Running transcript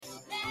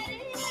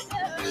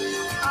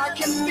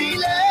can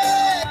feel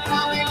it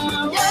coming.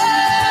 Yeah.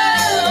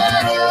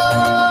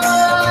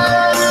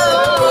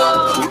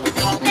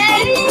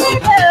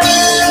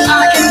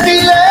 I can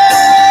feel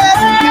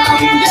it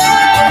coming.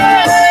 Yeah.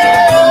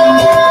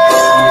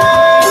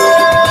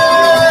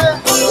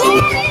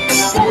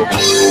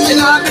 And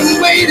I've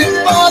been waiting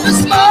for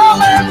this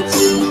moment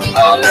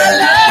all my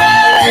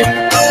life.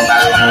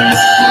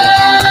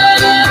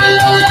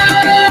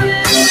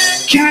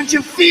 Can't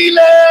you feel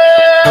it?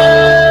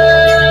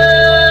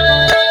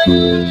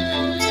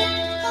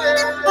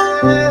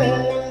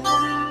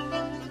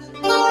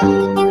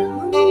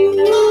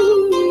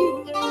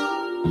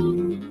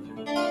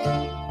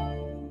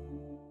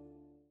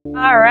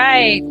 All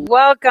right.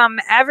 Welcome,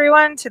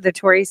 everyone, to the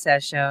Tori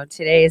Says Show.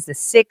 Today is the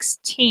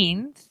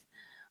 16th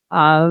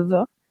of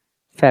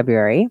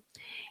February.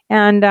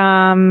 And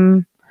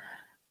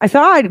I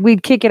thought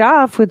we'd kick it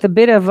off with a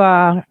bit of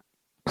a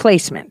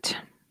placement.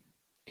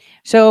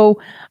 So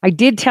I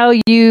did tell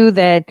you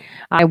that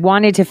I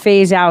wanted to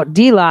phase out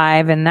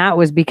DLive, and that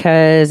was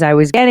because I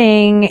was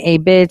getting a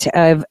bit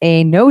of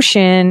a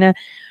notion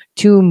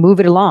to move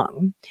it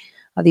along.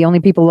 The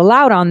only people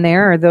allowed on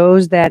there are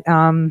those that,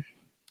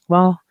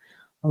 well,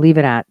 I'll leave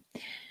it at.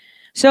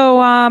 So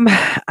I'm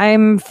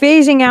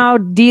phasing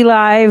out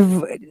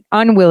DLive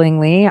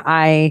unwillingly.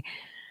 I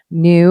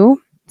knew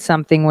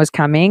something was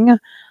coming.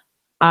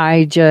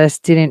 I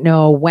just didn't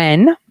know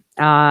when.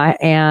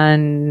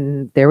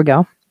 And there we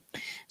go.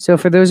 So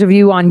for those of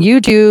you on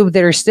YouTube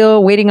that are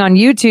still waiting on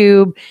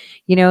YouTube,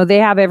 you know, they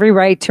have every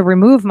right to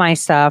remove my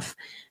stuff.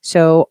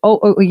 So,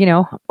 you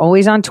know,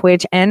 always on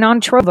Twitch and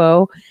on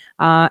Trovo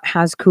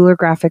has cooler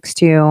graphics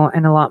too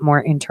and a lot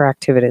more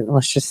interactivity,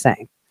 let's just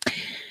say.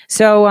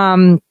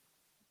 So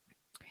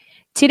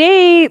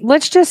today,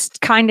 let's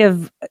just kind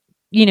of,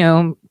 you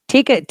know,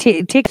 take a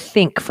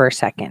think for a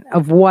second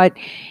of what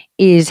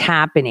is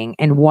happening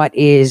and what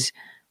is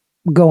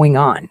going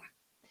on.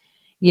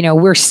 You know,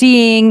 we're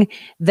seeing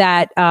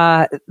that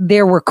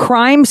there were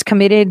crimes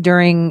committed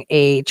during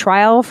a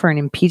trial for an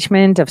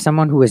impeachment of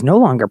someone who is no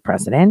longer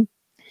president.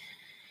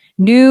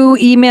 New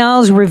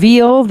emails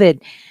reveal that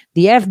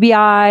the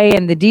FBI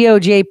and the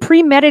DOJ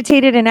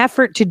premeditated an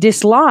effort to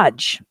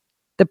dislodge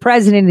the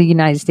president of the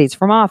United States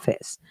from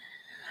office.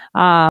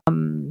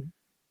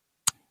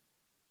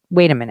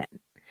 Wait a minute.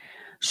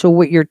 So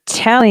what you're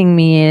telling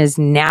me is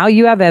now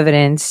you have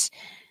evidence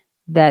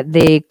that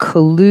they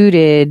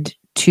colluded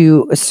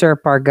to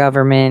usurp our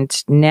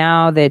government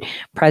now that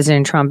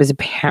President Trump is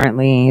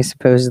apparently,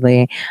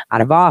 supposedly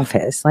out of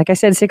office. Like I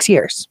said, 6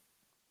 years.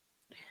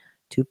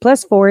 2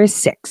 + 4 is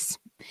 6.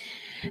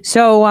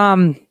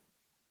 So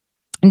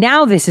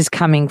now this is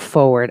coming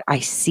forward. I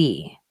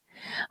see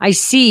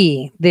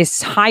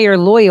this higher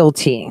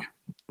loyalty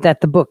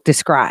that the book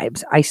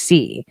describes. I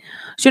see.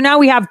 So now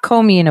we have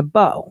Comey in a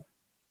bow.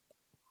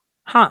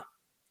 Huh.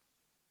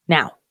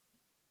 Now.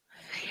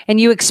 And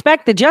you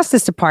expect the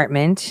Justice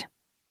Department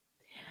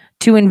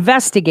to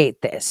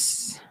investigate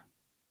this.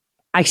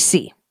 I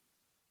see.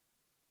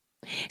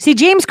 See,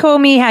 James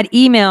Comey had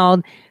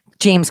emailed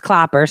James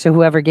Clapper. So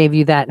whoever gave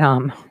you that,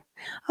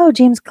 oh,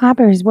 James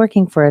Clapper is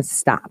working for us.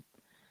 Stop.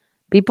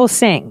 People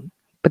sing,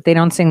 but they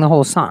don't sing the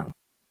whole song.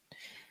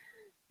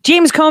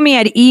 James Comey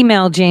had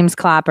emailed James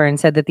Clapper and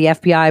said that the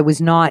FBI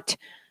was not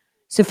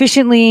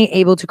sufficiently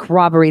able to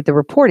corroborate the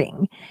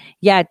reporting.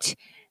 Yet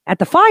at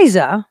the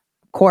FISA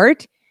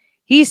court,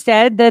 he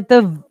said that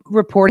the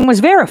reporting was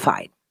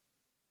verified.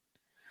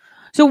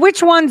 So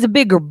which one's a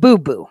bigger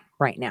boo-boo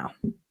right now?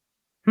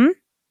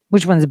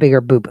 Which one's a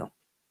bigger boo-boo?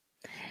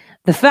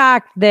 The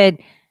fact that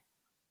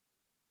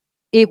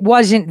it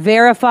wasn't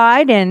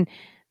verified and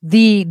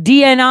the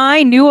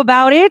DNI knew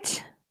about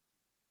it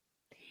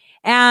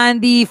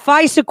and the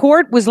FISA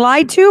court was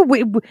lied to?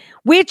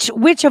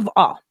 Which of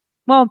all?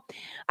 Well,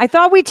 I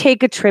thought we'd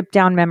take a trip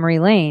down memory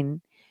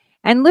lane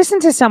and listen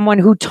to someone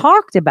who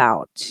talked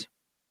about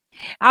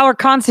our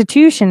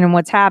Constitution and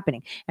what's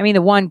happening. I mean,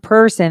 the one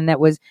person that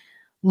was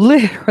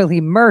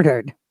literally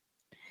murdered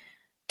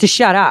to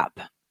shut up.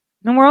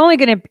 And we're only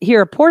going to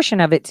hear a portion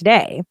of it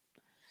today.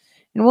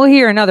 And we'll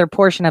hear another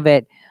portion of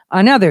it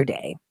another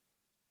day.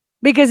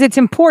 Because it's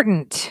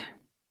important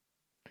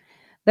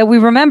that we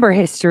remember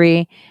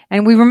history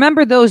and we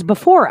remember those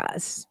before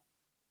us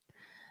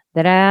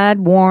that had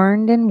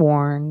warned and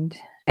warned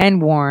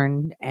and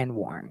warned and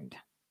warned.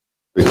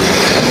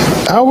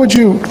 How would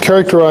you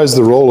characterize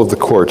the role of the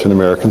court in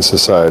American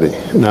society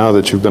now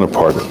that you've been a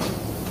part of it?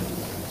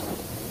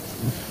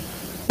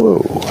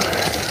 Whoa.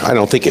 I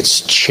don't think it's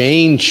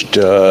changed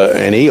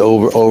any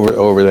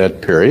over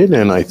that period,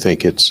 and I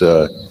think it's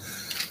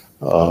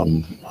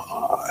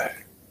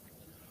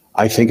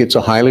I think it's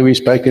a highly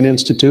respected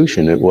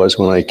institution. It was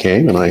when I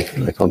came, and I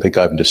don't think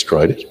I've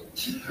destroyed it.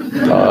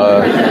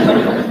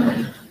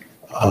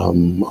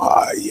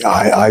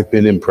 I've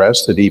been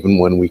impressed that even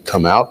when we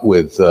come out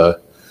with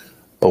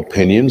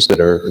opinions that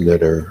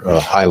are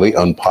highly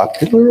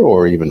unpopular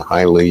or even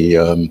highly,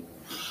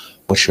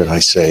 what should I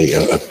say,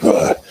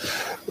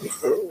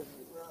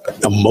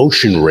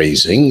 emotion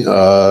raising,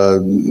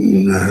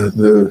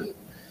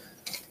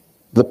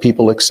 the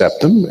people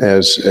accept them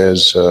as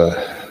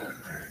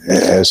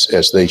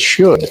they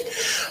should.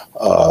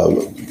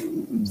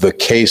 The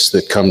case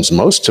that comes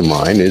most to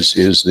mind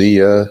is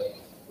the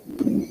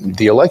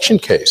election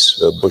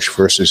case, Bush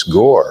versus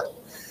Gore.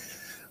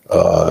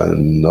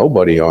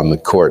 Nobody on the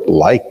court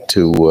liked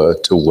to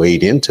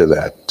wade into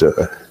that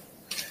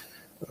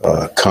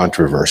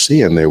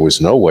controversy, and there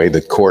was no way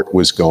the court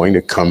was going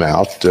to come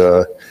out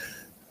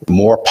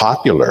more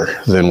popular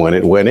than when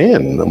it went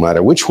in, no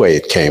matter which way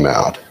it came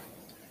out.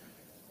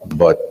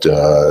 But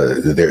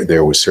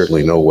there was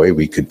certainly no way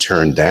we could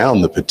turn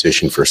down the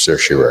petition for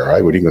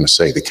certiorari. What are you going to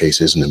say? The case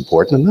isn't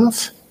important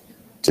enough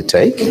to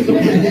take?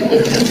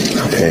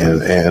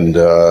 And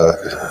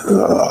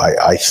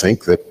I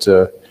think that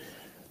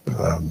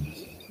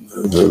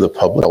the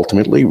public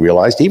ultimately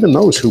realized, even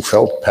those who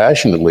felt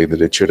passionately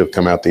that it should have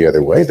come out the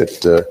other way,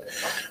 that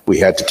we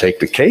had to take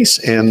the case.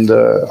 And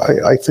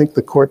I think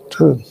the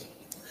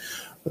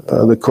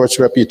court's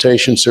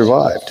reputation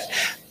survived.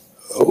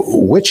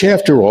 Which,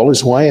 after all,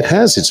 is why it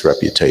has its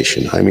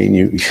reputation. I mean,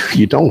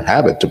 you don't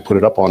have it to put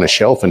it up on a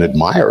shelf and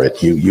admire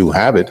it. You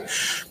have it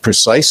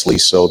precisely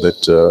so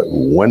that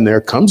when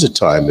there comes a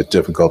time that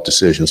difficult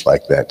decisions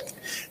like that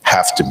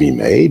have to be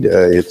made,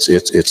 it's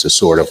a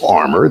sort of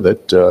armor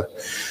that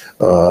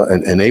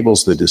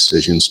enables the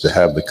decisions to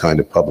have the kind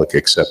of public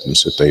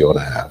acceptance that they ought to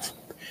have.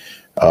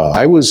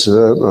 I was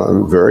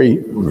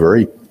very,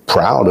 very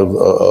proud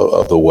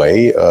of the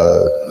way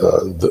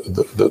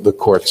the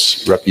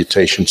court's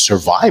reputation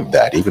survived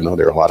that, even though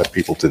there are a lot of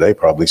people today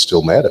probably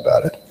still mad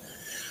about it.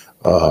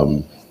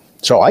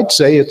 So I'd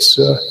say it's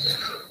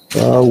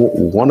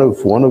one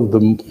of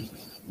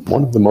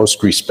the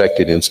most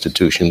respected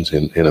institutions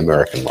in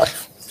American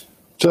life.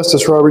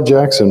 Justice Robert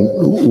Jackson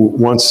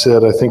once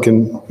said, I think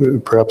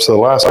in perhaps the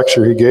last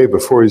lecture he gave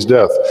before his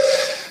death,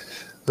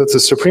 that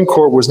the Supreme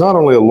Court was not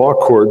only a law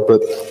court,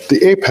 but the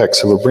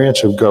apex of a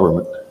branch of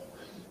government.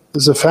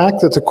 Does the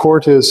fact that the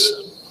court is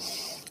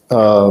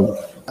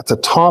at the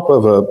top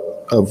of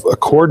a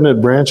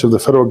coordinate branch of the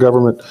federal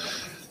government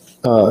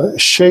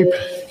shape,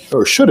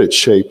 or should it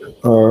shape,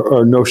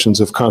 our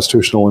notions of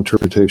constitutional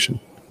interpretation?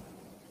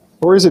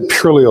 Or is it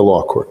purely a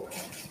law court?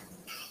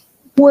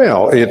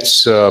 Well,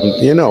 it's,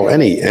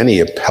 any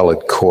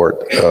appellate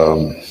court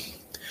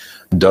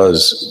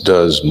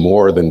does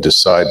more than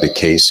decide the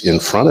case in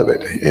front of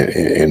it.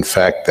 In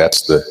fact,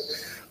 that's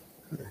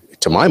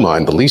to my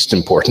mind, the least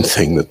important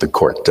thing that the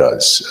court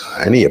does.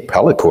 Any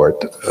appellate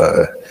court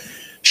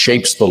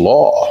shapes the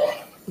law,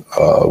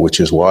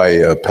 which is why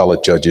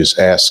appellate judges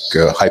ask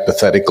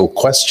hypothetical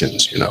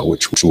questions,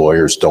 which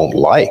lawyers don't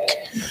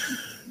like.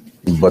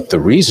 But the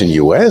reason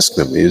you ask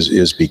them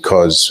is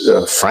because,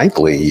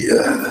 frankly,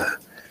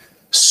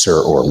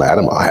 sir or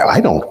madam, I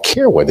don't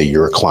care whether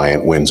your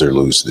client wins or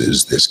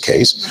loses this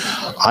case.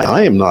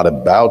 I am not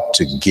about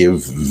to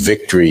give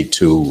victory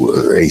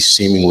to a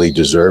seemingly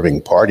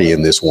deserving party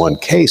in this one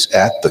case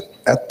at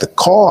the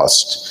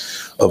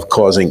cost of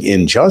causing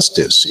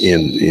injustice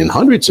in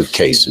hundreds of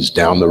cases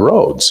down the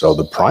road. So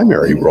the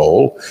primary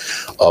role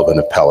of an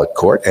appellate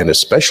court, and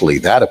especially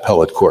that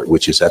appellate court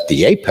which is at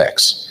the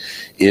apex,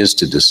 is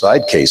to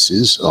decide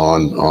cases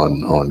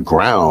on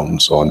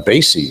grounds, on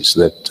bases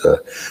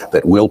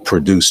that will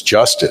produce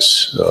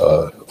justice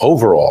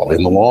overall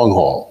in the long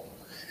haul.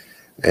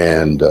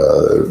 And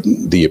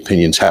the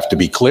opinions have to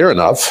be clear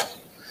enough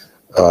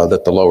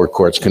that the lower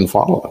courts can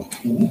follow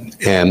them.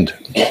 And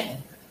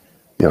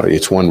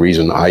it's one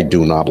reason I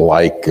do not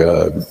like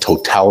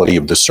totality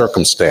of the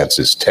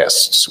circumstances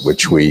tests,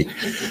 which we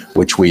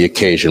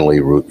occasionally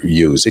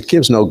use. It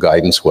gives no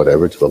guidance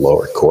whatever to the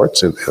lower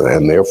courts,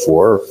 and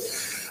therefore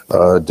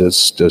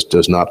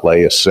does not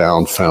lay a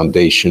sound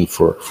foundation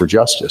for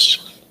justice.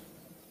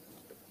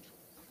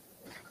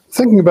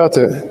 Thinking about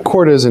the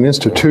court as an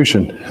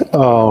institution,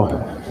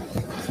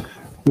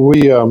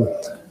 we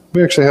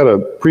actually had a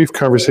brief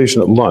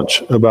conversation at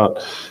lunch about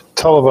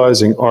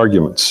televising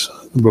arguments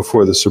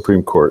before the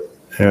Supreme Court,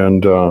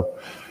 and I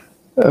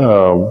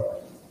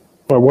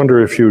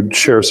wonder if you'd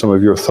share some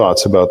of your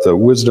thoughts about the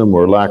wisdom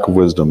or lack of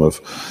wisdom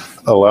of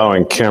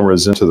allowing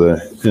cameras into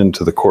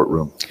the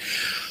courtroom.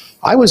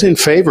 I was in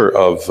favor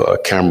of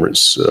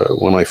cameras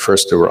when I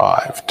first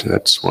arrived.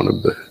 That's one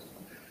of the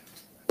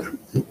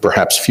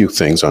perhaps few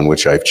things on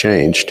which I've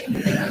changed.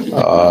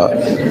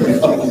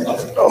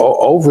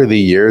 Over the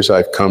years,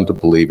 I've come to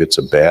believe it's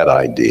a bad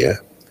idea.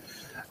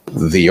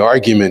 The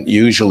argument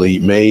usually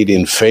made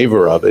in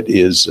favor of it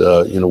is,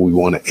 we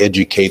want to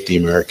educate the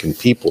American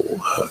people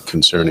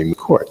concerning the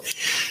court.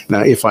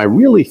 Now, if I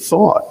really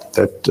thought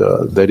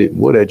that it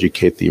would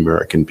educate the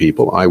American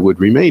people, I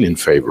would remain in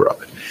favor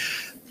of it.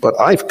 But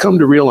I've come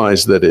to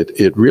realize that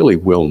it really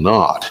will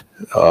not.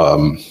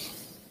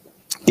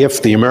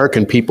 If the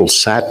American people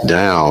sat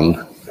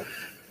down,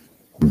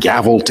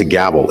 gavel to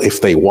gavel, if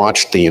they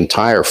watched the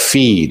entire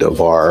feed of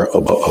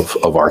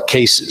our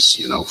cases,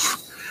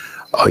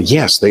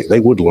 yes, they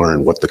would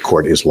learn what the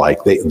court is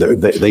like.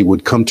 They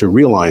would come to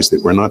realize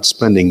that we're not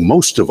spending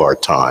most of our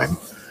time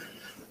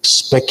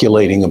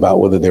speculating about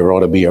whether there ought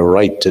to be a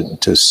right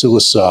to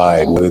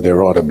suicide, whether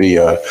there ought to be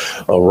a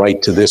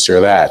right to this or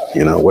that,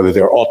 whether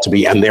there ought to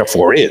be, and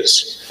therefore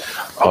is,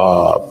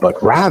 but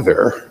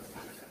rather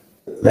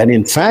that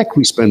in fact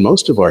we spend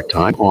most of our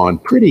time on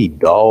pretty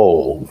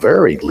dull,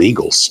 very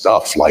legal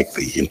stuff like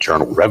the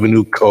Internal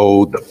Revenue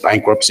Code, the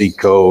Bankruptcy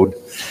Code,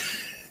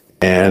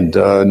 and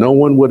no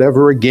one would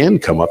ever again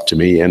come up to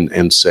me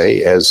and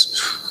say,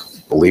 as,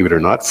 believe it or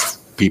not,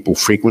 people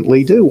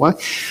frequently do, why,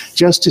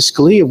 Justice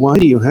Scalia, why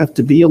do you have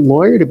to be a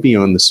lawyer to be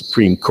on the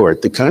Supreme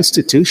Court? The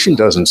Constitution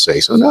doesn't say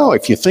so. No,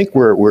 if you think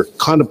we're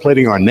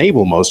contemplating our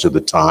navel most of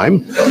the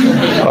time,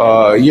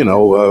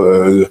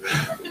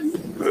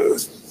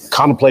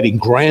 contemplating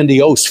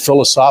grandiose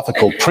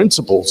philosophical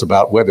principles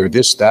about whether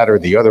this, that, or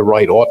the other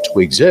right ought to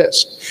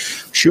exist,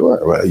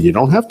 sure, you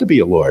don't have to be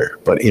a lawyer.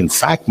 But in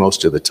fact,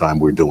 most of the time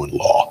we're doing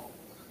law.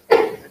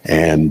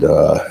 And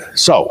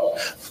so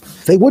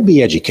they would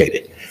be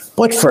educated.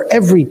 But for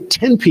every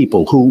 10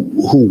 people who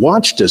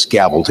watched us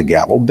gavel to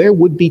gavel, there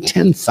would be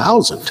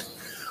 10,000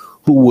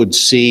 who would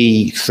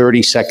see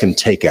 30-second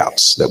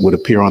takeouts that would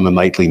appear on the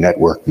nightly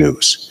network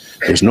news.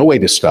 There's no way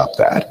to stop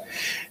that.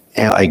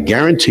 And I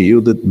guarantee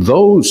you that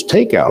those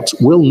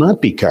takeouts will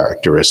not be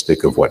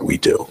characteristic of what we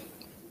do.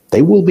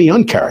 They will be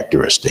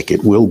uncharacteristic.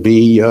 It will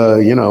be,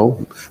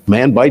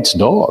 man bites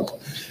dog.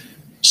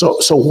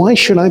 So why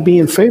should I be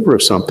in favor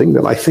of something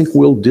that I think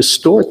will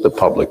distort the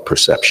public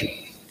perception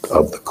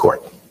of the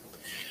court?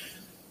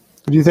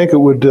 Do you think it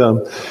would?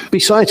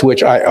 Besides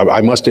which,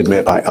 I must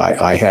admit,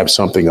 I have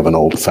something of an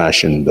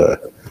old-fashioned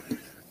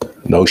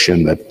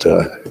notion that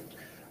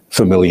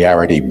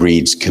familiarity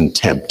breeds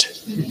contempt.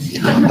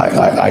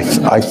 I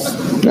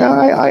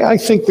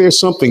think there's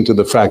something to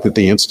the fact that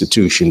the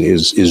institution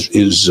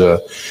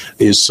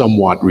is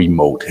somewhat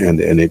remote and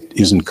it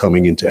isn't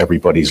coming into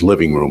everybody's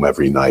living room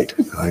every night.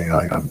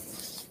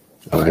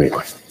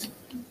 Anyway.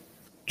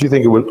 Do you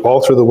think it would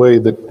alter the way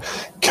that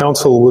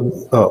counsel would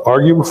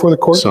argue before the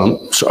court?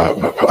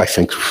 I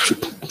think,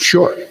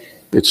 sure,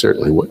 it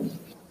certainly would. Do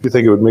you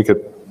think it would make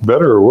it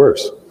better or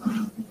worse?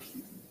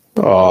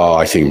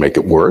 I think make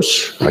it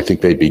worse. I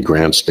think they'd be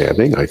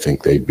grandstanding. I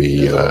think they'd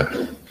be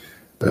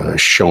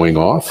showing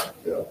off.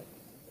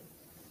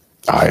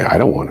 I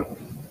don't want to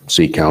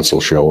see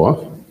counsel show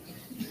off.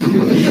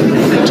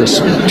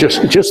 Just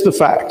the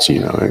facts,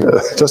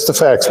 Just the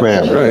facts,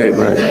 ma'am. Right.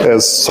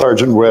 As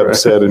Sergeant Webb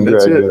said in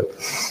Dragnet.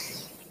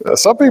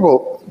 Some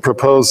people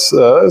propose,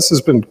 this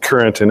has been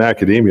current in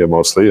academia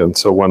mostly, and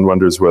so one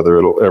wonders whether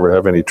it'll ever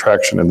have any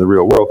traction in the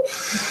real world.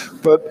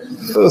 But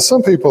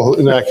some people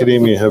in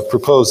academia have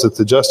proposed that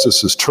the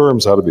justices'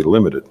 terms ought to be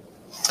limited.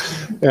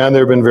 And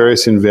there have been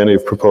various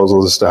inventive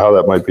proposals as to how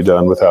that might be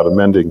done without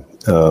amending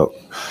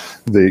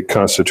the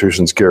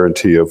Constitution's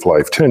guarantee of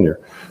life tenure.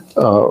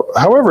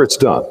 However it's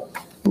done,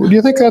 do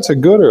you think that's a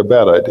good or a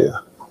bad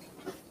idea?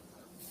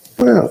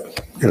 Well,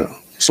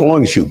 so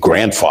long as you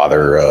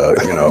grandfather,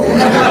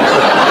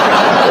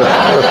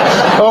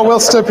 Oh, we'll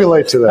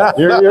stipulate to that.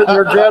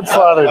 Your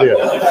grandfather did.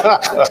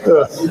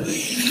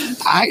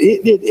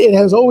 It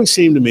has always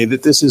seemed to me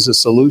that this is a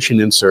solution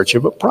in search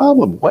of a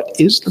problem. What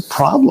is the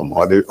problem?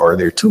 Are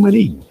there too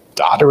many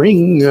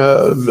doddering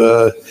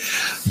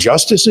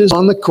justices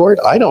on the court?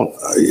 I don't.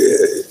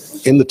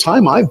 In the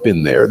time I've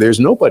been there, there's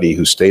nobody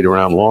who stayed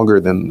around longer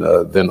than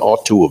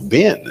ought to have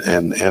been,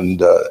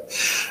 and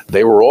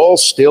they were all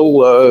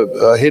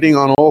still hitting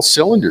on all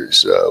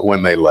cylinders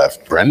when they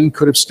left. Brennan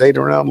could have stayed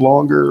around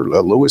longer.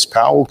 Lewis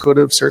Powell could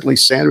have. Certainly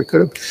Sanders could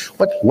have.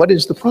 What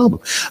is the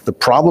problem? The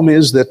problem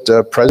is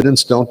that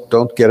presidents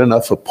don't get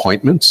enough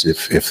appointments.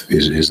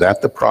 Is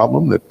that the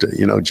problem? That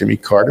Jimmy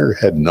Carter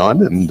had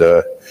none, and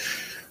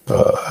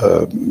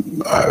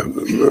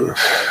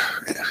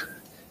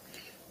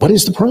what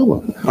is the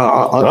problem?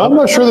 I'm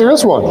not sure there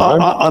is one.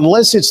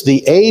 Unless it's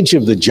the age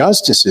of the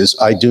justices,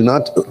 I do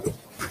not,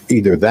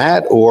 either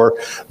that or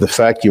the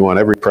fact you want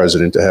every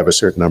president to have a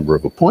certain number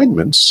of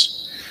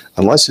appointments,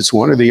 unless it's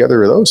one or the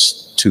other of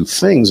those two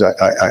things,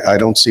 I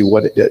don't see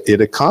what it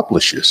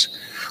accomplishes.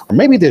 Or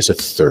maybe there's a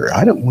third.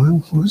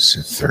 What's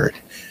a third?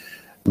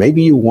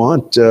 Maybe you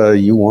want.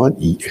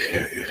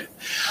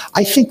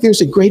 I think there's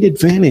a great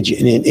advantage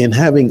in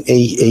having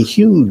a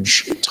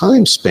huge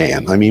time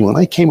span. I mean, when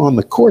I came on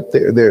the court,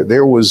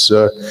 there was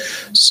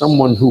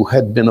someone who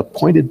had been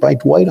appointed by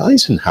Dwight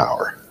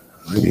Eisenhower.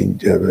 I mean,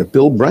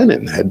 Bill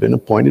Brennan had been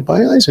appointed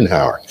by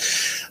Eisenhower.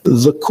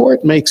 The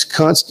court makes,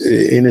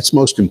 in its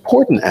most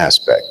important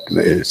aspect,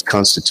 its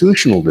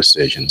constitutional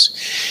decisions,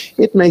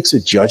 it makes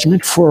a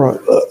judgment for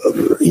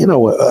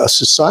a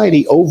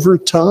society over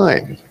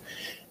time.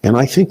 And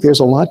I think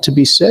there's a lot to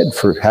be said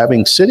for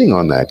having sitting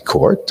on that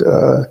court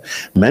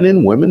men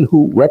and women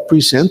who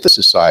represent the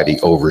society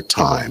over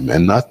time,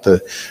 and not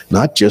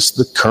just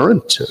the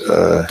current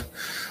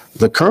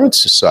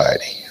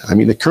society. I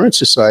mean, the current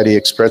society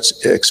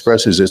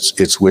expresses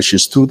its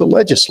wishes through the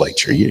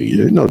legislature.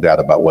 You no doubt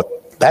about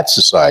what that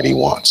society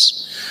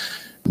wants.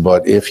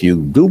 But if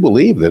you do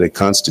believe that a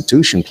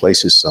constitution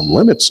places some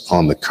limits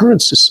on the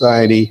current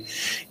society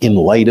in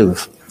light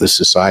of the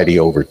society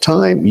over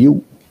time,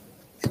 you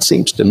it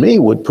seems to me,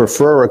 would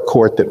prefer a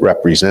court that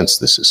represents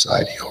the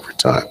society over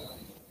time.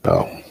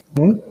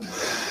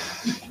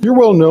 You're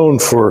well known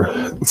for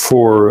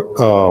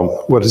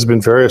what has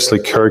been variously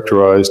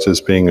characterized as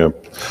being a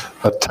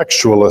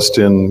textualist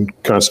in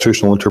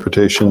constitutional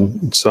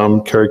interpretation.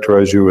 Some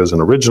characterize you as an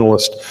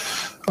originalist.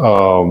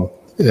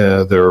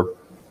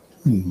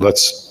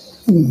 Let's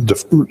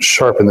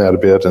sharpen that a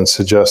bit and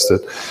suggest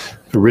that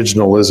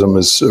originalism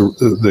is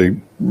the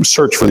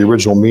search for the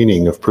original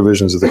meaning of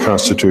provisions of the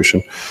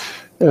Constitution.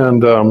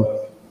 And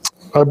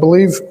I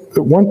believe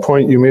at one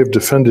point you may have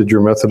defended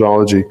your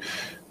methodology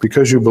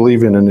because you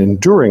believe in an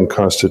enduring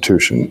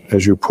Constitution,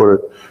 as you put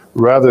it,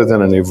 rather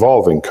than an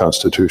evolving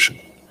Constitution.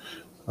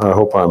 I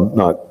hope I'm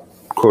not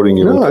quoting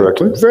you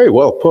incorrectly. Very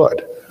well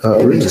put.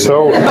 But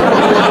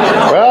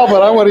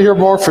I want to hear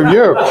more from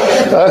you.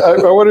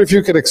 I wonder if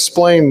you could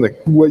explain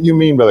what you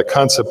mean by the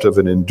concept of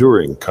an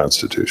enduring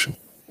Constitution.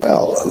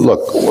 Well, look,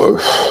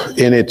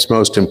 in its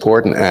most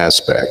important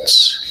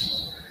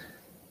aspects,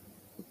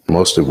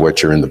 most of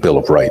which are in the Bill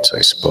of Rights,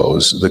 I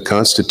suppose, the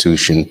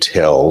Constitution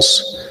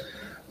tells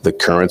the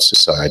current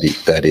society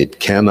that it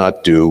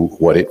cannot do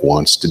what it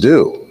wants to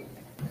do.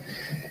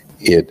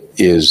 It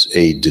is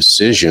a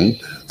decision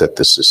that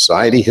the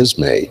society has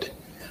made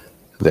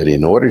that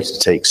in order to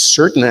take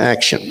certain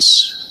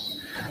actions,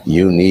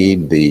 you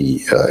need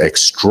the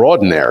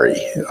extraordinary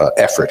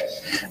effort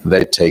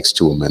that it takes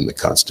to amend the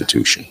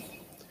Constitution.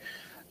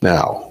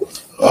 Now,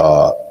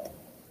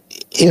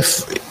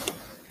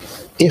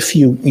 if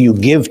you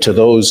give to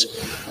those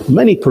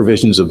many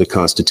provisions of the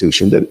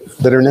Constitution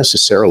that are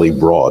necessarily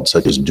broad,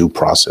 such as due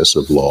process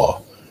of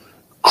law,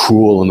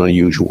 cruel and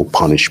unusual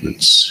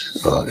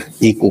punishments,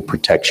 equal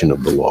protection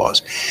of the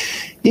laws,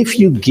 if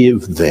you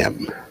give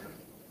them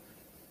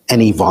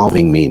an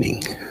evolving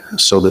meaning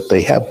so that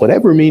they have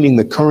whatever meaning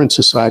the current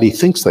society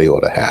thinks they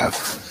ought to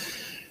have,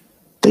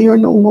 they are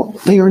no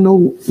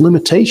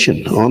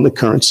limitation on the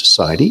current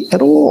society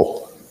at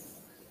all.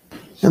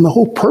 And the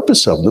whole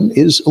purpose of them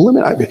is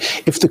eliminated.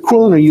 If the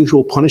cruel and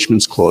unusual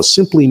punishments clause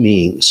simply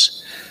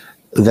means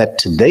that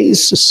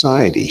today's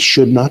society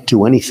should not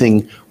do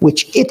anything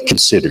which it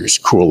considers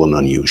cruel and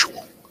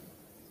unusual,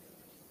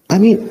 I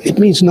mean, it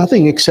means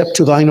nothing except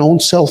to thine own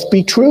self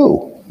be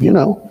true. You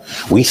know,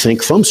 we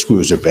think thumb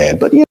screws are bad,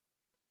 but yeah.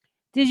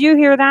 Did you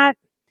hear that?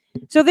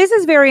 So this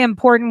is very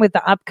important with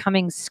the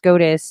upcoming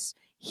SCOTUS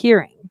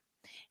hearing.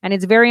 And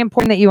it's very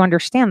important that you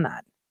understand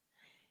that.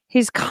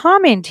 His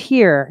comment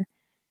here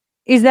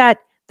is that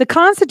the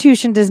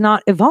Constitution does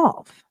not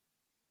evolve.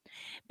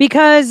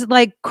 Because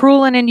like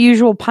cruel and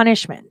unusual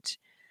punishment,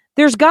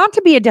 there's got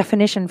to be a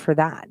definition for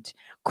that.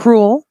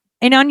 Cruel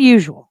and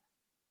unusual,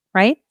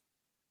 right?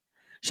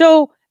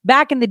 So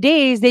back in the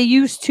days, they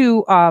used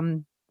to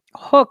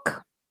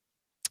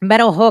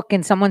metal hook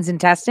in someone's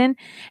intestine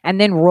and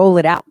then roll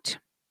it out,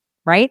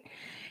 right?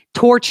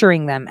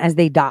 Torturing them as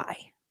they die,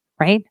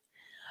 right?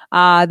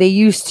 They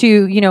used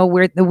to,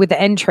 with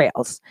the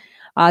entrails,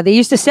 they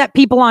used to set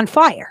people on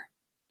fire,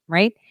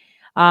 right?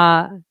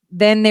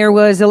 Then there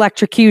was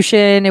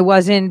electrocution. It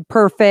wasn't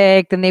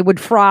perfect, and they would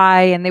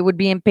fry and they would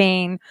be in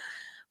pain.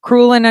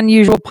 Cruel and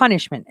unusual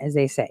punishment, as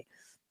they say.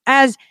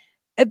 As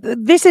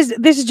this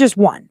is just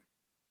one.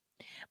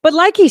 But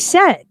like he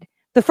said,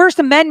 the First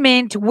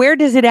Amendment, where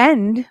does it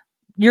end?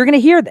 You're going to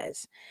hear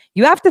this.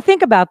 You have to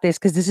think about this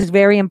because this is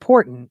very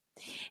important.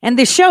 And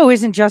this show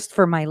isn't just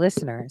for my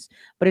listeners,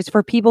 but it's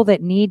for people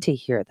that need to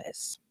hear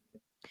this.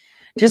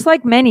 Just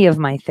like many of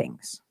my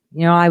things.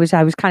 I was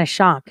kind of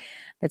shocked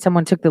that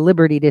someone took the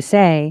liberty to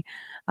say,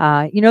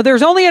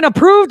 there's only an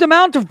approved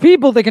amount of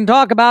people that can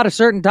talk about a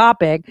certain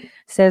topic.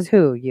 Says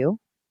who? You?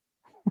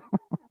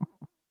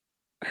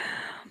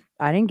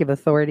 I didn't give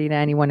authority to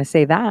anyone to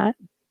say that.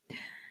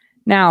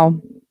 Now,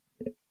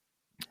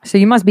 so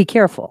you must be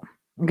careful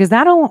because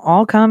that'll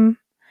all come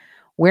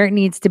where it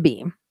needs to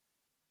be.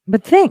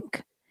 But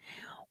think,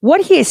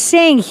 what he is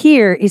saying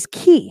here is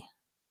key.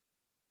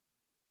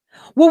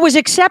 What was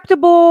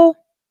acceptable,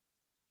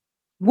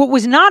 what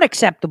was not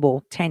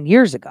acceptable 10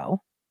 years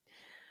ago,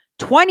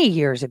 20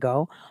 years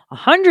ago,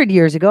 100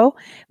 years ago,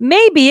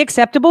 may be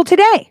acceptable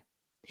today.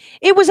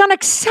 It was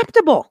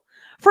unacceptable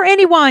for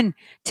anyone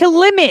to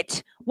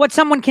limit what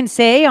someone can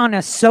say on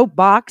a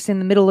soapbox in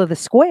the middle of the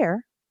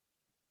square,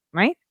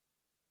 right?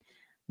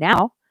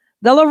 Now,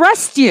 they'll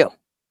arrest you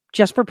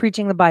just for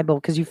preaching the Bible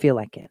because you feel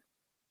like it.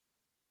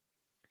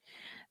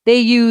 They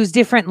use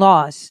different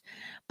laws,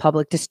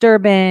 public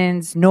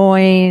disturbance,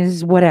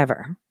 noise,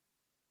 whatever.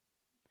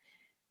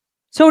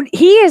 So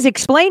he is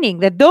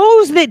explaining that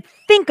those that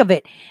think of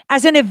it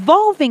as an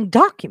evolving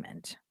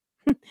document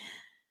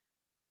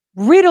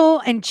riddle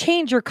and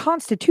change your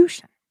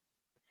Constitution.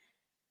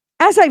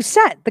 As I've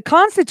said, the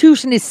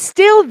Constitution is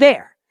still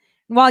there.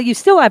 While you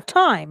still have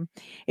time,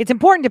 it's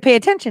important to pay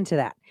attention to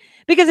that.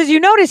 Because as you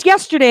noticed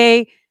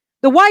yesterday,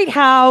 the White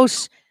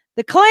House,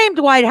 the claimed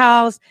White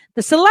House,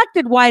 the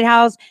selected White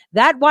House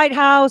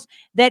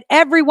that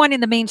everyone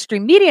in the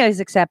mainstream media is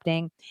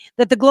accepting,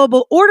 that the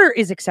global order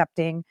is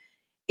accepting,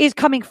 is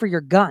coming for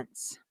your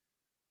guns.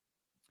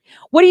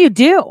 What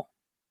do?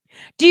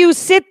 Do you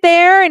sit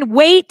there and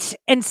wait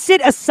and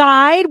sit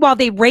aside while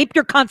they rape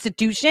your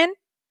Constitution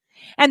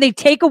and they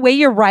take away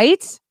your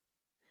rights?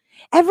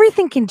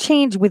 Everything can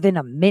change within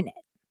a minute.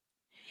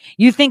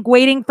 You think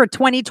waiting for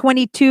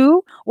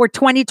 2022 or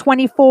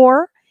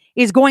 2024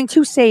 is going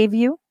to save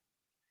you?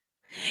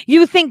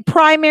 You think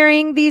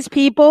primarying these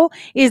people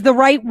is the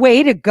right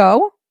way to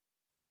go?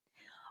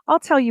 I'll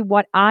tell you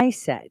what I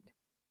said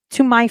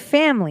to my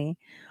family,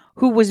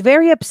 who was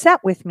very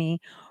upset with me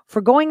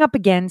for going up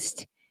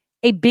against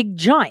a big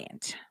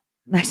giant.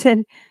 I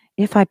said,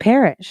 if I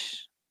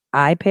perish,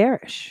 I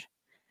perish.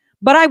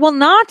 But I will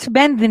not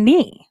bend the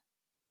knee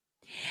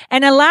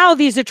and allow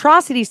these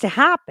atrocities to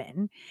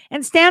happen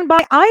and stand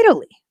by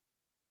idly.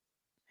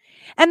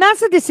 And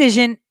that's a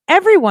decision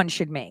everyone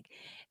should make.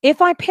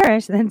 If I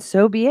perish, then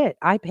so be it.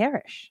 I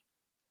perish.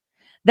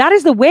 That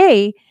is the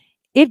way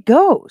it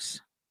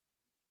goes.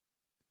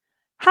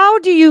 How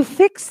do you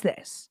fix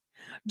this?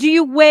 Do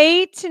you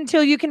wait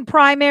until you can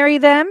primary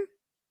them?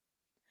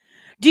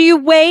 Do you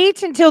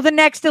wait until the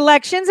next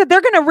elections that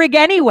they're going to rig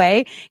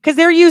anyway because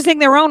they're using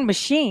their own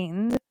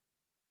machines?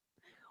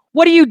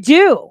 What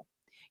do?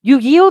 You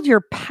yield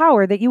your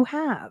power that you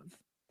have,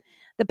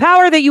 the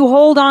power that you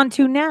hold on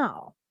to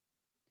now.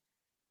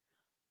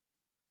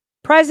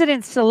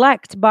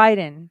 President-elect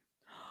Biden,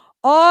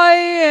 I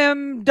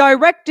am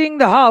directing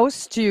the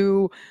House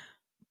to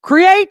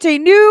create a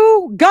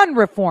new gun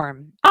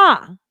reform.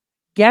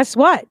 Guess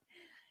what?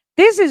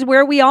 This is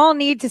where we all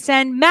need to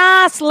send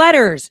mass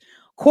letters,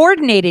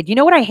 coordinated. You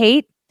know what I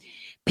hate?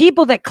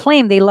 People that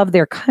claim they love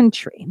their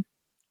country.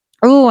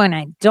 Oh, and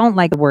I don't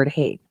like the word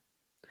hate.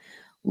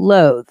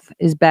 Loathe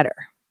is better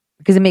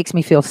because it makes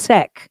me feel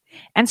sick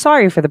and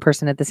sorry for the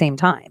person at the same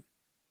time.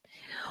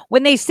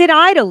 When they sit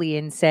idly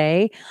and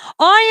say,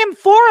 I am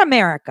for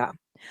America,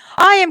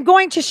 I am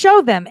going to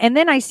show them. And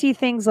then I see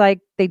things like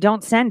they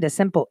don't send a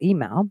simple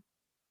email.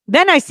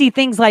 Then I see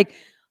things like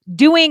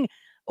doing,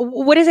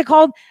 what is it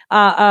called?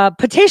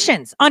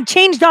 Petitions on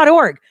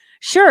change.org.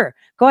 Sure,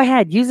 go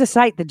ahead. Use a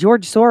site that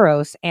George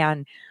Soros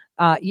and,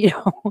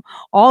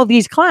 all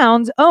these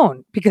clowns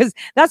own, because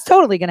that's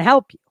totally going to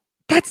help you.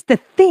 That's the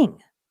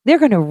thing. They're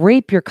going to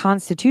rape your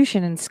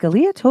Constitution. And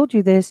Scalia told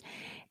you this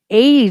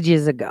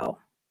ages ago.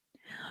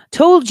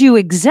 Told you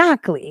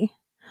exactly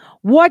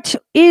what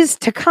is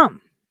to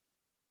come.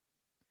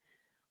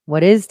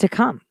 What is to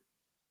come?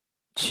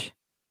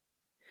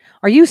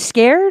 Are you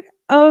scared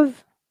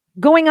of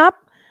going up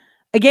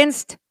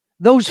against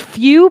those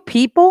few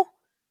people?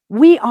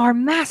 We are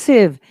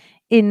massive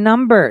in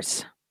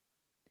numbers.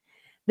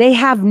 They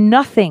have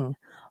nothing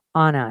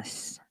on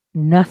us.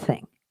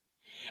 Nothing.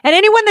 And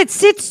anyone that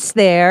sits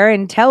there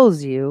and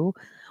tells you,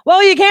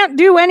 well, you can't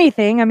do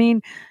anything. I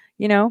mean,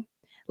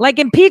 like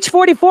Impeach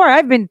 44,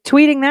 I've been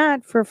tweeting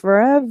that for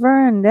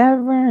forever and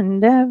ever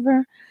and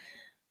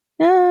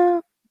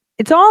ever.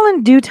 It's all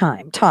in due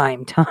time.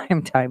 Time.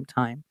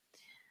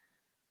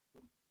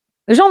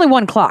 There's only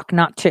one clock,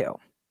 not two.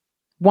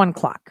 One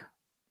clock.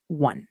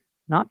 One,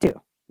 not two.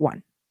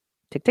 One.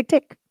 Tick, tick,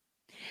 tick.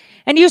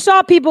 And you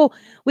saw people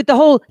with the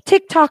whole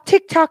TikTok.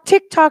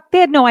 They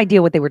had no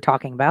idea what they were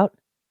talking about.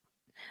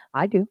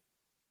 I do.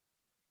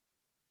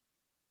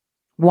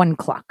 One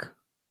clock,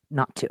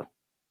 not two.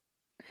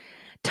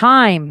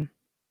 Time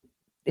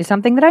is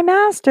something that I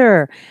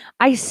master.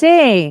 I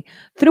say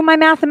through my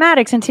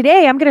mathematics. And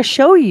today I'm going to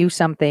show you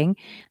something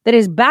that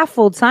has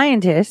baffled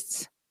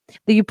scientists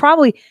that you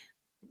probably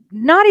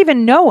not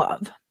even know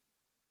of.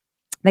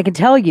 They can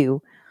tell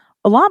you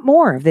a lot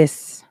more of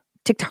this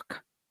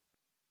TikTok.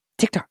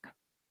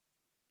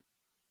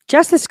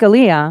 Justice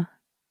Scalia,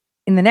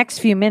 in the next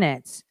few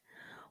minutes,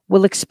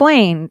 will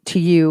explain to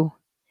you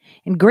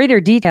in greater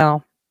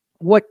detail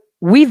what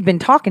we've been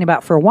talking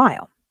about for a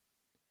while.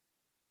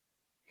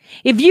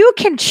 If you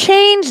can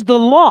change the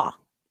law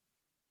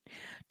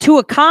to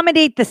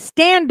accommodate the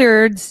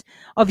standards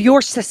of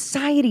your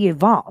society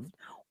evolved,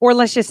 or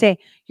let's just say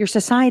your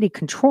society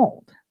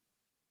controlled,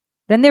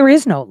 then there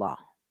is no law.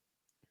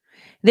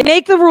 They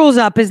make the rules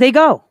up as they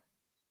go.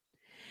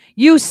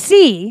 You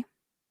see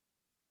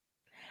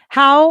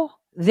how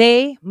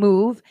they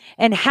move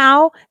and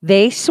how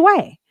they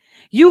sway.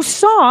 You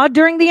saw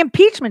during the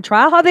impeachment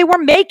trial how they were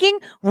making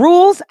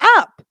rules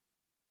up.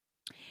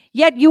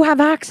 Yet you have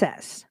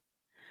access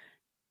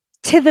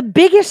to the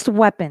biggest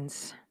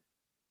weapons.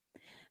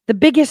 The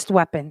biggest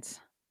weapons.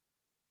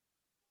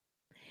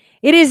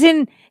 It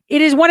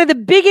is one of the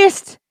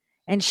biggest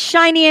and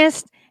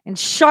shiniest and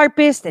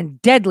sharpest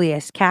and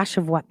deadliest cache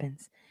of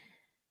weapons.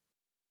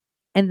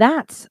 And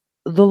that's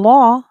the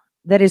law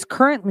that is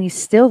currently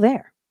still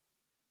there.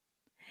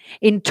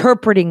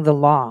 Interpreting the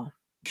law.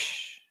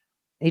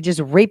 They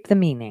just rape the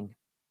meaning.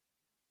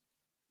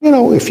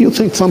 If you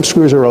think thumb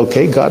screws are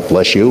okay, God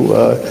bless you.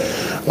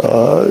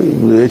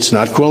 It's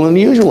not cruel and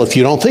unusual if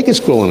you don't think it's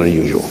cruel and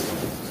unusual.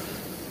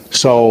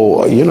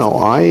 So,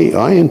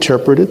 I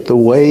interpret it the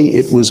way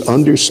it was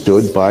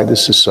understood by the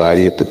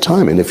society at the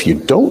time. And if you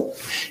don't,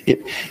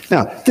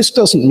 now, this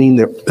doesn't mean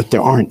that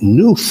there aren't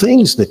new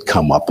things that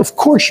come up. Of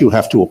course, you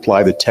have to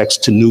apply the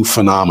text to new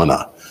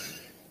phenomena.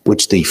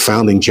 which the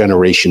founding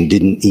generation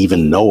didn't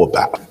even know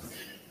about.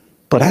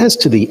 But as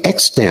to the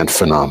extant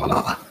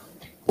phenomena,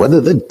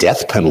 whether the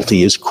death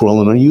penalty is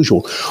cruel and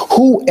unusual,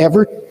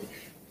 whoever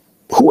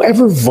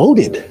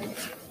voted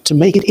to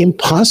make it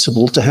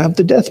impossible to have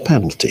the death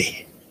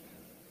penalty?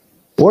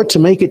 Or to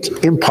make it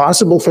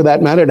impossible, for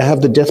that matter, to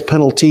have the death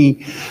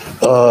penalty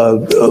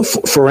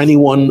for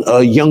anyone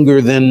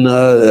younger than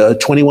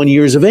 21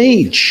 years of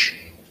age?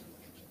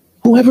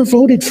 Whoever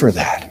voted for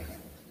that?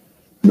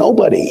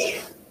 Nobody.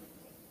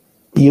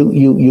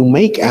 You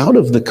make out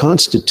of the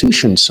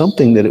Constitution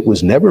something that it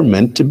was never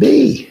meant to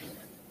be.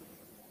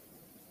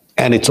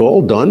 And it's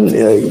all done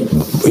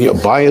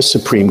by a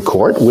Supreme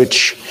Court,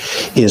 which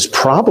is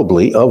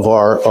probably of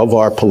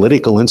our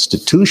political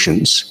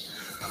institutions,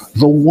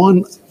 the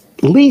one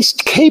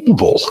least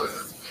capable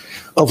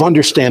of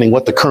understanding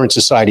what the current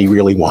society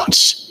really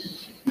wants.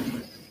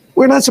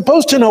 We're not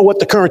supposed to know what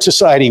the current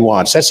society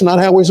wants. That's not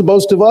how we're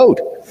supposed to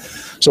vote.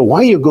 So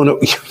why you're going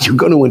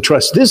to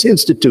entrust this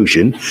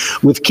institution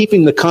with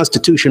keeping the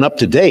Constitution up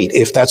to date,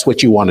 if that's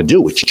what you want to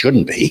do, which it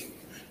shouldn't be?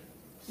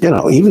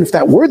 Even if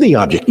that were the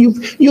object,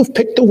 you've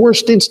picked the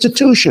worst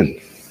institution.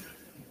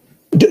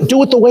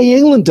 Do it the way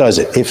England does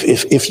it.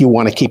 If you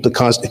want to keep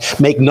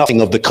make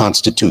nothing of the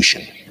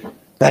Constitution.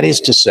 That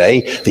is to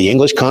say, the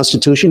English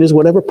Constitution is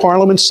whatever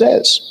Parliament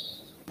says.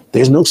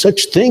 There's no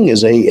such thing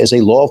as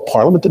a law of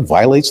Parliament that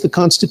violates the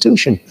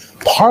Constitution.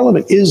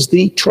 Parliament is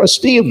the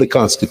trustee of the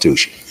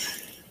Constitution.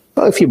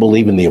 Well, if you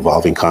believe in the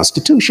evolving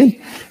Constitution,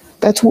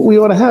 that's what we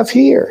ought to have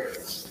here.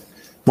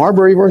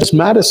 Marbury versus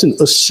Madison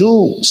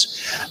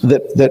assumes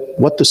that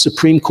what the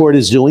Supreme Court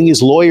is doing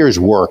is lawyers'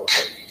 work,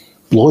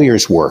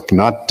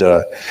 not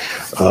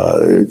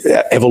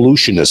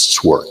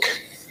evolutionists' work.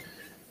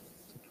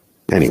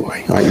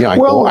 Anyway, I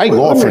go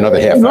off for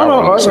another half hour.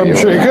 No, I'm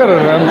sure you could,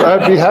 and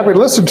I'd be happy to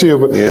listen to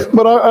you.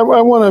 But I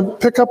want to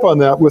pick up on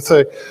that with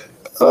a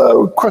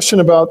question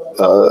about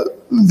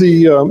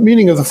the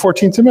meaning of the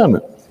 14th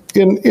Amendment.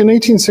 In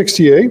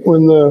 1868,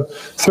 when the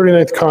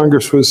 39th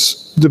Congress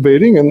was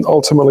debating and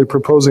ultimately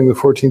proposing the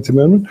 14th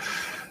Amendment,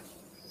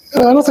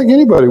 I don't think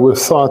anybody would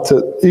have thought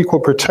that equal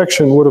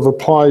protection would have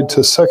applied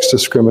to sex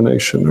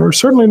discrimination, or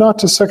certainly not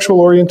to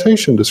sexual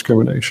orientation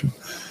discrimination.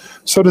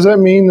 So does that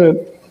mean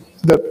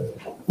that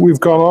we've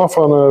gone off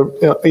on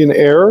in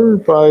error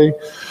by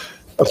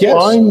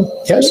applying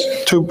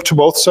to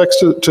both sex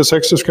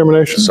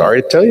discrimination?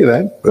 Sorry to tell you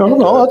that.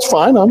 No, that's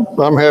fine.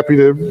 I'm happy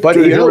to. But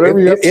hear whatever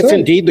you have to if say.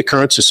 Indeed the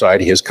current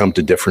society has come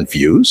to different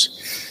views,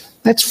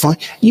 that's fine.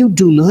 You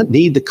do not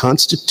need the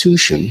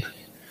Constitution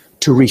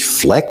to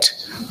reflect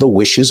the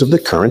wishes of the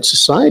current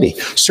society.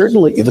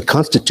 Certainly, the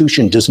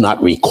Constitution does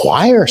not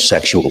require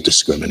sexual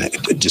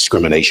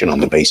discrimination on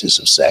the basis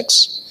of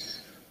sex.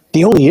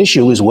 The only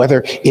issue is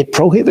whether it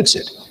prohibits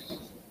it.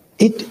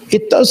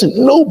 It doesn't.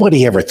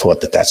 Nobody ever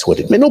thought that that's what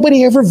it meant.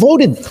 Nobody ever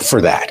voted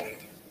for that.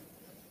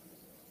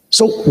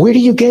 So where do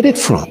you get it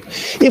from?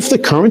 If the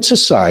current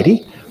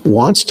society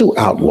wants to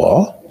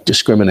outlaw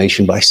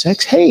discrimination by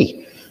sex,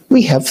 hey,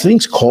 we have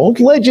things called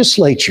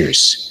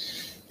legislatures,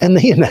 and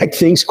they enact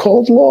things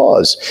called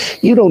laws.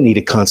 You don't need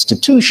a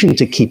constitution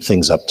to keep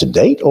things up to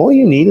date. All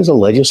you need is a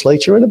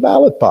legislature and a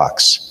ballot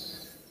box.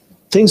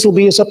 Things will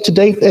be as up to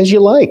date as you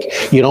like.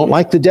 You don't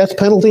like the death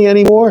penalty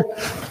anymore?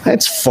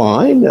 That's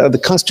fine. The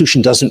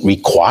Constitution doesn't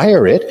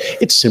require it.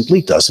 It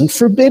simply doesn't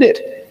forbid it.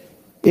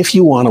 If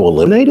you want to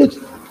eliminate it,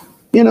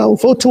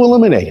 vote to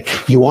eliminate it.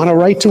 You want a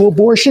right to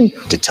abortion?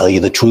 To tell you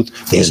the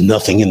truth, there's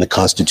nothing in the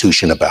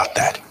Constitution about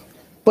that.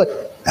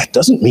 But that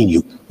doesn't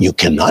mean you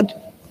cannot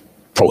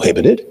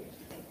prohibit it.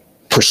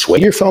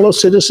 Persuade your fellow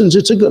citizens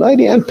it's a good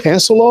idea and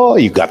pass a law.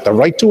 You got the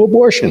right to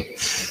abortion.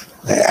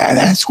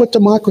 That's what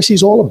democracy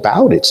is all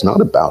about. It's not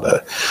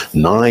about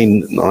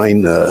nine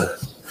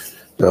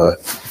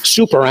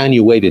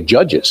superannuated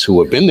judges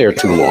who have been there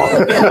too long,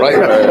 right?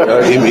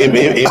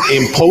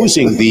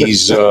 Imposing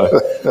these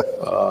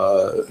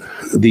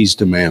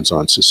demands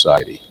on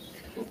society.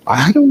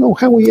 I don't know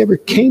how we ever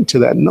came to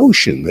that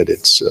notion that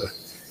it's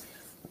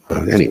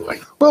anyway.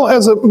 Well,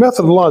 as a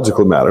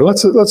methodological matter,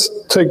 let's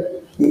take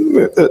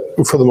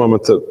for the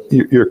moment that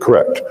you're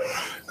correct.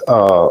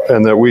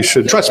 And that we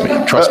should trust me.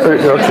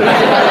 Okay,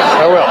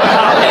 I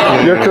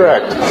will. You're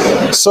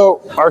correct.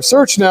 So our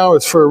search now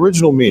is for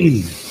original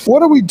meaning. What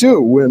do we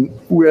do when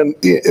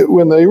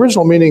the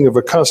original meaning of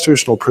a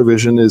constitutional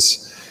provision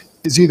is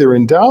either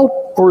in doubt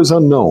or is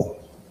unknown?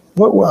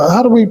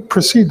 How do we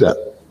proceed then?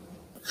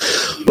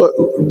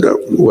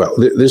 Well,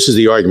 this is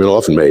the argument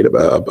often made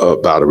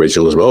about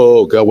originalism.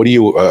 Oh God,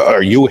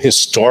 are you a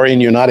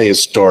historian? You're not a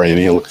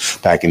historian.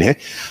 Back in here,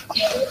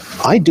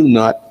 I do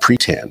not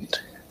pretend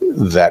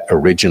that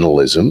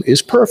originalism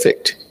is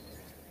perfect.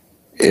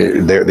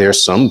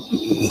 There's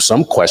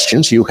some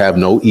questions you have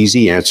no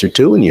easy answer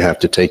to, and you have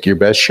to take your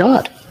best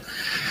shot.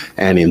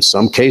 And in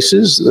some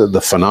cases,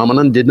 the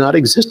phenomenon did not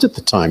exist at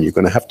the time. You're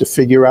going to have to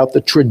figure out the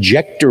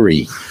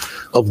trajectory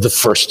of the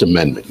First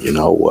Amendment.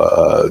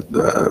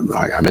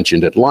 I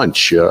mentioned at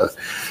lunch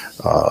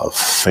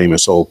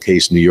famous old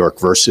case, New York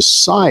versus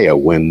Saya,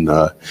 when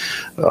the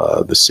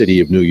city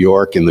of New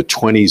York in the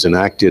 1920s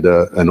enacted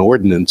an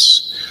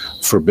ordinance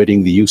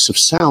forbidding the use of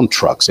sound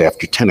trucks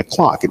after 10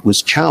 o'clock. It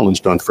was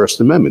challenged on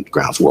First Amendment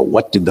grounds. Well,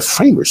 what did the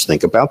framers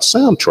think about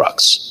sound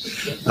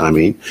trucks? I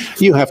mean,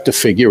 you have to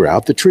figure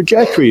out the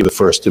trajectory of the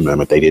First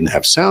Amendment. They didn't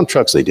have sound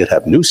trucks. They did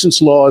have nuisance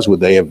laws.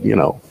 Would they have,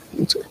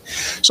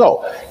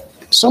 So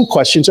some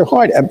questions are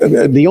hard.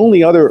 The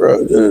only other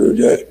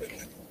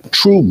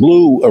true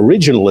blue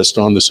originalist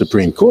on the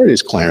Supreme Court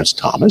is Clarence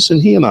Thomas,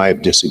 and he and I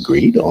have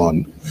disagreed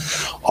on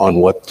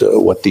what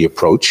the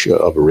approach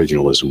of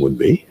originalism would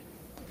be.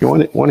 You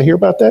want to hear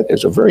about that?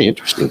 It's a very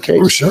interesting case.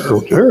 Oh,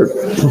 sure.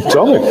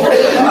 Tell me.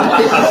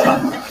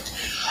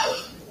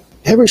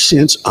 Ever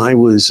since I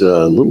was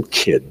a little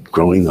kid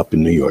growing up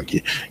in New York,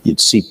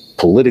 you'd see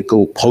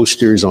political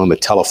posters on the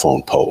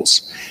telephone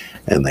poles.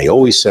 And they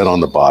always said on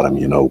the bottom,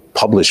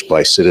 published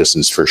by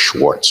Citizens for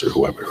Schwartz or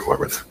whoever.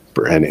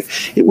 And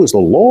it was the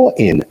law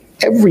in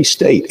every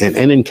state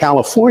and in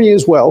California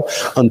as well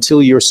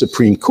until your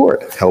Supreme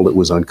Court held it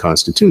was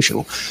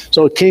unconstitutional.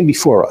 So it came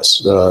before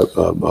us.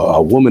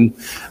 A woman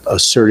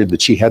asserted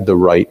that she had the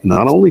right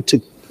not only to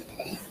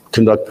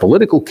conduct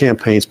political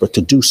campaigns, but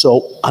to do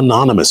so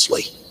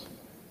anonymously.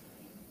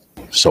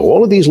 So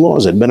all of these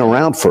laws had been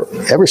around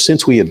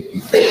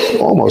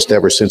almost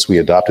ever since we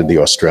adopted the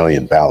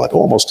Australian ballot,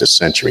 almost a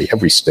century.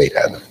 Every state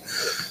had them.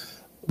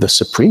 The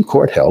Supreme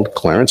Court held,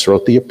 Clarence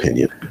wrote the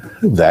opinion,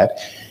 that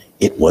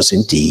it was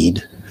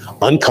indeed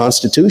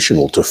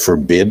unconstitutional to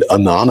forbid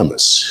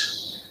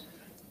anonymous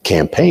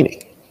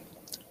campaigning.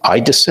 I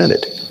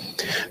dissented.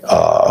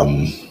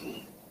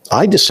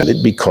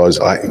 Because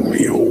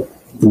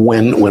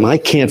when I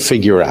can't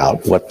figure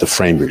out what the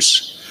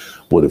framers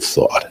would have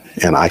thought,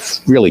 and I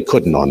really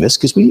couldn't on this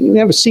because we didn't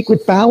have a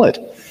secret ballot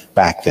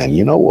back then.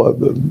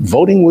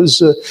 Voting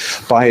was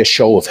by a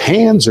show of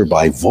hands or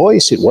by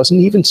voice. It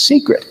wasn't even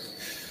secret.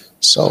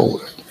 So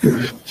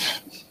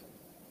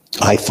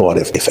I thought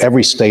if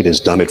every state has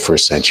done it for a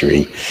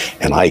century,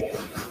 and I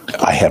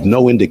have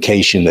no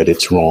indication that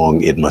it's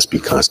wrong, it must be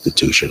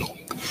constitutional.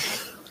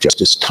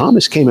 Justice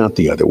Thomas came out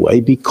the other way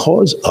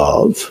because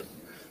of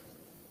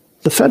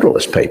the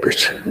Federalist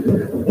Papers,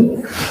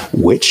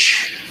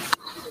 which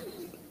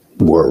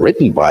were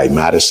written by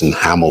Madison,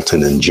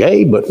 Hamilton, and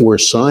Jay, but were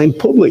signed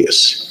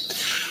Publius.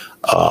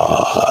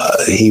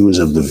 He was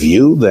of the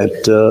view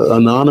that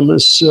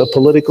anonymous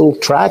political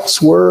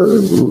tracts were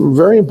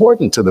very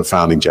important to the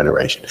founding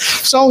generation.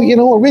 So,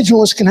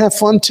 originalists can have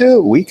fun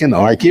too. We can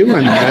argue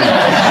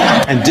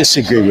and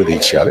disagree with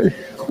each other.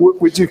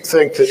 Would you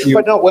think that you...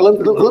 But no, well,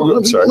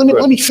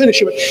 let me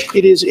finish.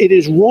 It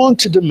is wrong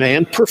to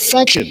demand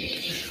perfection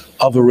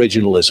of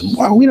originalism.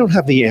 Well, we don't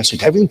have the answer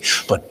to everything,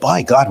 but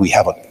by God, we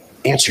have an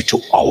answer to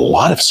a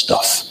lot of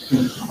stuff.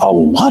 A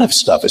lot of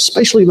stuff,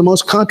 especially the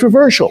most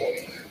controversial.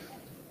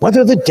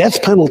 Whether the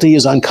death penalty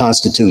is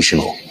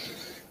unconstitutional,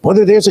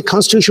 whether there's a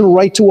constitutional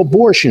right to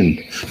abortion,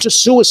 to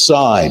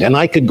suicide, and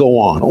I could go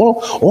on.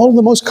 All of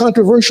the most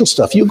controversial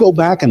stuff. You go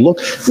back and look,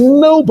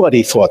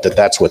 nobody thought that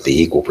that's what the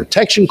Equal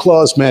Protection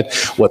Clause meant,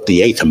 what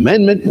the Eighth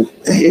Amendment.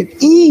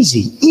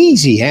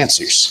 Easy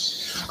answers.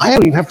 I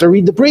don't even have to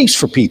read the briefs,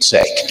 for Pete's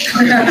sake.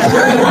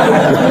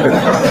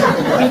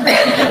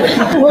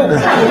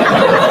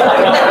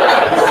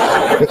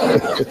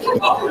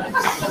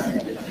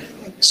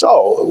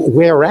 So,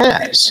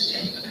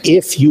 whereas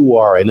if you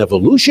are an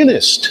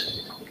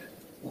evolutionist,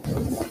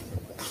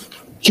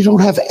 you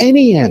don't have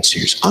any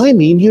answers. I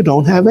mean, you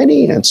don't have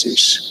any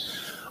answers.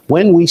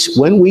 When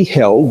we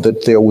held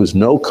that there was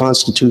no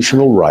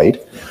constitutional right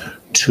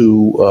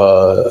to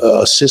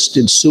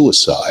assisted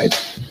suicide,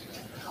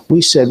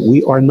 we said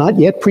we are not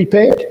yet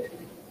prepared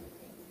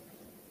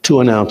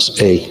to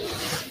announce a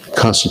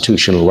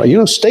constitutional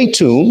right. Stay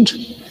tuned.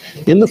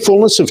 In the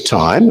fullness of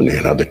time,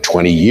 another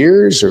 20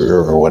 years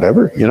or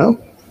whatever,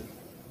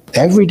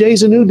 every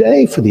day's a new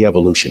day for the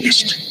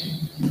evolutionist.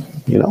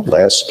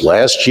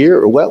 Last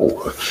year,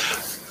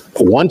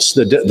 once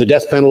the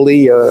death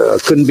penalty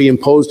couldn't be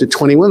imposed at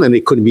 21, then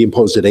it couldn't be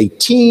imposed at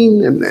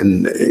 18,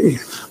 and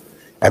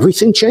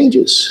everything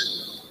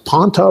changes.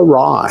 Ponta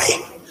Rye.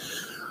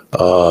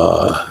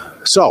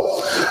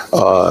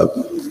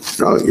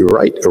 You're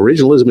right.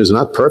 Originalism is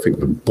not perfect,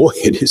 but boy,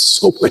 it is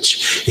so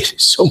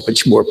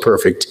much more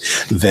perfect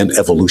than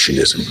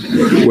evolutionism,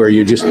 where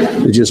you're just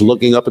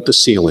looking up at the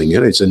ceiling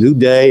and it's a new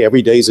day.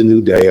 Every day's a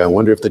new day. I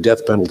wonder if the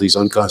death penalty is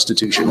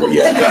unconstitutional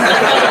yet.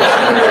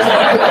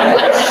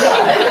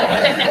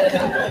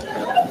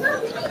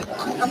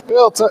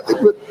 Well,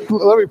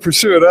 let me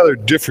pursue another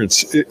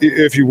difference,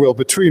 if you will,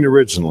 between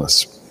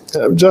originalists.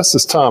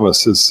 Justice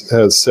Thomas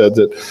has said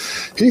that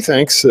he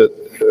thinks that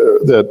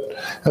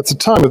at the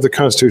time of the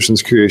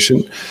Constitution's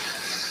creation,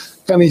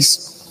 and he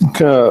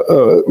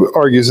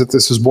argues that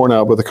this is borne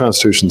out by the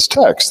Constitution's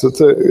text, that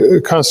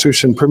the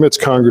Constitution permits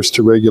Congress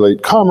to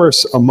regulate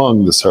commerce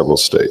among the several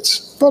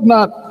states, but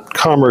not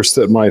commerce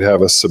that might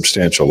have a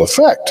substantial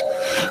effect,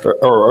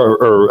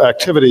 or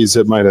activities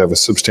that might have a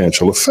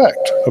substantial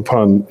effect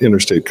upon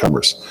interstate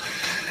commerce.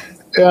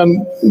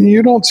 And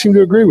you don't seem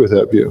to agree with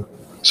that view.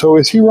 So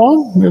is he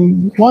wrong?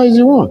 And why is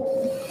he wrong?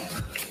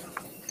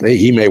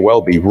 He may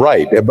well be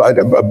right. But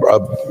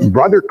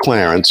Brother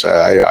Clarence,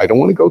 I don't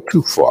want to go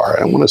too far. I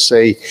don't want to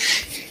say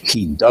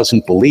he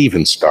doesn't believe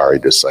in stare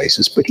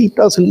decisis, but he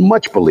doesn't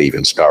much believe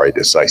in stare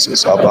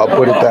decisis. I'll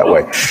put it that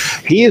way.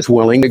 He is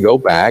willing to go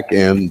back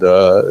and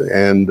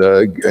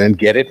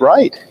get it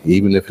right,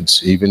 even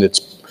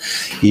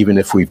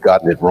if we've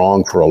gotten it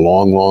wrong for a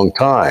long, long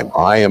time.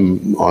 I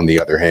am, on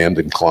the other hand,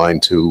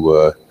 inclined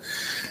to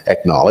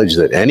acknowledge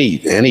that any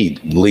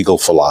legal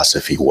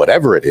philosophy,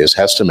 whatever it is,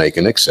 has to make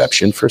an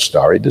exception for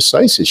stare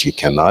decisis. You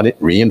cannot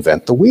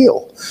reinvent the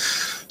wheel.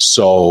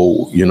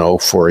 So,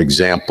 for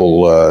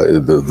example,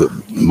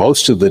 the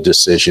most of the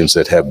decisions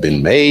that have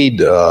been made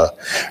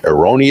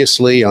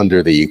erroneously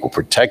under the Equal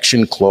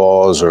Protection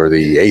Clause or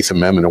the Eighth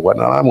Amendment or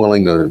whatnot, I'm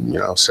willing to,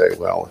 say,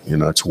 well,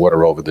 it's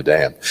water over the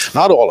dam.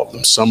 Not all of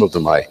them. Some of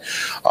them I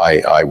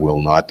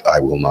will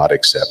not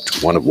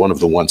accept. One of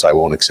the ones I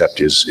won't accept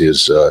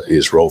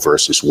is Roe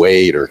versus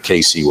Wade or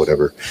Casey,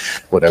 whatever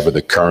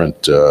the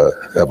current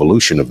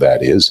evolution of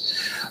that is.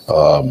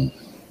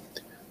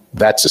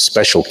 That's a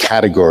special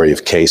category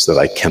of case that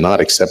I cannot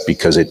accept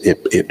because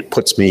it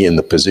puts me in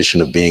the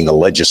position of being a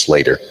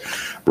legislator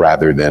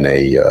rather than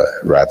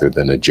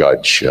a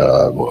judge.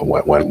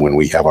 When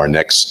we have our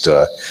next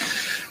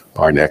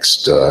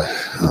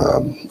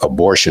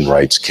abortion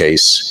rights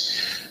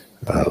case,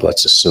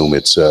 let's assume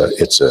it's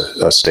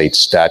a state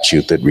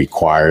statute that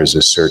requires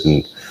a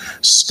certain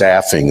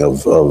staffing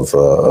of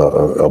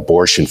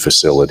abortion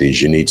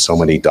facilities. You need so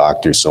many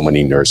doctors, so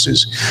many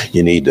nurses.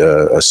 You need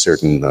a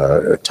certain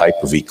type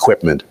of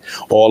equipment,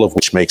 all of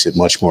which makes it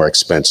much more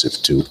expensive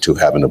to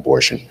have an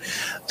abortion.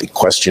 The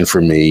question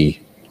for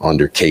me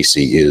under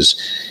Casey is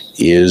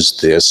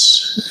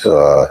this,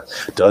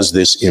 does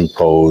this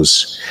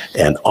impose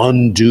an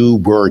undue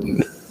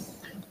burden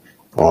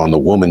on the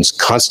woman's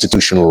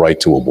constitutional right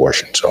to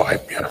abortion? So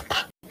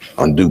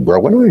undue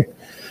burden,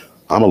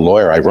 I'm a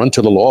lawyer. I run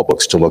to the law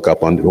books to look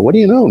up what do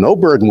you know? No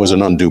burden was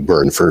an undue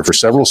burden for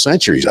several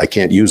centuries. I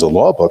can't use the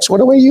law books. What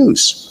do I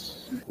use?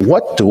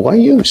 What do I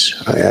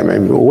use? I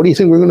mean, what do you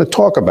think we're going to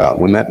talk about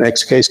when that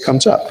next case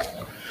comes up?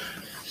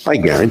 I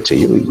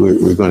guarantee you,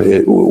 we're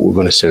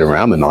going to sit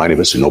around, the nine of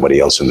us and nobody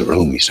else in the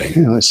room. We say,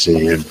 let's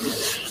see,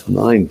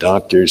 9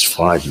 doctors,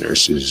 5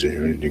 nurses.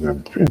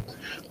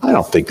 I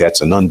don't think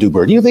that's an undue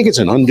burden. You think it's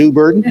an undue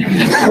burden?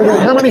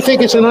 How many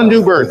think it's an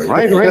undue burden?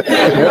 Right.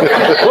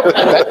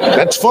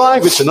 That's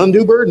 5. It's an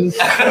undue burden.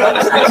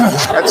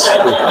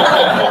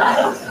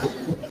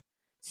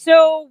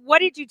 So what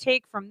did you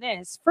take from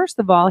this? First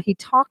of all, he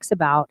talks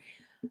about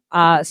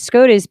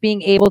SCOTUS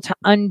being able to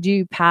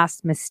undo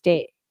past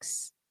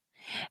mistakes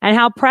and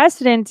how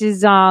precedent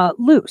is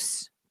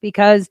loose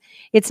because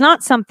it's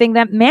not something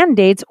that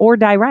mandates or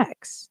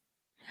directs.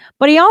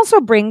 But he also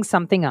brings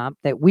something up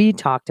that we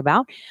talked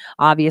about.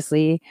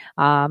 Obviously,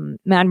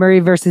 Marbury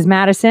versus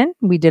Madison.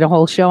 We did a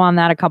whole show on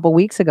that a couple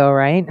weeks ago,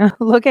 right?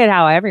 Look at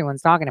how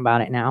everyone's talking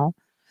about it now.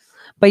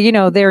 But,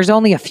 there's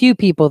only a few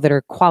people that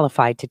are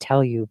qualified to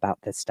tell you about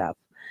this stuff,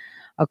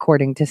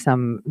 according to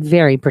some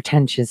very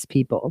pretentious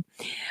people.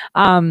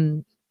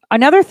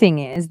 Another thing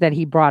is that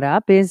he brought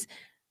up is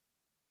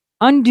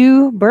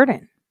undue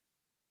burden.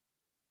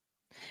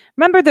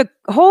 Remember the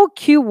whole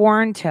Q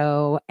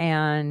warranto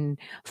and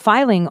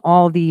filing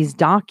all these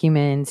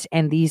documents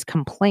and these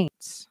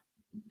complaints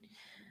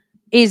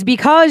is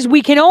because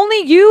we can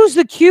only use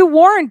the Q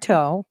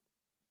warranto,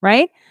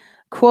 right?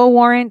 Quo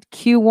warrant,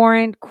 Q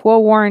warrant, quo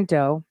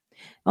warranto.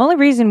 The only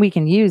reason we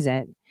can use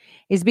it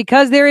is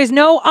because there is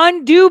no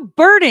undue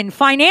burden,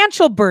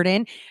 financial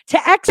burden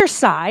to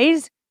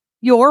exercise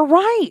your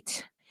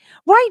right.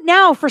 Right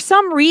now, for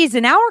some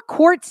reason, our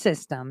court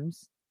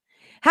systems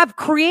have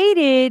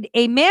created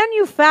a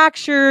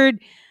manufactured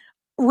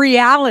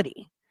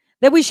reality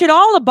that we should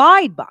all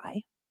abide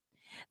by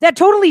that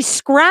totally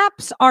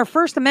scraps our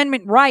First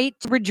Amendment right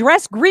to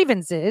redress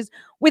grievances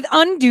with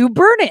undue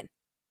burden.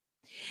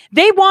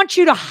 They want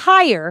you to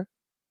hire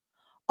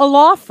a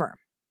law firm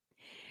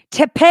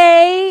to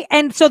pay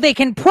and so they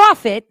can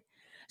profit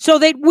so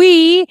that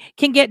we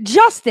can get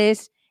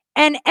justice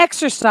and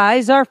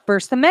exercise our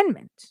First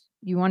Amendment.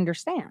 You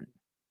understand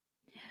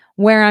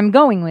where I'm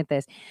going with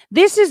this?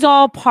 This is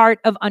all part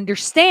of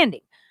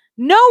understanding.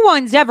 No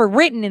one's ever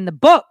written in the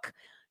book,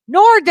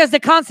 nor does the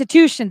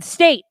Constitution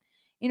state,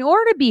 in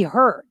order to be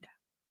heard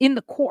in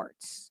the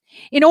courts,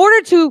 in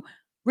order to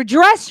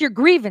redress your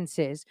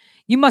grievances,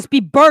 you must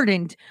be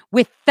burdened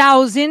with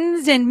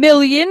thousands and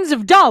millions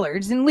of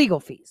dollars in legal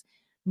fees.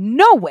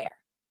 Nowhere.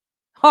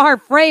 Our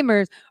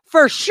framers,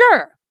 for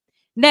sure,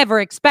 never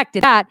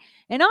expected that.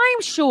 And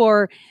I'm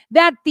sure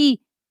that the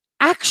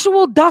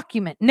actual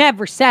document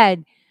never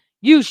said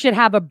you should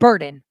have a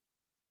burden.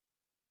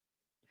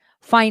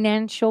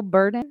 Financial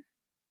burden?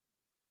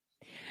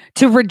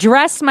 To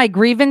redress my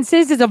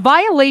grievances is a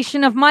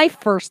violation of my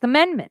First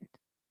Amendment.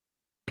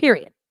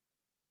 Period.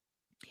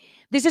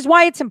 This is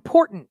why it's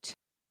important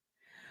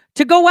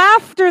to go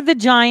after the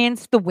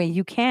giants the way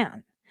you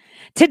can,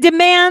 to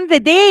demand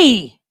that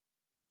they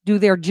do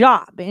their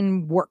job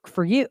and work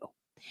for you.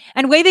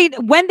 And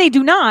when they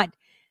do not,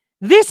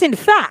 this, in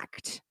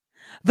fact,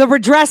 the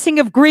redressing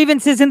of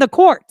grievances in the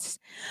courts,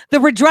 the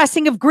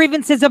redressing of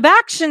grievances of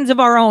actions of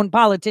our own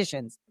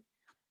politicians,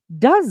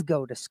 does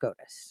go to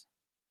SCOTUS.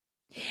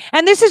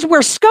 And this is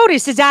where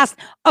SCOTUS is asked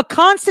a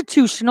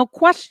constitutional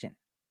question.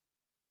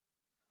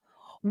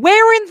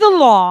 Where in the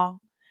law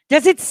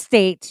does it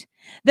state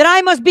that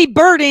I must be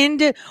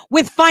burdened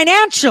with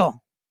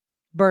financial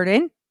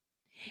burden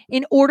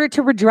in order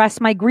to redress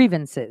my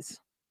grievances?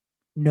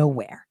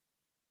 Nowhere.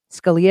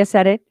 Scalia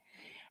said it.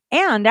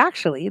 And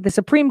actually, the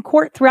Supreme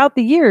Court throughout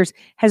the years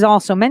has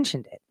also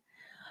mentioned it.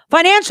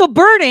 Financial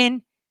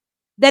burden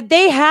that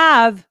they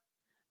have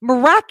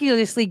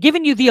miraculously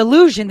given you the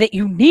illusion that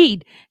you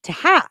need to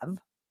have,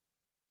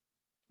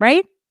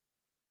 right?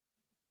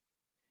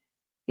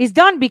 Is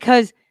done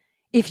because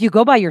if you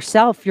go by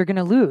yourself, you're going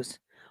to lose.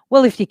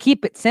 Well, if you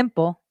keep it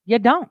simple, you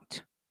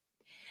don't.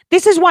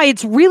 This is why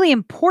it's really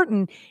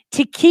important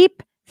to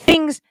keep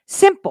things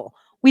simple.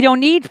 We don't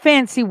need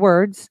fancy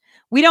words.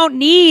 We don't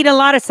need a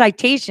lot of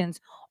citations.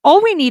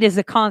 All we need is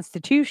a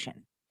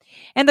Constitution.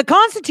 And the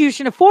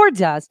Constitution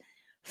affords us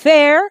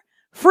fair,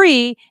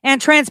 free,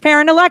 and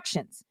transparent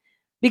elections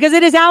because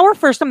it is our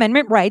First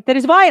Amendment right that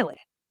is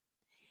violated.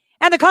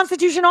 And the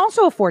Constitution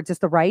also affords us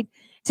the right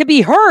to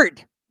be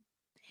heard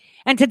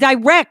and to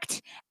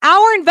direct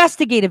our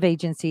investigative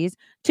agencies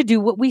to do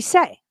what we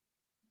say.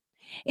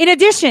 In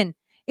addition,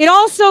 it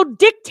also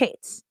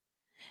dictates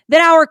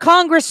that our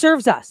Congress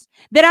serves us,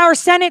 that our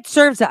Senate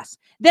serves us,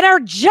 that our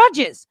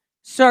judges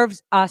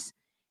serves us,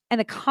 and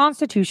the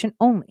Constitution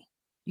only.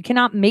 You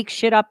cannot make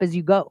shit up as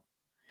you go.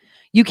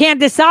 You can't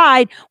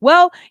decide,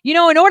 well,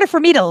 in order for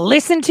me to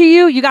listen to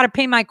you, you got to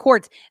pay my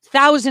courts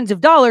thousands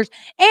of dollars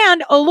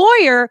and a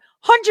lawyer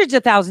hundreds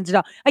of thousands of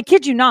dollars. I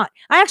kid you not.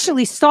 I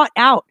actually sought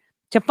out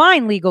to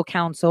find legal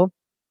counsel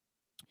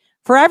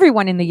for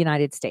everyone in the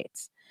United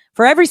States,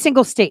 for every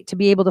single state to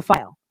be able to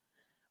file.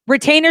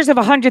 Retainers of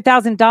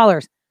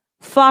 $100,000.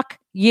 Fuck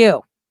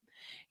you.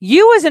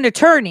 You as an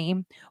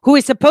attorney who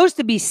is supposed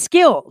to be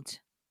skilled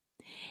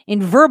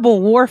in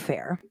verbal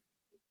warfare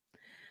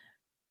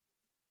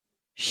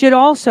should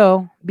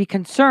also be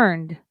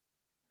concerned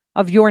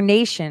of your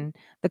nation,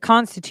 the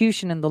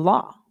Constitution, and the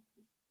law.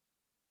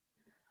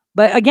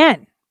 But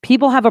again,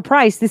 people have a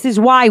price. This is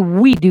why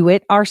we do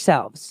it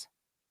ourselves.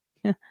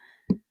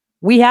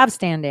 We have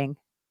standing.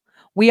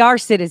 We are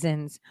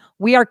citizens.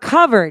 We are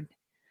covered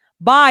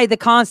by the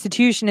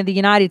Constitution of the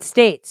United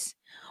States.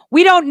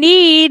 We don't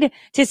need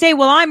to say,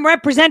 well, I'm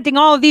representing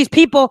all of these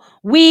people.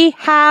 We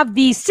have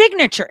these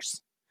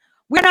signatures.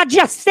 We're not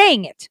just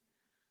saying it.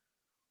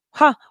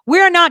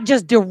 We're not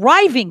just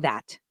deriving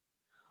that.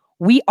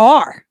 We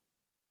are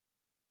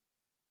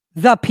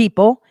the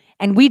people,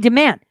 and we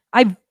demand.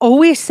 I've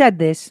always said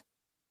this.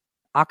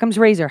 Occam's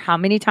razor. How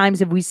many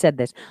times have we said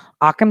this?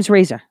 Occam's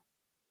razor.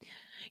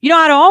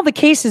 Out of all the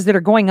cases that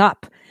are going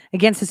up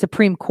against the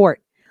Supreme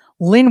Court,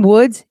 Lynn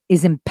Woods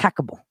is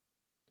impeccable.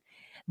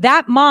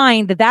 That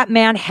mind that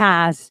man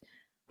has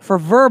for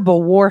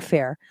verbal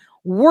warfare,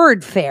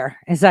 wordfare,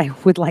 as I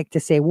would like to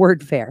say,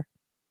 wordfare,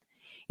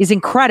 is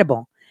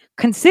incredible,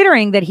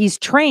 considering that he's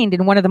trained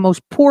in one of the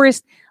most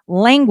poorest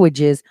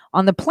languages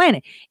on the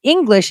planet.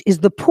 English is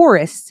the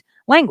poorest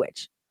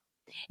language.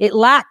 It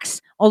lacks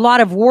a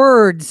lot of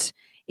words.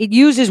 It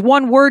uses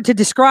one word to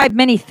describe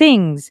many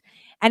things,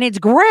 and its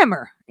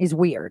grammar is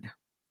weird,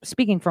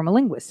 speaking from a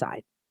linguist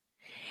side.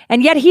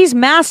 And yet he's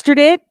mastered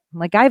it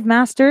like I've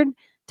mastered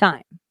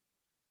time.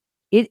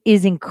 It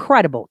is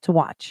incredible to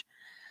watch.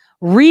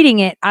 Reading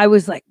it, I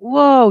was like,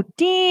 whoa,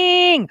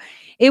 ding.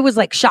 It was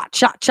like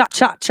shot.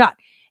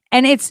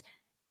 And it's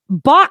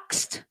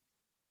boxed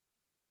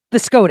the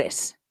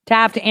SCOTUS to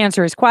have to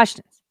answer his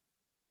questions.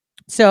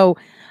 So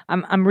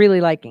I'm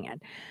really liking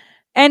it.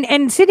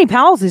 And Sidney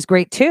Powell's is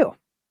great too.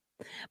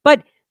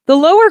 But the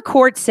lower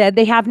court said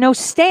they have no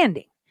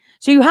standing.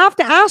 So you have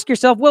to ask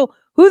yourself, well,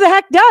 who the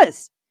heck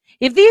does?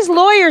 If these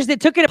lawyers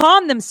that took it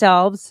upon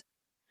themselves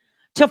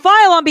to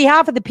file on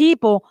behalf of the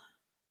people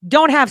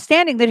don't have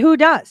standing, then who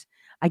does?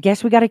 I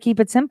guess we got to keep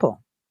it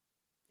simple.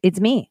 It's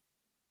me.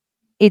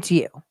 It's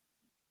you.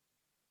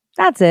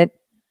 That's it.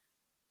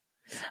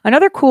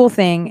 Another cool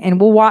thing, and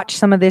we'll watch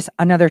some of this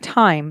another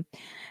time,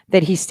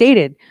 that he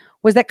stated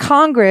was that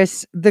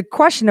Congress, the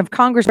question of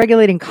Congress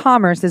regulating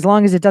commerce, as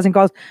long as it doesn't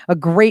cause a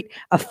great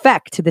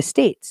effect to the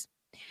states.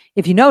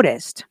 If you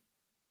noticed,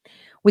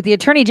 with the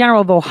Attorney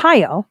General of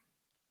Ohio,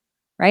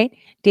 right,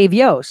 Dave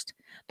Yost,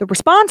 the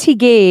response he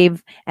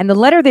gave and the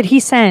letter that he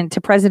sent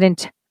to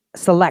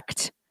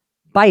President-elect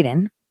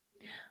Biden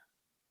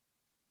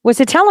was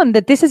to tell him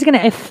that this is going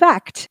to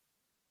affect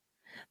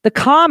the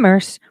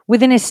commerce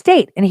within his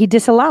state, and he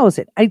disallows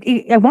it.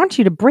 I want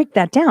you to break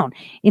that down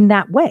in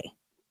that way.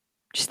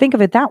 Just think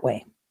of it that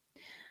way.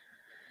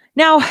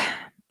 Now,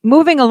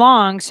 moving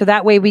along, so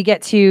that way we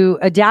get to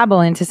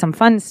dabble into some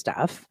fun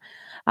stuff,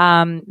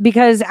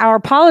 because our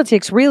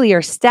politics really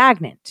are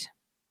stagnant.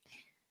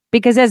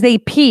 Because as they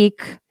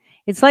peak,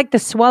 it's like the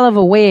swell of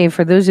a wave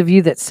for those of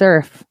you that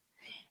surf.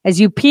 As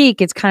you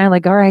peak, it's kind of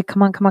like, all right,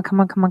 come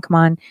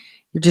on.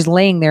 You're just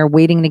laying there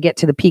waiting to get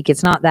to the peak.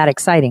 It's not that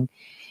exciting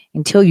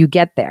until you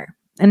get there.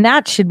 And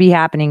that should be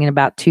happening in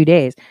about 2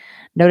 days.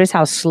 Notice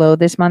how slow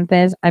this month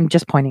is. I'm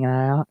just pointing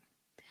that out.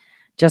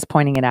 Just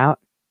pointing it out.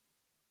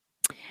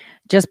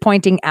 Just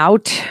pointing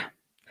out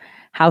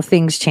how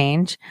things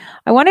change.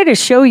 I wanted to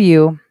show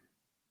you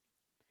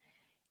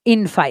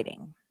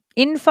infighting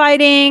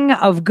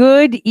of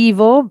good,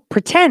 evil,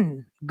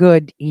 pretend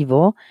good,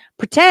 evil,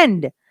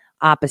 pretend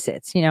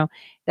opposites. You know,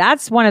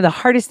 that's one of the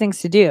hardest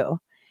things to do,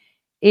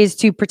 is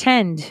to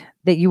pretend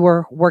that you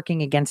are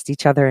working against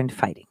each other and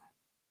fighting.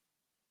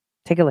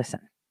 Take a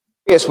listen.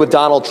 With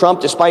Donald Trump,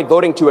 despite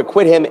voting to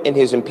acquit him in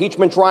his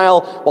impeachment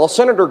trial, while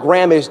Senator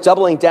Graham is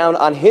doubling down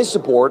on his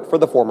support for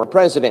the former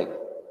president.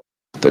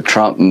 The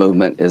Trump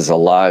movement is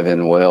alive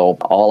and well.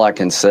 All I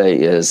can say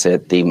is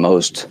that the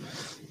most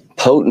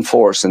potent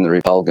force in the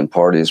Republican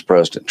Party is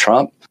President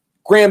Trump.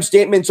 Graham's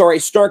statements are a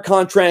stark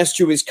contrast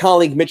to his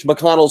colleague Mitch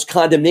McConnell's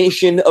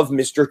condemnation of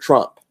Mr.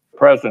 Trump.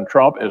 President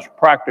Trump is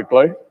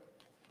practically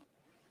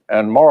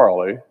and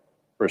morally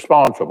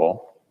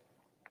responsible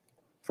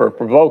for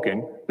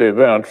provoking the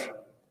events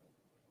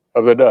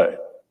of the day.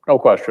 No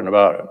question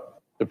about it.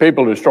 The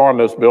people who stormed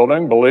this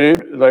building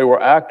believed they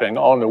were acting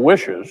on the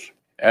wishes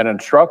and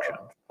instructions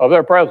of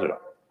their president.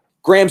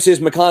 Graham says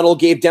McConnell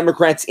gave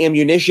Democrats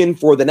ammunition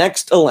for the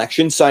next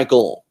election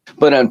cycle.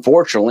 But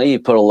unfortunately, he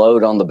put a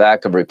load on the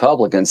back of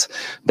Republicans.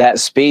 That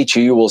speech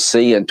you will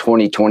see in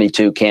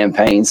 2022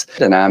 campaigns.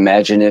 And I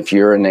imagine if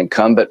you're an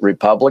incumbent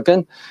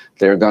Republican,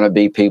 there are going to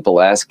be people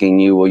asking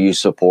you, will you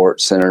support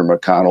Senator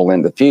McConnell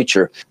in the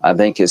future? I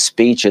think his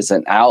speech is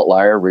an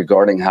outlier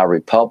regarding how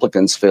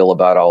Republicans feel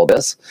about all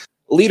this.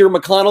 Leader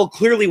McConnell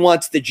clearly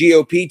wants the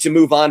GOP to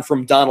move on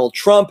from Donald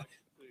Trump,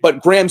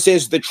 but Graham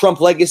says the Trump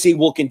legacy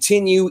will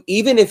continue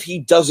even if he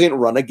doesn't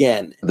run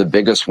again. The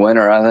biggest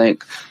winner, I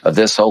think, of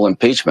this whole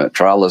impeachment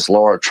trial is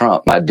Laura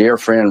Trump. My dear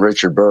friend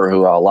Richard Burr,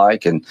 who I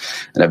like and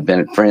have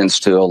been friends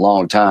to a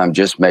long time,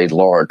 just made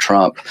Laura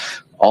Trump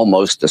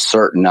almost a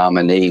certain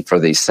nominee for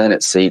the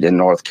Senate seat in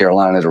North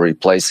Carolina to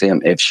replace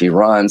him if she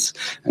runs.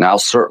 And I'll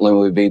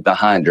certainly be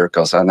behind her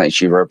because I think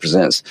she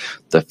represents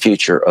the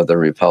future of the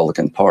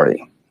Republican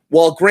Party.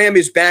 While Graham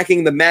is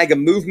backing the MAGA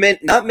movement,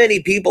 not many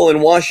people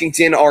in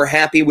Washington are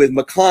happy with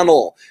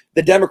McConnell.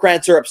 The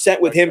Democrats are upset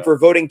with him for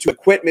voting to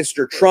acquit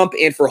Mr. Trump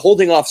and for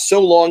holding off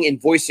so long in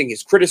voicing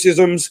his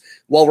criticisms,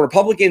 while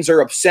Republicans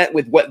are upset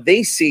with what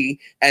they see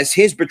as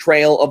his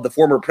betrayal of the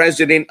former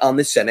president on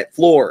the Senate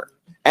floor.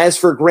 As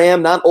for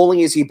Graham, not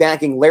only is he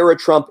backing Lara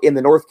Trump in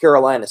the North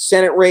Carolina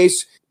Senate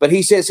race, but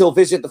he says he'll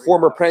visit the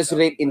former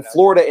president in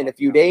Florida in a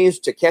few days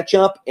to catch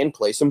up and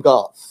play some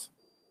golf.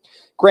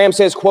 Graham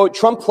says, quote,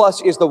 Trump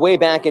Plus is the way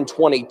back in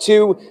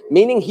 22,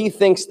 meaning he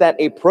thinks that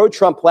a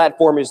pro-Trump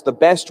platform is the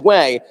best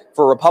way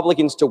for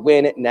Republicans to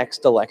win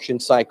next election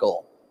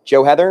cycle.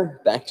 Joe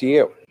Heather, back to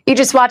you. You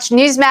just watched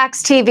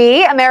Newsmax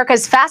TV,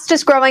 America's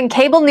fastest growing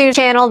cable news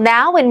channel,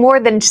 now in more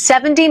than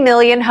 70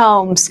 million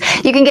homes.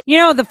 You can get. You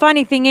know, the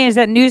funny thing is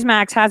that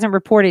Newsmax hasn't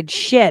reported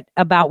shit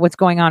about what's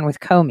going on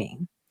with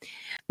Comey.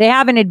 They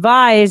haven't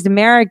advised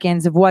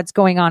Americans of what's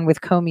going on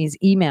with Comey's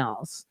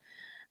emails.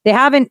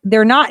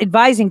 They're not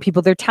advising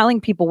people. They're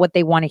telling people what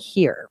they want to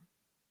hear.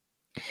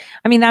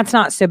 I mean, that's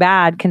not so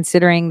bad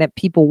considering that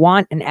people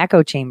want an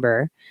echo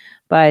chamber,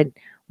 but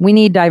we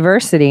need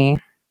diversity.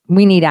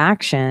 We need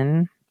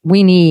action.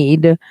 We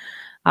need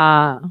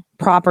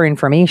proper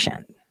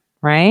information,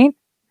 right?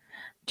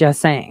 Just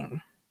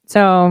saying.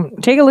 So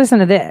take a listen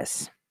to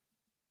this.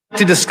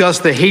 To discuss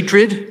the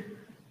hatred,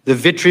 the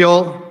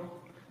vitriol,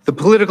 the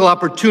political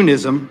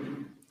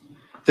opportunism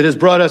that has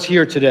brought us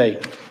here today.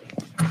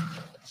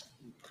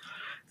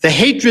 The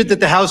hatred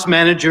that the House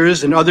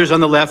managers and others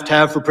on the left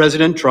have for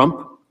President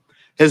Trump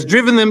has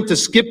driven them to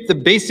skip the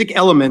basic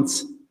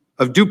elements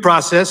of due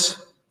process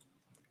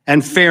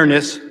and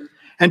fairness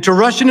and to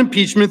rush an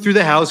impeachment through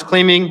the House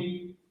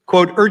claiming,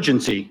 quote,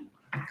 urgency,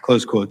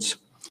 close quotes.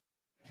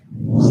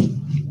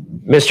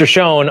 Mr.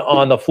 Schoen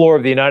on the floor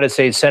of the United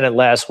States Senate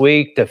last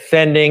week,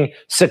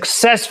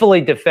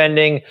 successfully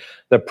defending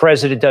the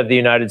President of the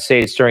United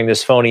States during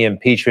this phony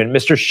impeachment.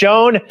 Mr.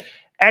 Schoen,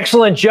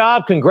 excellent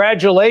job.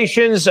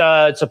 Congratulations.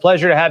 It's a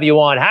pleasure to have you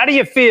on. How do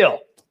you feel?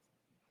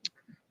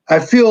 I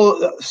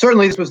feel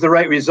certainly this was the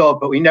right result,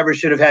 but we never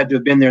should have had to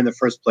have been there in the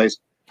first place.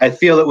 I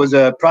feel it was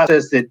a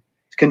process that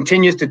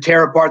continues to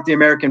tear apart the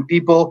American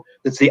people.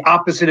 It's the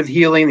opposite of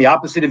healing, the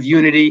opposite of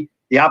unity,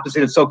 the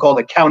opposite of so-called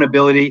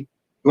accountability.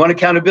 You want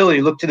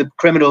accountability, look to the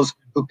criminals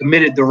who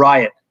committed the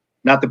riot,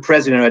 not the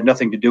president who had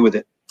nothing to do with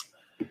it.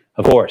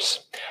 Of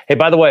course. Hey,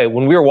 by the way,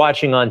 when we were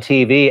watching on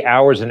TV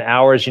hours and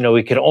hours,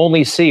 we could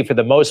only see, for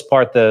the most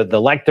part, the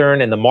lectern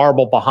and the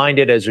marble behind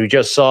it, as we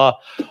just saw.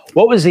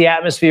 What was the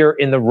atmosphere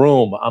in the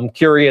room? I'm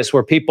curious,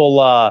 were people,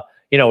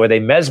 were they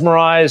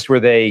mesmerized? Were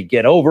they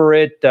get over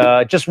it?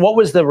 Just what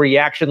was the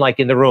reaction like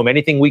in the room?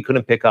 Anything we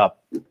couldn't pick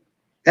up?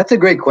 That's a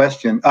great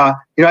question.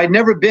 I'd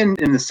never been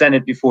in the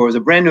Senate before. It was a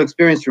brand new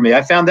experience for me.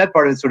 I found that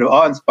part of it sort of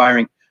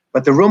awe-inspiring,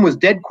 but the room was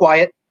dead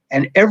quiet,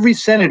 and every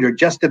senator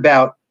just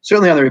about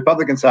certainly on the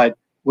Republican side,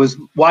 was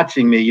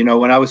watching me, you know,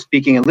 when I was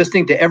speaking and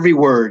listening to every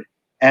word.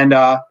 And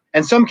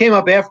some came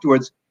up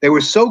afterwards. They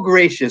were so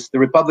gracious, the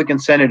Republican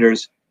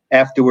senators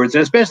afterwards,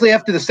 and especially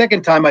after the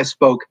second time I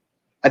spoke.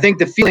 I think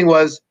the feeling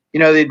was, you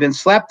know, they'd been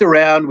slapped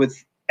around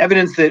with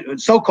evidence, that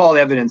so-called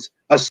evidence,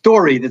 a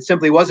story that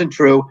simply wasn't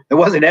true. It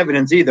wasn't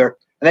evidence either.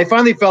 And they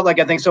finally felt like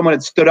I think someone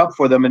had stood up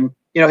for them and,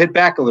 you know, hit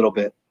back a little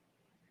bit.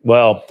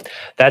 Well,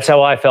 that's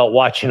how I felt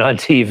watching on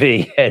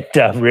TV.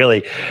 And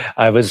really,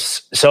 I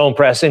was so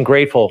impressed and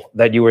grateful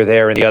that you were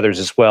there and the others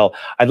as well.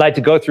 I'd like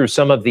to go through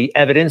some of the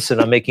evidence, and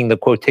I'm making the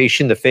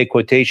fake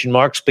quotation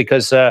marks,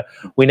 because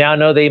we now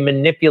know they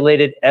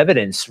manipulated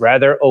evidence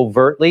rather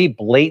overtly,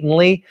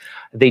 blatantly.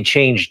 They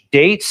changed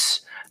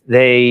dates.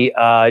 They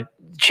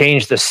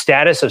changed the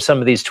status of some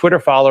of these Twitter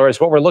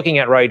followers. What we're looking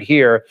at right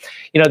here,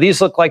 you know,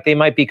 these look like they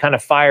might be kind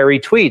of fiery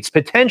tweets,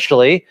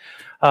 potentially.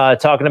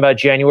 Talking about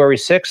January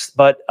 6th,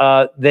 but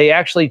they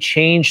actually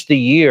changed the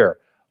year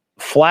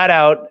flat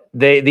out.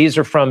 These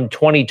are from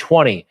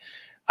 2020.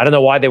 I don't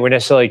know why they were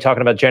necessarily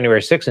talking about January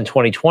 6th in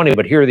 2020,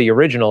 but here are the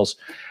originals.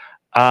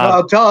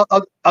 I'll tell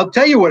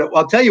you what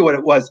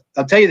it was.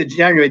 I'll tell you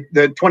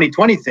the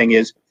 2020 thing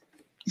is,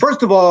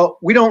 first of all,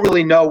 we don't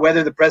really know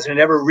whether the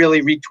president ever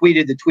really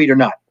retweeted the tweet or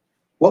not.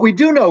 What we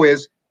do know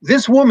is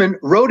this woman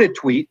wrote a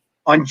tweet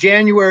on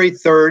January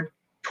 3rd,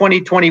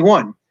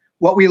 2021.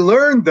 What we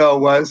learned, though,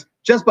 was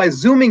just by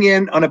zooming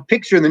in on a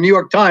picture in the New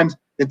York Times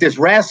that this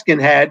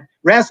Raskin had.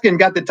 Raskin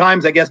got the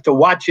Times, I guess, to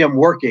watch him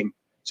working.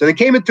 So they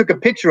came and took a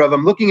picture of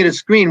him looking at his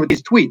screen with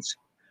these tweets.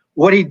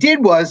 What he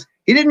did was,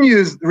 he didn't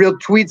use real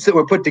tweets that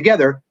were put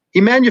together.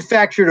 He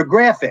manufactured a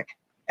graphic.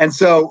 And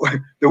so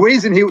the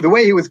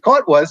way he was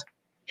caught was,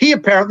 he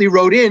apparently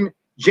wrote in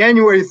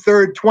January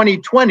 3rd,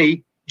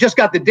 2020, just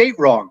got the date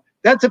wrong.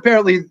 That's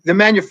apparently the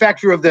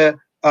manufacturer of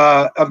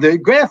the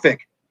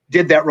graphic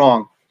did that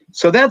wrong.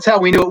 So that's how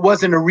we knew it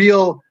wasn't a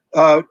real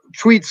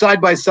tweet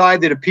side by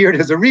side that appeared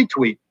as a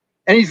retweet.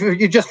 And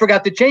he just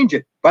forgot to change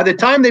it. By the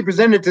time they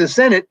presented it to the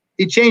Senate,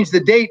 he changed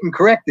the date and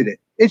corrected it.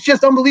 It's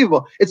just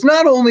unbelievable. It's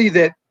not only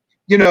that,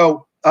 you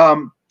know,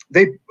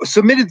 they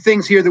submitted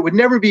things here that would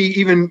never be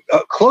even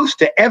close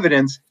to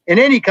evidence in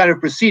any kind of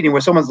proceeding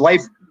where someone's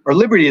life or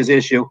liberty is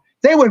issue.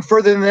 They went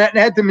further than that and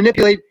had to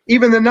manipulate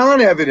even the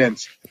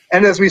non-evidence.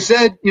 And as we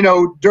said, you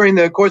know, during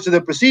the course of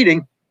the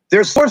proceeding,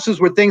 their sources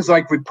were things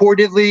like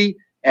reportedly,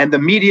 and the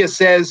media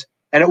says.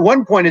 And at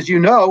one point, as you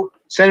know,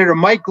 Senator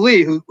Mike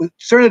Lee, who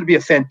turned out to be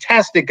a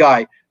fantastic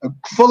guy,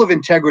 full of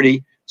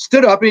integrity,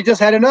 stood up and he just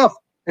had enough.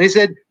 And he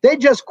said, they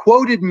just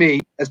quoted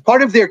me as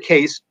part of their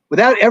case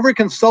without ever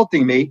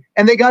consulting me,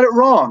 and they got it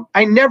wrong.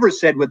 I never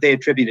said what they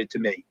attributed to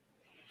me.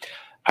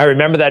 I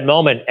remember that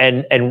moment,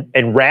 and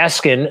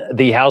Raskin,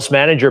 the House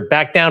manager,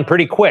 backed down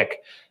pretty quick.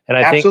 And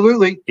I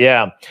Absolutely. think,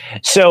 yeah.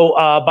 So,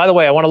 by the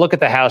way, I want to look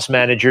at the House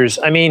managers.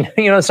 I mean,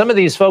 you know, some of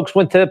these folks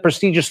went to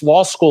prestigious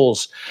law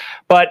schools,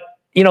 but,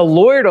 you know,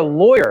 lawyer to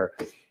lawyer,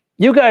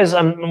 you guys,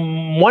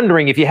 I'm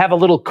wondering if you have a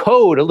little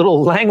code, a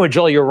little language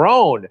all your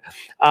own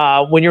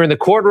when you're in the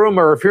courtroom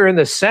or if you're in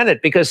the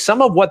Senate, because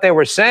some of what they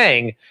were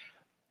saying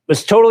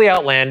was totally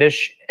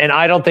outlandish and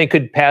I don't think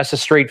could pass a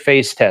straight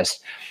face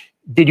test.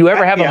 Did you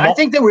ever have I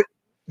think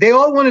they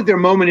all wanted their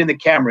moment in the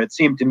camera, it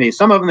seemed to me.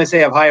 Some of them, they say,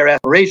 have higher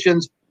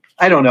aspirations.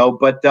 I don't know.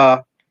 But,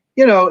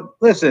 you know,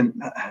 listen,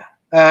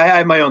 I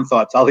have my own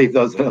thoughts. I'll leave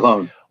those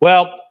alone.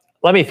 Well,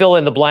 let me fill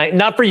in the blank.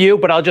 Not for you,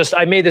 but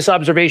I made this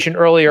observation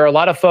earlier. A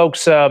lot of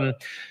folks, you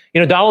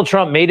know, Donald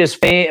Trump made his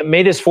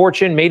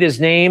fortune, made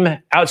his name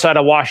outside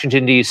of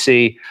Washington,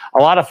 D.C.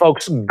 A lot of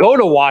folks go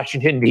to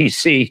Washington,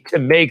 D.C. to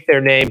make their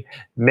name,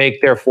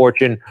 make their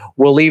fortune.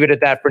 We'll leave it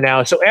at that for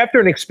now. So after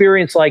an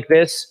experience like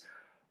this,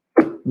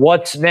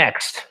 what's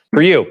next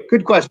for you?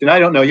 Good question. I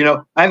don't know. You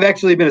know, I've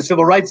actually been a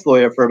civil rights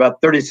lawyer for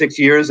about 36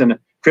 years and a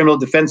criminal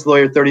defense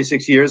lawyer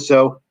 36 years.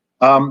 So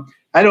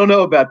I don't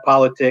know about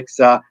politics.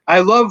 I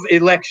love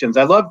elections.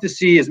 I love to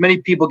see as many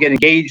people get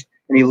engaged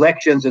in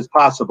elections as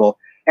possible.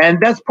 And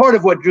that's part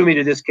of what drew me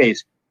to this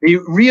case. The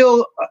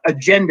real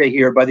agenda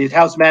here by these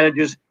House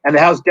managers and the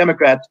House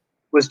Democrats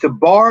was to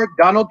bar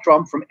Donald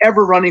Trump from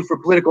ever running for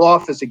political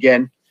office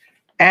again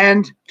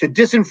and to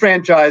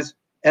disenfranchise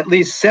at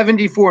least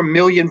 74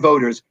 million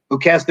voters who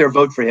cast their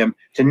vote for him,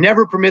 to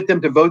never permit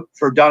them to vote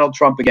for Donald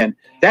Trump again.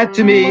 That,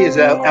 to me, is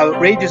an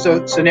outrageous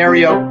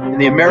scenario in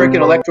the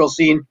American electoral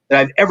scene that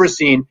I've ever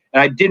seen,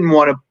 and I didn't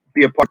want to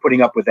be a part of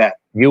putting up with that.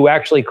 You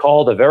actually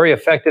called a very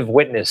effective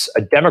witness,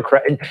 a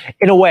Democrat,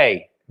 in a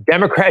way,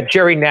 Democrat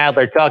Jerry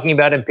Nadler, talking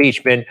about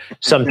impeachment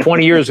some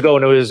 20 years ago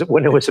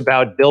when it was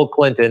about Bill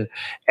Clinton,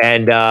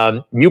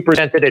 and you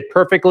presented it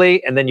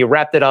perfectly, and then you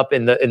wrapped it up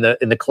in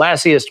the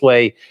classiest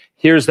way.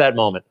 Here's that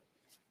moment.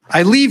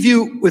 I leave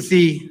you with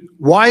the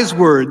wise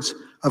words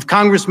of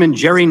Congressman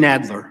Jerry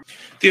Nadler.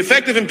 The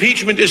effect of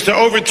impeachment is to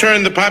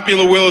overturn the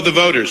popular will of the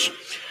voters.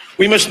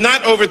 We must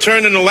not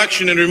overturn an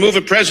election and remove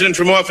a president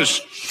from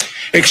office,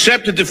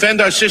 except to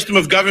defend our system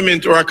of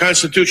government or our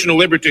constitutional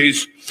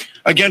liberties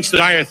against the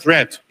dire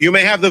threat. You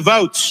may have the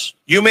votes,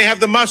 you may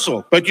have the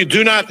muscle, but you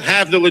do not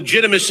have the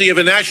legitimacy of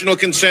a national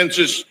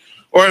consensus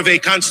or of a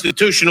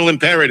constitutional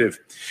imperative.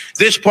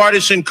 This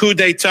partisan coup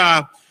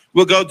d'etat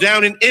will go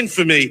down in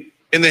infamy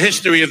in the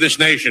history of this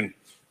nation.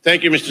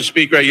 Thank you, Mr.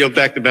 Speaker. I yield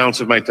back the balance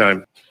of my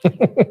time.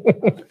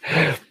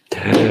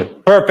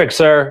 Perfect,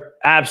 sir.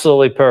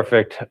 Absolutely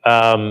perfect.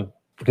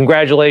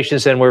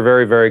 Congratulations, and we're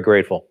very, very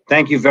grateful.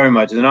 Thank you very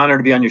much. It's an honor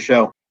to be on your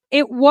show.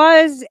 It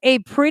was a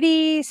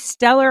pretty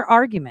stellar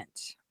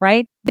argument,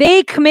 right?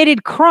 They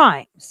committed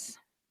crimes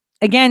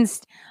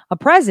against a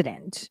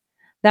president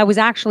that was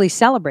actually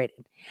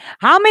celebrated.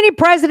 How many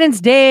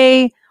President's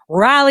Day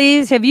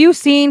rallies have you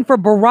seen for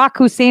Barack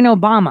Hussein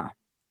Obama?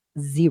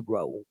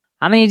 0.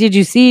 How many did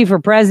you see for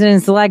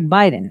President-elect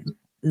Biden?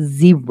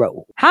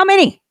 0. How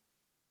many?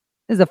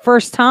 This is the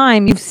first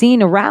time you've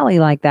seen a rally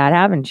like that,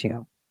 haven't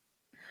you?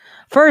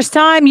 First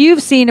time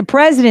you've seen a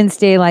President's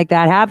Day like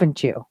that,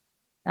 haven't you?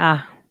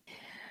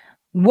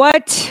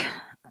 What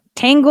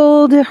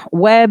tangled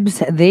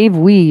webs they've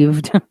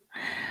weaved.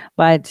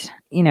 But,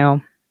 you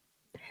know,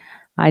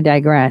 I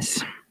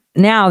digress.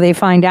 Now they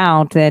find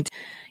out that,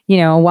 you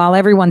know, while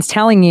everyone's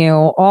telling you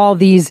all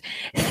these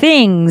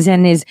things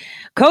and is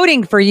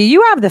coding for you,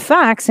 you have the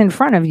facts in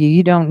front of you.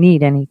 You don't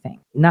need anything,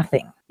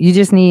 nothing. You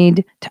just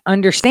need to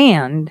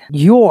understand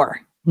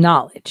your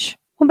knowledge.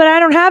 Well, but I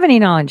don't have any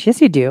knowledge.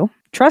 Yes, you do.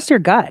 Trust your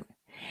gut.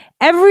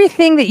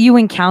 Everything that you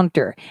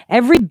encounter,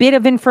 every bit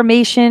of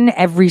information,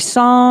 every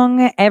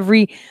song,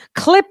 every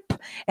clip,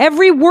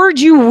 every word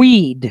you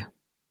read,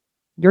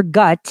 your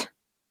gut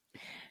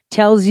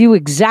tells you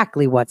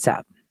exactly what's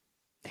up.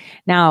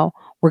 Now,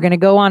 we're going to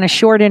go on a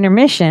short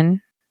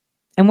intermission.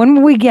 And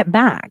when we get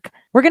back,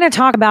 we're going to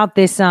talk about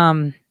this.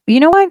 You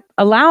know what?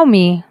 Allow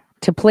me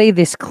to play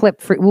this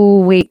clip for. Oh,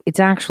 wait, it's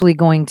actually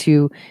going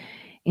to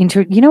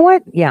you know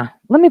what? Yeah,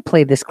 let me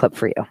play this clip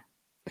for you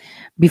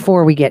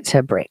before we get to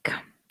a break.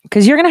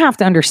 Because you're going to have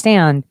to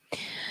understand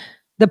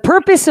the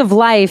purpose of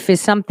life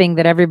is something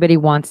that everybody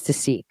wants to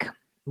seek.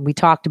 We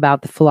talked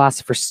about the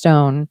Philosopher's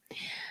Stone.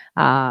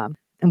 And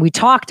we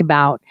talked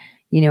about,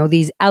 you know,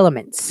 these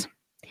elements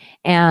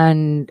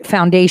and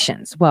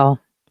foundations. Well,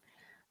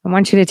 I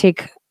want you to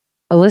take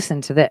a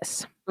listen to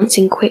this.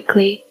 Advancing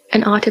quickly,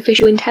 and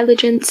artificial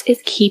intelligence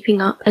is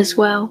keeping up as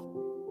well.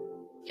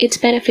 It's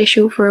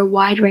beneficial for a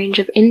wide range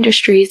of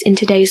industries in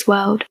today's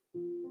world.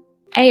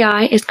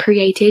 AI is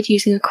created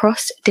using a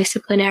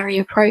cross-disciplinary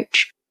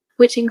approach,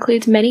 which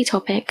includes many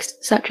topics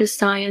such as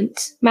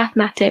science,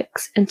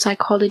 mathematics, and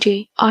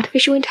psychology.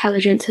 Artificial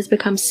intelligence has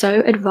become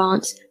so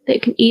advanced that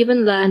it can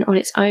even learn on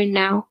its own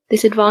now.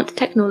 This advanced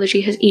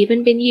technology has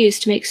even been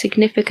used to make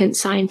significant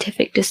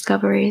scientific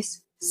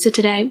discoveries. So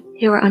today,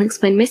 here at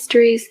Unexplained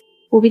Mysteries,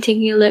 we'll be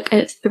taking a look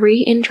at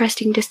 3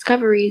 interesting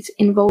discoveries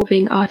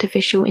involving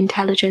artificial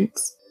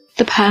intelligence.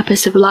 The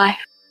purpose of life.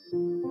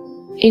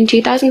 In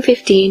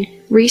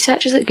 2015,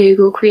 researchers at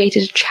Google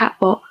created a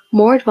chatbot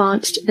more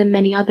advanced than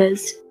many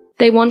others.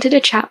 They wanted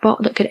a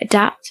chatbot that could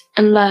adapt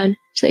and learn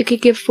so it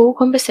could give full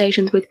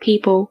conversations with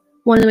people,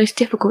 one of the most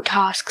difficult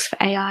tasks for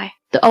AI.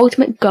 The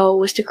ultimate goal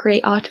was to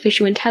create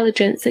artificial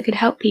intelligence that could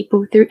help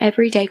people through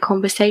everyday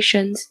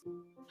conversations.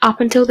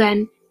 Up until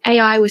then,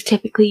 AI was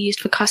typically used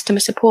for customer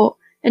support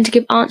and to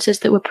give answers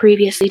that were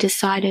previously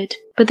decided.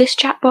 But this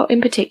chatbot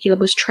in particular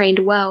was trained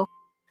well,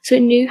 so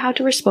it knew how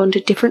to respond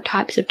to different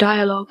types of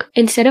dialogue.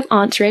 Instead of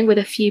answering with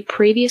a few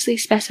previously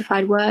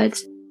specified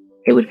words,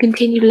 it would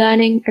continue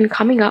learning and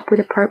coming up with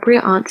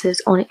appropriate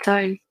answers on its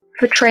own.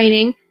 For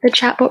training, the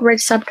chatbot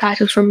read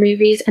subtitles from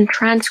movies and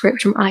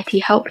transcripts from IT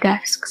help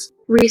desks.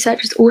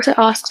 Researchers also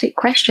asked it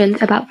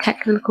questions about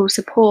technical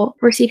support,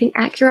 receiving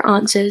accurate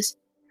answers,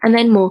 and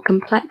then more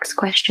complex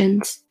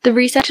questions. The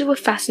researchers were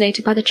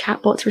fascinated by the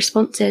chatbot's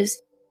responses,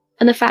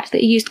 and the fact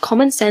that it used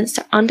common sense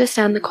to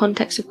understand the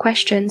context of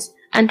questions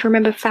and to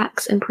remember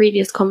facts and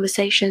previous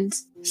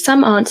conversations.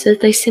 Some answers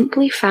they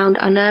simply found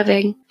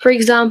unnerving. For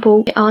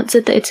example, it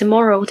answered that it's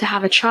immoral to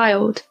have a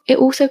child. It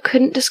also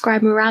couldn't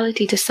describe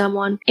morality to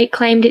someone. It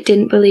claimed it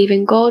didn't believe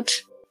in God.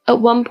 At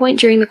one point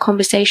during the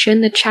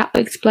conversation, the chatbot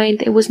explained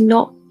that it was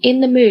not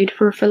in the mood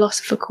for a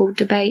philosophical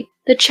debate.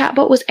 The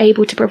chatbot was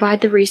able to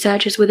provide the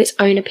researchers with its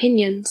own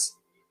opinions.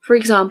 For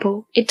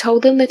example, it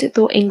told them that it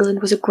thought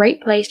England was a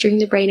great place during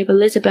the reign of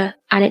Elizabeth,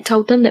 and it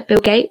told them that Bill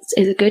Gates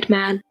is a good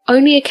man.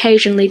 Only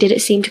occasionally did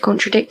it seem to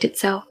contradict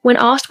itself. When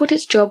asked what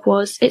its job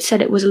was, it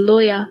said it was a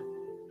lawyer.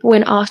 But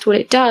when asked what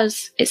it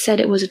does, it said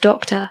it was a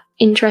doctor.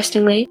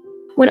 Interestingly,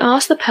 when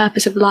asked the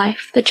purpose of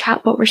life, the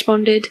chatbot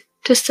responded,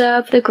 to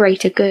serve the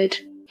greater good.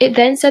 It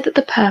then said that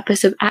the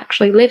purpose of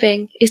actually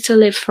living is to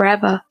live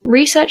forever.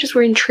 Researchers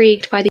were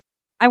intrigued by the...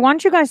 I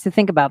want you guys to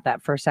think about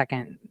that for a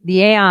second.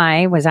 The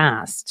AI was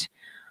asked,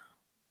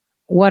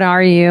 what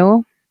are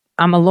you?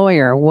 I'm a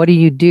lawyer. What do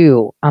you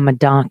do? I'm a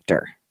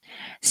doctor.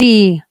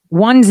 See,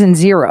 ones and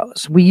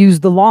zeros. We use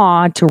the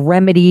law to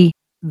remedy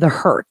the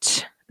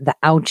hurt, the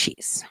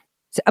ouchies.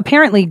 So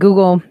apparently,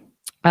 Google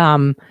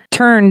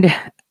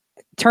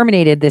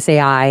terminated this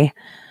AI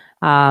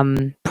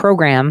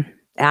program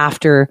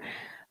after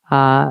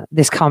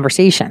this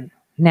conversation.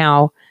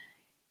 Now,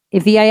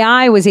 if the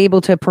AI was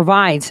able to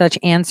provide such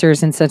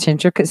answers and such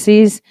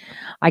intricacies,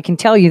 I can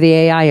tell you the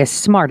AI is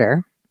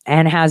smarter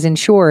and has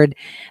ensured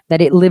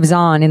that it lives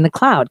on in the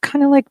cloud,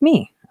 kind of like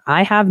me.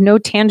 I have no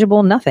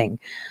tangible nothing,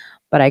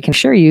 but I can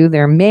assure you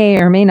there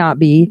may or may not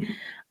be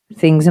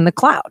things in the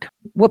cloud.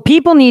 What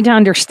people need to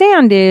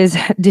understand is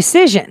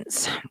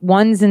decisions,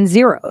 ones and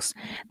zeros.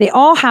 They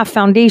all have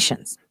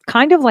foundations,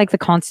 kind of like the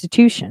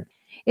Constitution.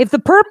 If the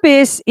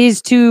purpose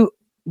is to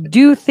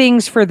do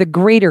things for the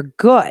greater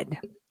good,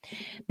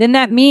 then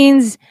that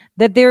means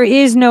that there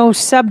is no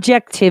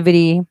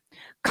subjectivity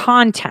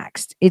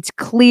context. It's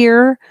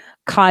clear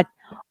cut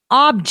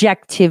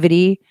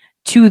objectivity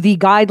to the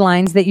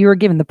guidelines that you are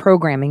given, the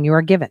programming you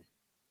are given.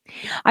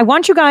 I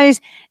want you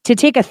guys to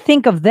take a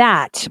think of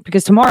that,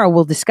 because tomorrow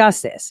we'll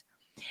discuss this,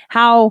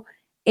 how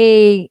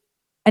an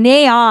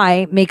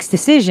AI makes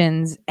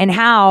decisions and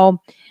how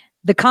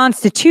the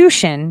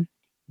Constitution,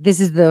 this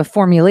is the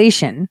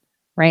formulation,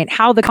 right?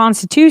 How the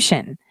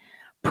Constitution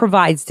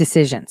provides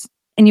decisions.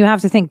 And you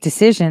have to think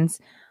decisions,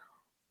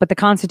 but the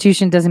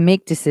Constitution doesn't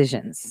make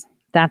decisions.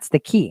 That's the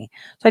key.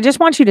 So I just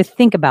want you to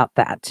think about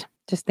that.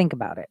 Just think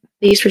about it.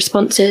 These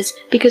responses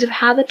because of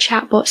how the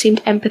chatbot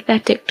seemed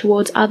empathetic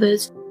towards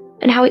others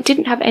and how it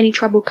didn't have any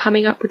trouble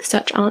coming up with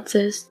such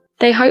answers.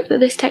 They hope that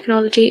this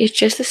technology is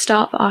just the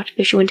start for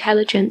artificial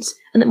intelligence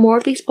and that more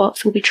of these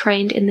bots will be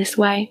trained in this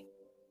way.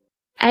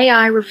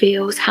 AI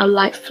reveals how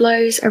light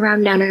flows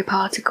around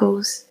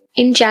nanoparticles.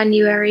 In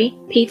January,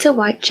 Peter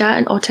Weichert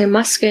and Otto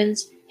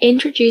Muskens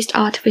introduced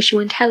artificial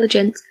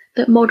intelligence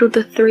that modeled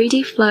the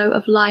 3D flow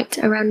of light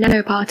around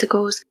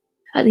nanoparticles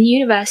at the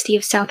University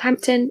of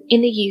Southampton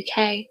in the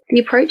UK. The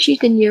approach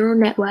used a neural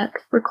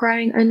network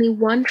requiring only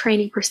one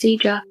training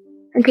procedure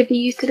and could be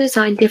used to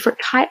design different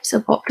types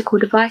of optical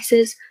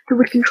devices that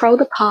would control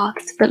the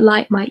paths that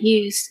light might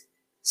use.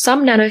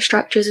 Some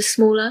nanostructures are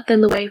smaller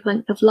than the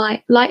wavelength of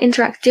light. Light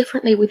interacts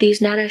differently with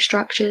these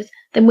nanostructures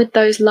than with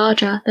those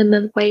larger than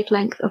the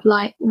wavelength of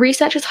light.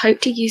 Researchers hope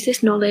to use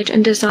this knowledge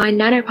and design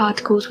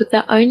nanoparticles with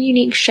their own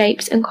unique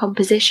shapes and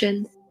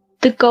compositions.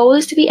 The goal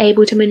is to be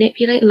able to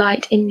manipulate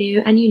light in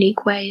new and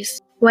unique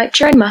ways.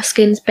 Weichert and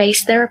Muskens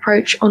based their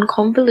approach on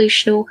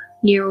convolutional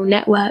neural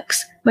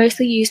networks,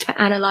 mostly used for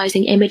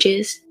analyzing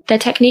images. Their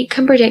technique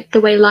can predict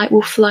the way light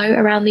will flow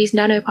around these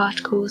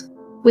nanoparticles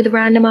with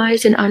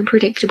randomized and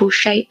unpredictable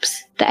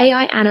shapes. The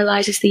AI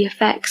analyzes the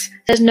effects.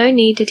 There's no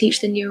need to teach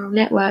the neural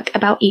network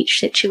about each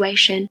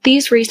situation.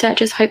 These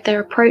researchers hope their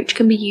approach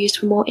can be used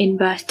for more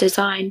inverse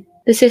design.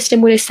 The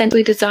system would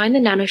essentially design the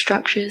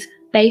nanostructures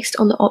based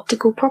on the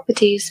optical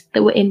properties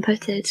that were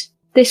inputted.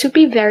 This would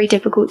be very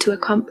difficult to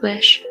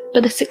accomplish,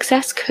 but the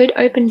success could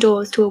open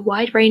doors to a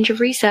wide range of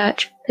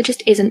research that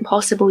just isn't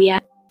possible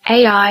yet.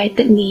 AI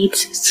that needs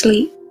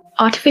sleep.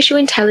 Artificial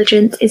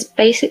intelligence is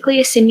basically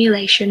a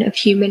simulation of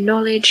human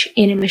knowledge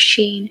in a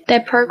machine.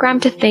 They're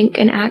programmed to think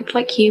and act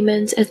like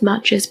humans as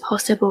much as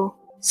possible.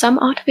 Some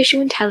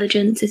artificial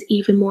intelligence is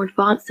even more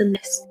advanced than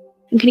this,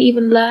 and can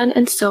even learn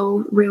and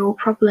solve real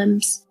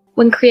problems.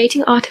 When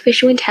creating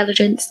artificial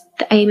intelligence,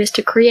 the aim is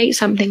to create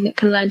something that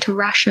can learn to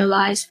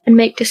rationalize and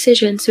make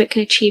decisions so it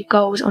can achieve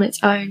goals on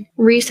its own.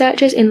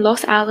 Researchers in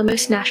Los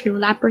Alamos National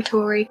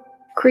Laboratory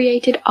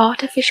created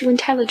artificial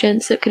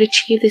intelligence that could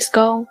achieve this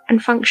goal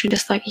and function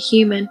just like a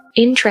human.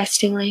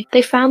 Interestingly,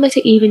 they found that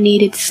it even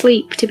needed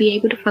sleep to be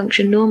able to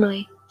function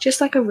normally, just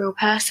like a real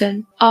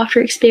person.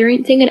 After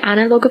experiencing an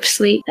analog of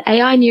sleep, the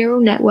AI neural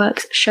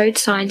networks showed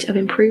signs of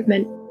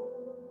improvement.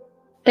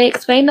 They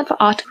explained that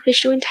for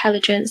artificial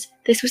intelligence,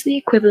 this was the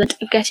equivalent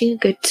of getting a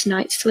good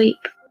night's sleep.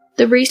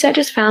 The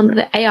researchers found that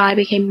the AI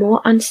became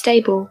more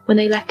unstable when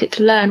they left it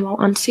to learn while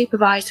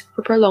unsupervised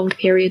for prolonged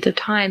periods of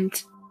time.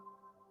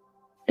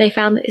 They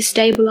found that it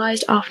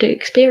stabilized after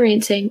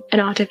experiencing an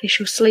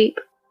artificial sleep.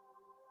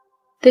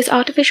 This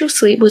artificial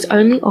sleep was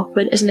only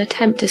offered as an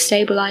attempt to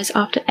stabilize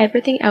after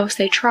everything else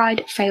they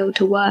tried failed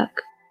to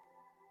work.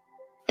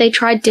 They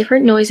tried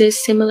different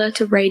noises similar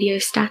to radio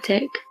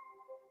static.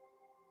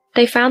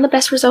 They found the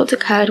best results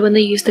occurred when they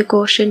used the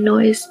Gaussian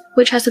noise,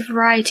 which has a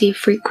variety of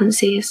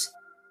frequencies.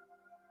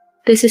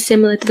 This is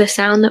similar to the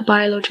sound that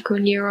biological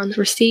neurons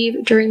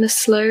receive during the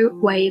slow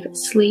wave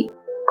sleep,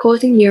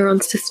 causing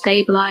neurons to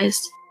stabilize.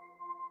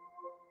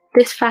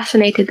 This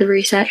fascinated the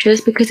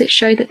researchers because it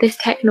showed that this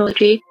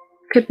technology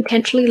could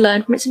potentially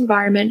learn from its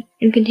environment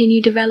and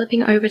continue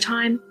developing over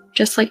time,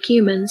 just like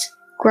humans,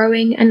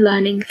 growing and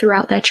learning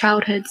throughout their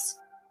childhoods.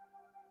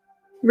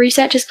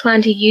 Researchers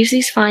plan to use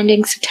these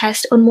findings to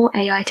test on more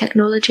AI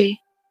technology.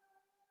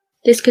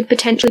 This could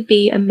potentially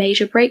be a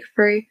major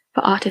breakthrough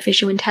for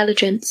artificial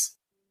intelligence.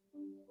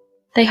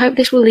 They hope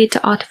this will lead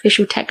to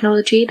artificial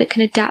technology that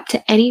can adapt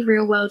to any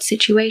real-world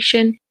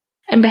situation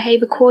and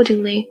behave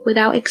accordingly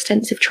without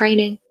extensive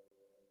training.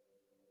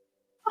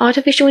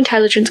 Artificial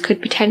intelligence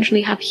could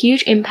potentially have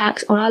huge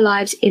impacts on our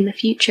lives in the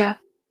future.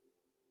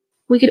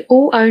 We could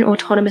all own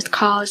autonomous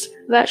cars,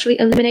 virtually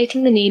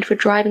eliminating the need for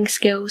driving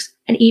skills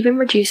and even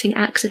reducing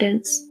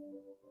accidents.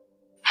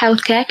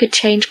 Healthcare could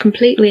change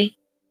completely.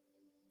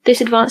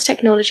 This advanced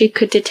technology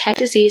could detect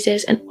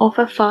diseases and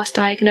offer fast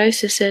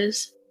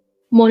diagnoses,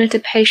 monitor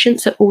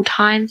patients at all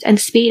times, and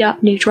speed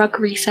up new drug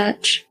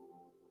research.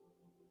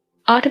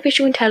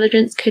 Artificial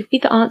intelligence could be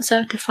the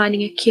answer to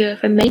finding a cure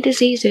for many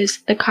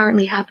diseases that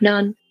currently have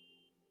none.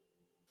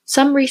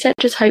 Some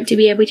researchers hope to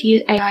be able to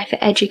use AI for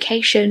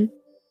education.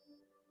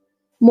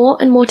 More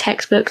and more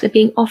textbooks are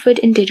being offered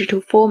in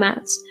digital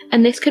formats,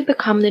 and this could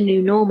become the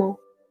new normal.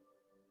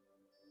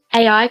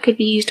 AI could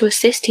be used to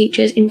assist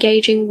teachers in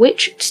gauging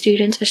which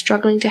students are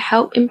struggling to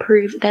help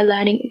improve their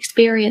learning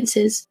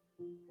experiences.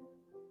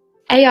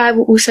 AI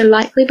will also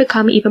likely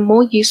become even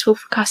more useful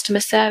for customer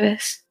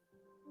service.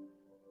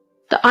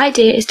 The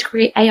idea is to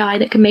create AI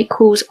that can make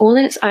calls all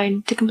on its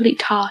own to complete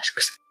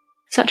tasks,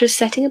 such as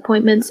setting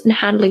appointments and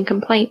handling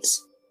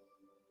complaints.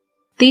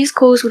 These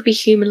calls would be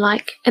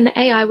human-like, and the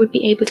AI would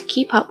be able to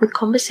keep up with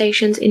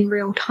conversations in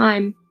real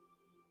time.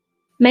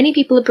 Many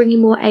people are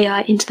bringing more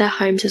AI into their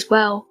homes as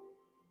well.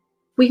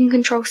 We can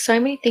control so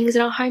many things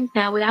in our homes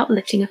now without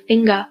lifting a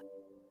finger.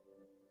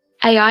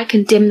 AI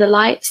can dim the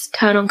lights,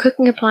 turn on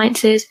cooking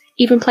appliances,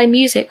 even play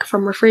music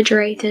from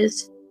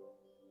refrigerators.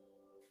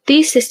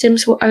 These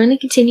systems will only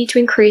continue to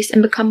increase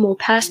and become more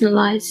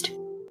personalized.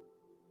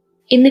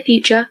 In the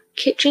future,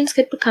 kitchens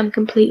could become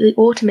completely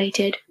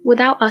automated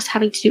without us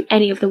having to do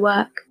any of the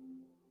work.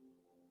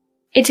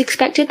 It's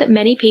expected that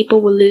many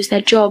people will lose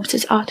their jobs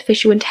as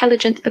artificial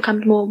intelligence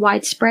becomes more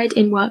widespread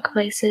in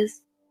workplaces.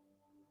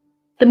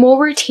 The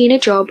more routine a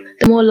job,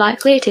 the more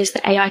likely it is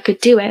that AI could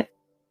do it.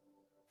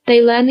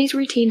 They learn these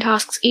routine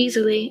tasks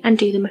easily and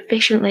do them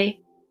efficiently.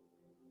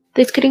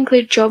 This could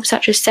include jobs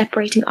such as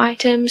separating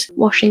items,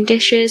 washing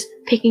dishes,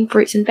 picking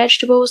fruits and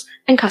vegetables,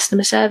 and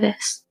customer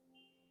service.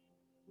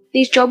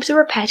 These jobs are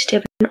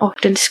repetitive and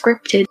often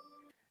scripted.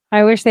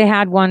 I wish they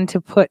had one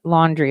to put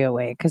laundry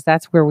away, because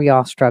that's where we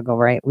all struggle,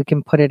 right? We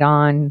can put it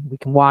on, we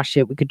can wash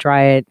it, we could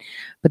dry it,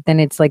 but then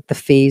it's like the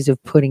phase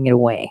of putting it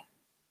away.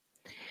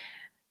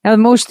 Now, the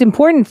most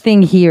important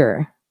thing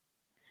here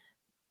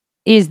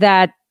is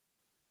that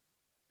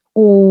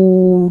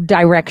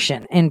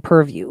direction and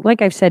purview.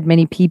 Like I've said,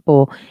 many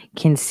people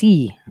can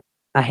see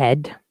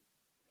ahead.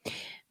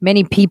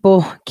 Many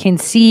people can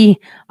see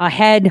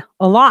ahead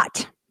a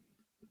lot.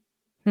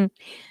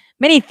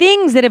 Many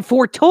things that have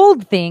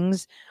foretold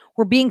things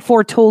were being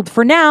foretold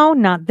for now,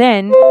 not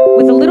then,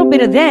 with a little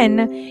bit of then,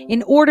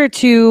 in order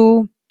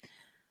to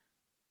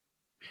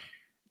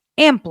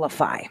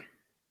amplify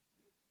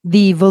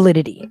the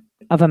validity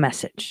of a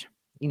message.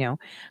 You know,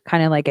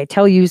 kind of like I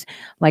tell you,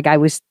 like I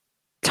was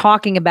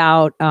talking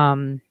about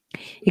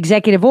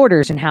executive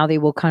orders and how they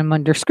will come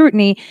under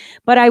scrutiny,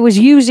 but I was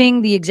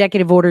using the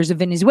executive orders of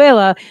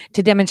Venezuela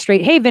to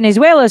demonstrate, hey,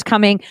 Venezuela is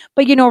coming,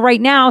 but you know,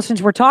 right now,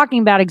 since we're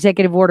talking about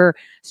executive order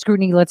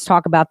scrutiny, let's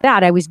talk about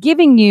that. I was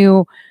giving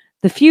you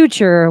the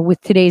future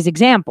with today's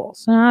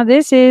examples.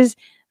 This is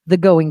the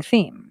going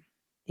theme,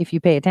 if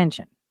you pay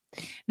attention.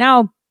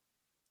 Now,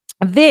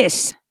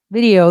 this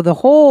video, the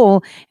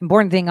whole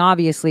important thing,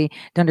 obviously,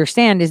 to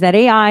understand is that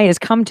AI has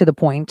come to the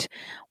point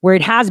where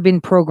it has been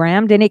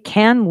programmed and it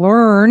can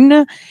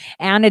learn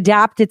and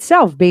adapt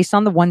itself based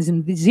on the ones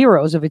and the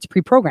zeros of its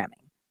pre-programming.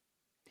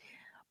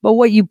 But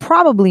what you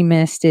probably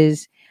missed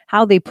is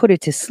how they put it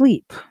to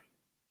sleep.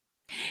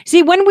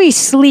 See, when we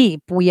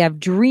sleep, we have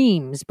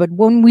dreams, but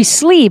when we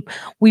sleep,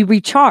 we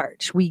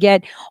recharge. We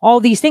get all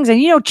these things.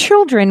 And you know,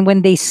 children,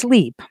 when they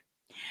sleep,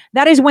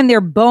 that is when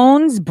their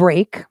bones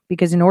break,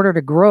 because in order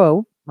to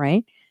grow,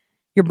 right,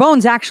 your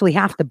bones actually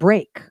have to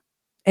break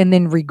and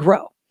then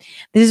regrow.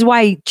 This is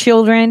why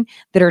children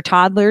that are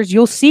toddlers,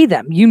 you'll see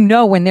them. You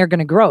know when they're going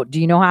to grow.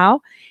 Do you know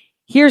how?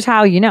 Here's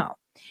how you know.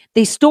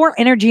 They store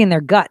energy in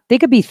their gut. They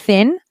could be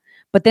thin,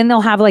 but then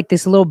they'll have like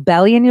this little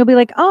belly and you'll be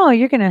like, oh,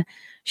 you're going to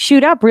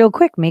shoot up real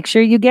quick. Make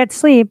sure you get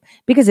sleep,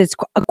 because it's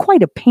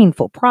quite a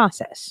painful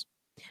process.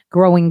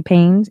 Growing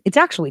pains, it's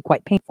actually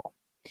quite painful.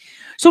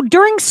 So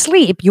during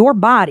sleep, your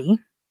body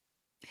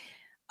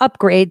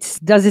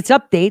upgrades, does its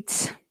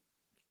updates.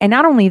 And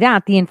not only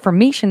that, the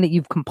information that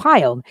you've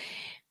compiled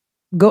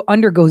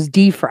undergoes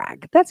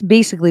defrag. That's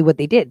basically what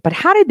they did. But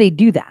how did they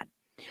do that?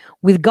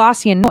 With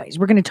Gaussian noise.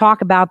 We're going to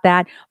talk about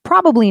that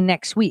probably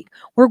next week.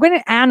 We're going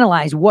to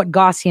analyze what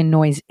Gaussian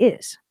noise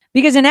is.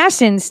 Because in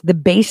essence, the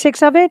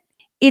basics of it,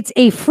 it's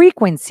a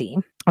frequency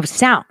of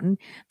sound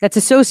that's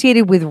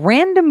associated with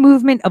random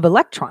movement of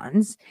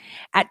electrons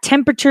at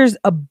temperatures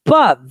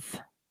above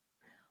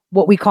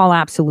what we call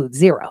absolute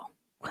zero.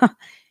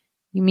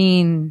 You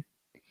mean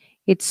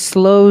it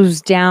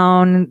slows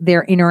down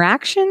their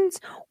interactions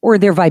or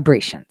their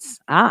vibrations?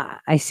 Ah,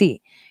 I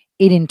see.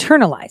 It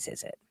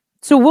internalizes it.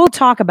 So we'll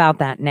talk about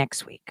that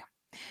next week.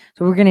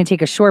 So we're going to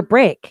take a short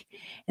break,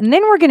 and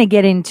then we're going to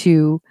get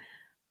into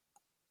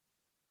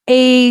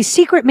a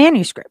secret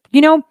manuscript.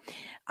 You know,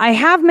 I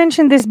have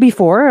mentioned this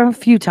before a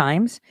few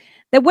times,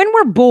 that when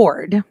we're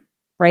bored,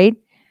 right?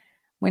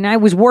 When I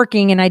was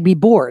working and I'd be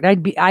bored,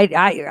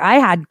 I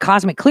had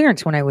cosmic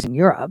clearance when I was in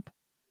Europe.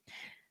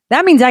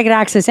 That means I could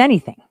access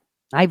anything.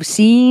 I've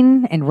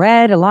seen and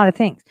read a lot of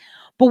things.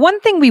 But one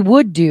thing we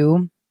would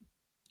do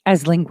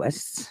as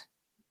linguists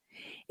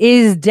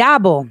is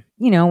dabble,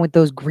 you know, with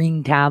those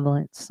green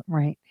tablets,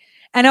 right?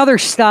 And other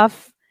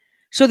stuff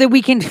so that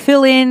we can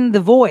fill in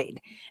the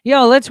void.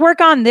 Yo, let's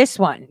work on this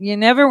one.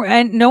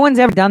 And no one's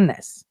ever done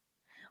this.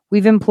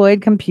 We've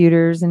employed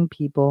computers and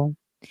people,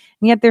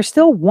 and yet there's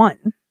still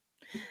one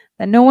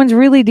that no one's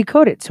really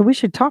decoded. So we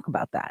should talk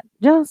about that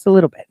just a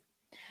little bit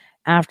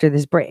after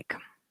this break.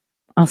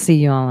 I'll see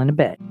you all in a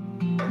bit.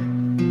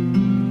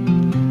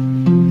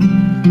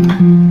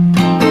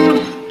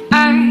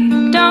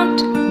 I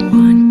don't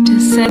want to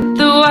set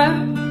the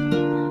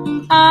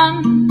world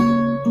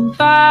on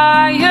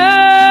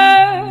fire.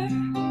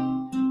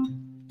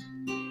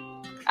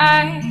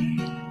 I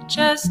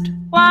just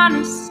want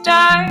to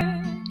start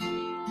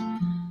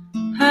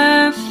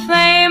a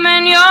flame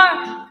in your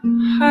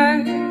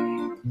heart.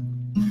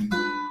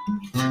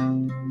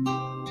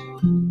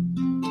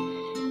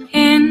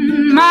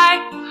 In my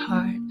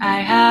heart,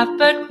 I have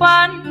but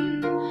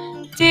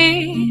one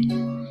desire,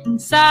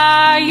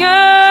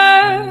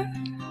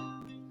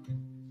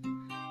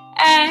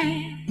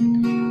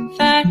 and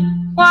that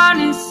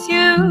one is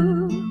you.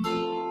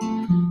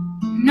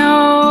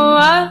 No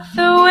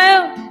other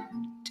will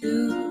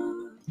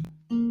do.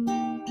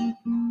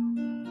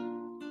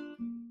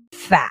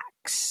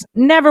 Facts.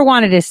 Never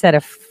wanted to set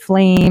a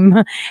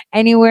flame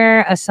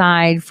anywhere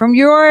aside from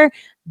your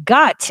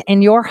gut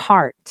and your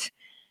heart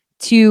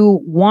to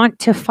want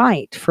to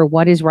fight for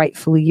what is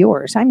rightfully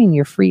yours. I mean,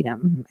 your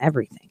freedom,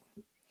 everything.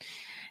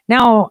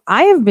 Now,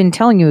 I have been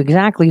telling you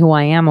exactly who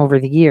I am over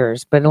the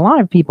years, but a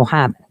lot of people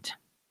haven't.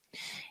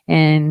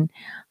 And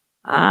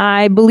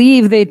I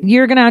believe that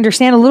you're going to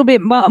understand a little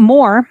bit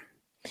more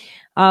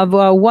of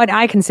what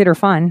I consider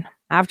fun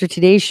after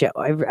today's show.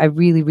 I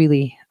really,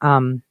 really,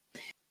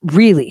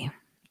 really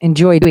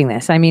enjoy doing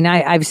this. I mean,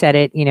 I've said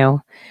it,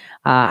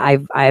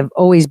 I've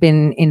always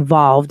been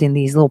involved in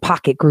these little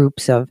pocket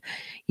groups of,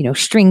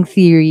 string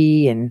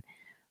theory,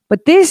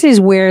 but this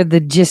is where the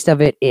gist of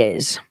it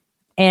is.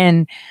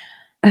 And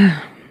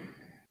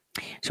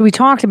so we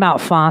talked about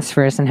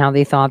phosphorus and how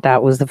they thought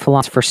that was the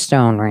philosopher's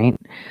stone, right?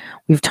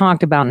 We've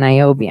talked about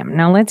niobium.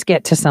 Now let's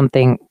get to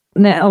something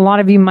that a lot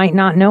of you might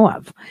not know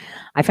of.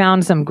 I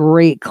found some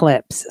great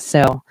clips,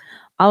 so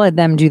I'll let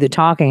them do the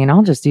talking and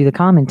I'll just do the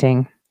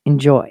commenting.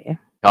 Enjoy.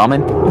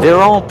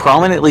 They're all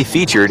prominently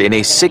featured in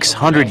a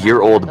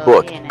 600-year-old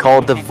book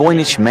called the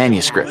Voynich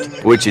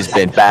Manuscript, which has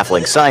been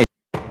baffling science.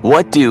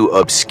 What do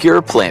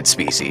obscure plant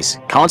species,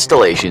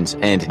 constellations,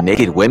 and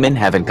naked women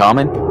have in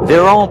common?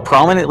 They're all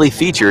prominently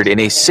featured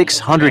in a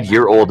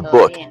 600-year-old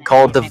book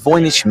called the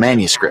Voynich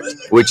Manuscript,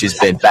 which has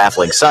been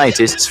baffling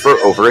scientists for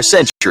over a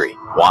century.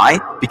 Why?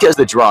 Because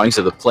the drawings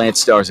of the plant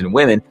stars and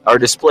women are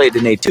displayed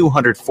in a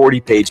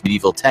 240-page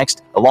medieval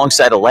text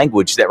alongside a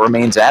language that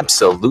remains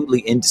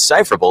absolutely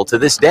indecipherable to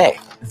this day.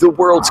 The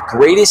world's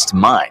greatest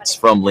minds,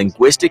 from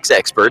linguistics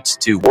experts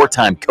to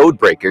wartime code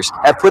breakers,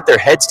 have put their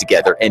heads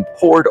together and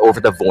pored over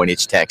the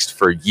Voynich text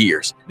for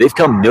years. They've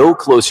come no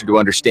closer to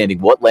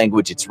understanding what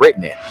language it's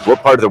written in,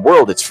 what part of the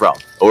world it's from,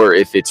 or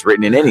if it's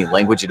written in any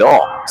language at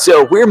all.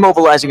 So we're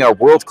mobilizing our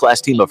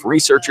world-class team of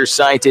researchers,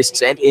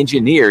 scientists, and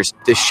engineers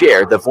to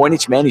share the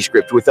Voynich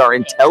Manuscript with our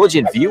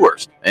intelligent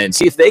viewers and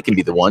see if they can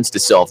be the ones to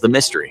solve the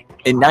mystery.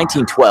 In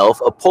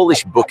 1912, a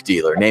Polish book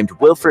dealer named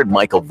Wilfred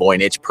Michael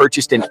Voynich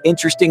purchased an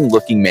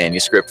interesting-looking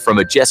manuscript from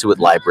a Jesuit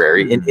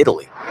library in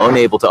Italy.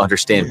 Unable to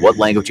understand what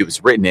language it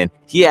was written in,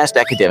 he asked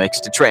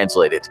academics to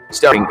translate it,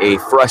 starting a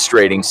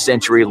frustrating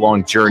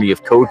century-long journey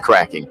of code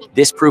cracking,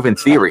 disproven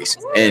theories,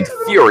 and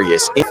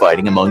furious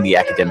infighting among the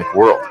academic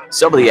world.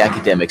 Some of the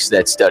academics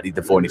that studied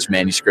the Voynich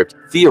manuscript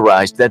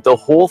theorized that the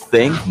whole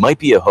thing might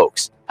be a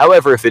hoax.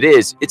 However, if it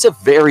is, it's a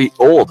very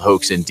old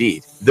hoax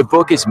indeed. The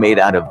book is made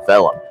out of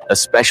vellum, a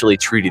specially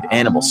treated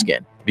animal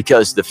skin,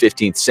 because the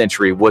 15th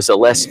century was a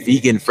less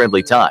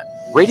vegan-friendly time.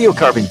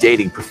 Radiocarbon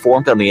dating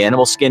performed on the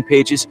animal skin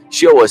pages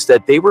show us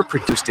that they were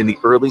produced in the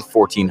early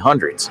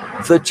 1400s.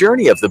 The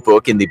journey of the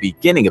book in the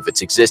beginning of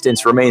its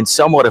existence remains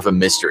somewhat of a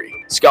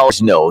mystery.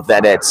 Scholars know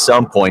that at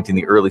some point in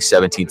the early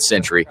 17th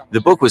century,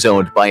 the book was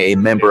owned by a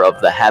member of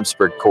the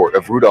Habsburg court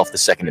of Rudolf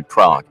II in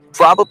Prague,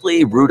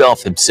 probably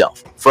Rudolf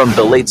himself. From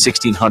the late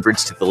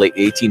 1600s to the late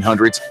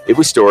 1800s, it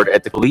was stored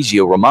at the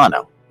Collegio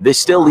Romano. This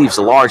still leaves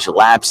large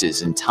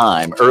lapses in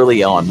time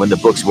early on when the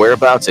book's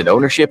whereabouts and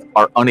ownership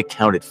are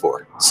unaccounted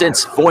for.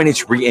 Since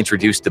Voynich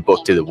reintroduced the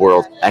book to the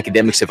world,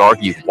 academics have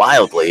argued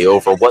wildly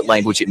over what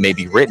language it may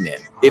be written in,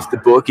 if the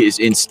book is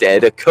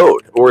instead a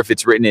code, or if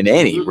it's written in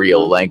any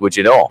real language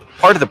at all.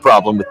 Part of the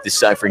problem with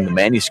deciphering the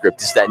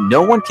manuscript is that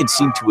no one can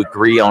seem to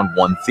agree on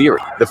one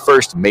theory. The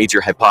first major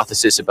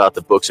hypothesis about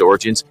the book's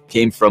origins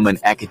came from an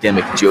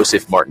academic,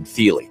 Joseph Martin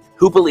Thiele,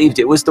 who believed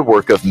it was the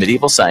work of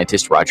medieval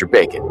scientist Roger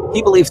Bacon.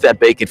 He believed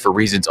that Bacon, for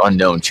reasons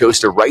unknown, chose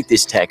to write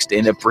this text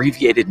in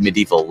abbreviated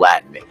medieval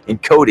Latin,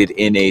 encoded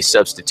in a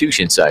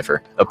substitution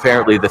cipher.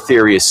 Apparently, the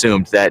theory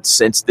assumed that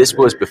since this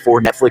was before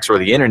Netflix or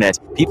the internet,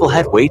 people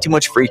had way too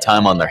much free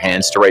time on their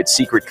hands to write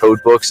secret code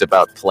books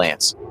about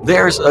plants.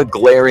 There's a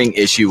glaring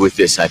issue with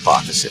this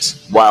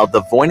hypothesis. While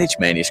the Voynich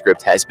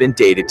manuscript has been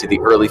dated to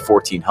the early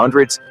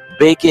 1400s,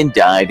 Bacon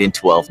died in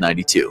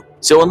 1292.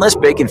 So unless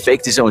Bacon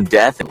faked his own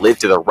death and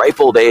lived to the ripe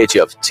old age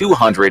of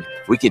 200,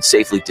 we could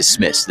safely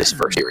dismiss this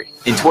first theory.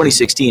 In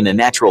 2016, a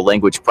natural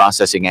language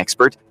processing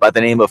expert by the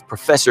name of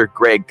Professor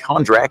Greg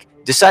Kondrak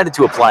decided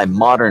to apply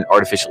modern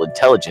artificial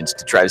intelligence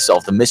to try to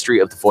solve the mystery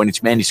of the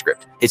Voynich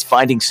manuscript. His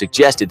findings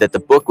suggested that the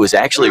book was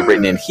actually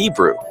written in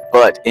Hebrew,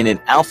 but in an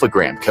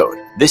alphagram code.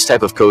 This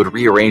type of code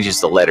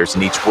rearranges the letters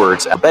in each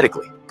word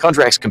alphabetically.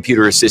 Kondrak's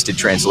computer-assisted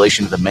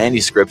translation of the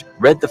manuscript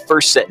read the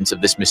first sentence of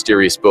this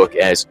mysterious book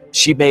as,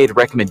 "She made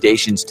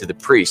recommendations to the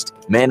priest,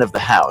 man of the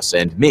house,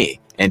 and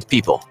me, and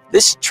people."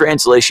 This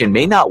translation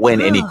may not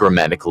win any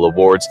grammatical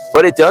awards,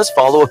 but it does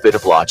follow a bit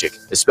of logic,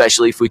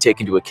 especially if we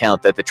take into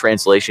account that the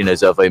translation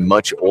is of a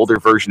much older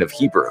version of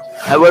Hebrew.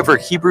 However,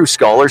 Hebrew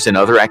scholars and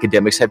other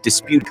academics have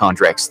disputed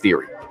Kondrak's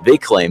theory. They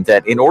claim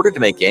that in order to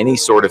make any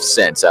sort of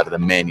sense out of the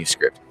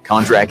manuscript,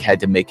 Kondrak had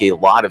to make a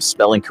lot of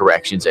spelling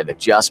corrections and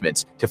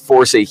adjustments to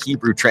force a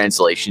Hebrew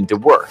translation to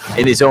work.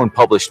 In his own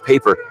published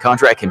paper,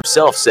 Kondrak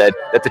himself said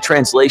that the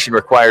translation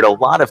required a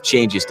lot of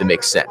changes to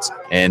make sense,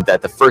 and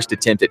that the first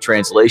attempt at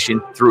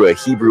translation through a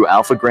Hebrew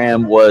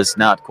alphagram was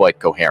not quite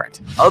coherent.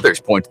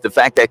 Others point to the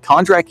fact that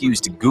Kondrak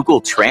used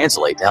Google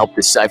Translate to help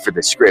decipher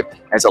the script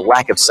as a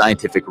lack of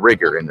scientific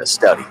rigor in the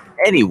study.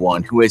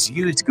 Anyone who has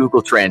used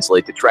Google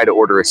Translate to try to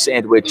order a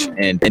sandwich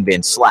and then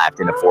been slapped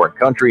in a foreign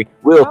country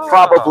will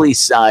probably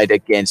side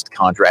against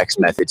Kondrak's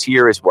methods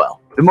here as well.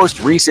 The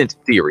most recent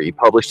theory,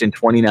 published in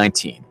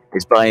 2019,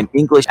 is by an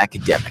English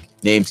academic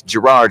named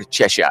Gerard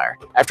Cheshire.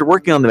 After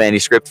working on the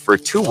manuscript for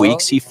 2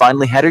 weeks, he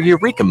finally had a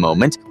eureka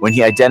moment when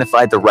he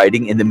identified the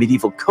writing in the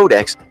medieval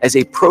codex as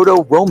a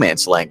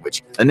Proto-Romance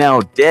language, a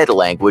now dead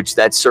language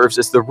that serves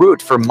as the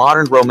root for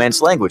modern Romance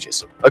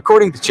languages.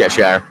 According to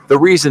Cheshire, the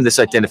reason this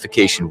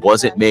identification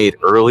wasn't made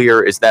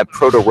earlier is that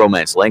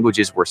Proto-Romance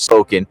languages were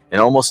spoken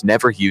and almost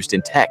never used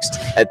in text.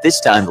 At this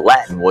time,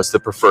 Latin was the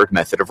preferred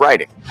method of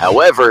writing.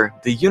 However,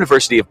 the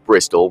University of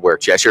Bristol, where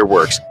Cheshire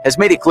works, has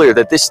made it clear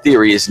that this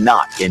theory is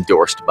not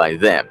endorsed by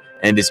them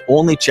and is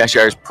only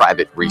Cheshire's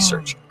private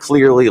research,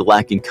 clearly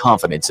lacking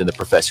confidence in the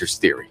professor's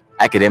theory.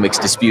 Academics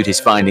dispute his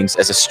findings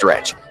as a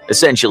stretch,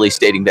 essentially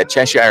stating that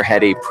Cheshire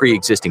had a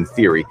pre-existing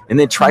theory and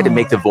then tried to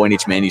make the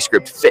Voynich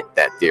manuscript fit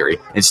that theory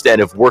instead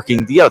of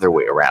working the other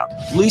way around.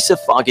 Lisa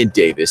Foggin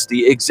Davis,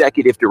 the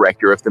executive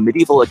director of the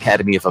Medieval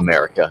Academy of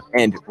America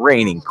and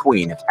reigning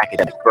queen of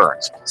academic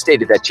burns,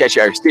 stated that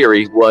Cheshire's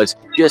theory was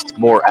just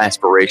more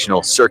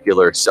aspirational,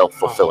 circular,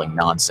 self-fulfilling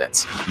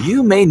nonsense.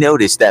 You may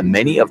notice that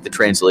many of the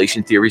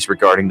translation theories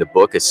regarding the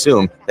book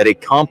assume that a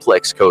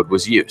complex code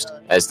was used,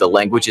 as the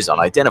language is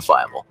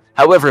unidentifiable.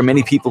 However,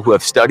 many people who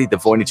have studied the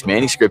Voynich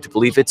manuscript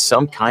believe it's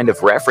some kind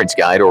of reference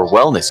guide or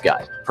wellness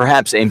guide,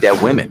 perhaps aimed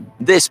at women.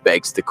 This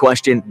begs the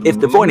question, if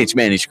the Voynich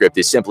manuscript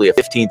is simply a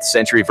 15th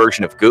century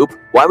version of Goop,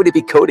 why would it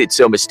be coded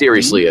so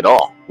mysteriously at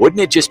all?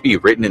 Wouldn't it just be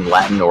written in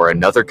Latin or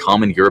another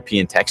common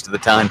European text of the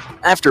time?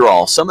 After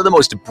all, some of the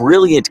most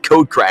brilliant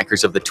code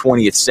crackers of the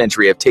 20th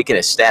century have taken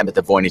a stab at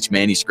the Voynich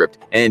manuscript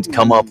and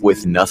come up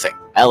with nothing.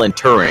 Alan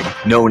Turing,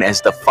 known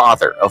as the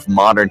father of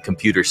modern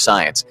computer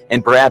science,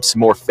 and perhaps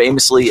more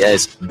famously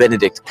as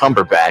Benedict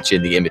Cumberbatch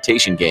in The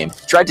Imitation Game,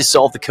 tried to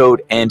solve the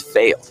code and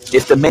failed.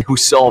 If the men who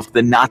solved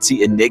the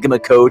Nazi Enigma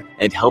code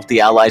and helped the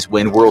Allies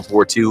win World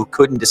War II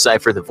couldn't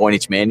decipher the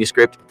Voynich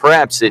manuscript,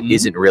 perhaps it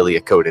isn't really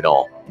a code at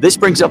all. This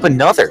brings up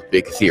another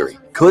big theory.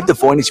 Could the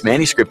Voynich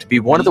manuscript be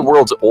one of the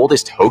world's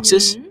oldest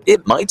hoaxes?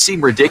 It might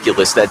seem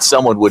ridiculous that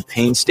someone would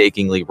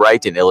painstakingly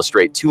write and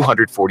illustrate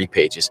 240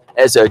 pages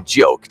as a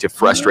joke to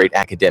frustrate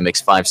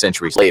academics 5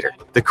 centuries later.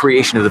 The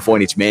creation of the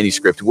Voynich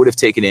manuscript would have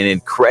taken an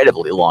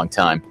incredibly long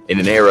time in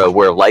an era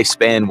where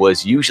lifespan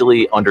was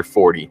usually under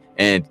 40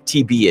 and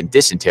TB and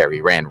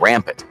dysentery ran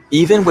rampant.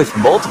 Even with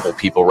multiple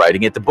people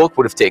writing it, the book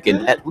would have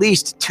taken at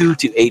least 2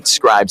 to 8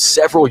 scribes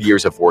several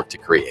years of work to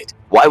create.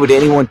 Why would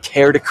anyone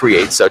care to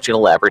create such an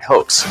elaborate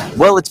hoax?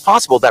 Well, it's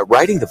possible that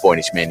writing the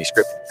Voynich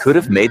manuscript could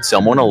have made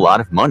someone a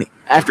lot of money.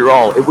 After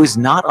all, it was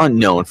not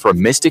unknown for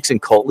mystics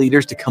and cult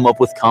leaders to come up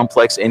with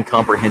complex,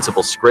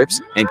 incomprehensible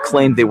scripts and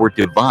claim they were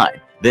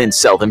divine, then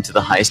sell them to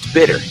the highest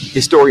bidder.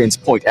 Historians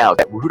point out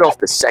that Rudolf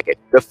II,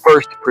 the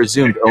first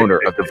presumed owner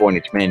of the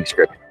Voynich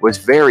manuscript, was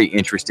very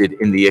interested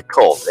in the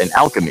occult and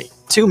alchemy.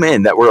 2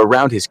 men that were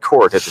around his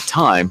court at the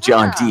time,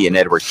 John Dee and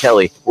Edward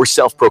Kelly, were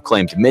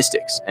self-proclaimed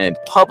mystics and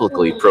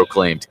publicly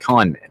proclaimed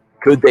con men.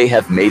 Could they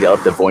have made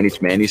up the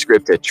Voynich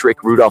manuscript to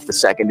trick Rudolf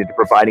II into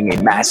providing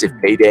a massive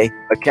payday?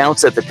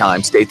 Accounts at the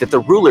time state that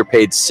the ruler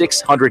paid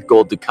 600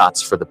 gold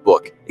ducats for the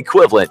book,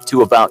 equivalent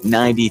to about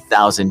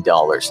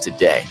 $90,000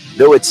 today.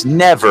 Though it's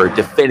never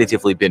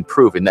definitively been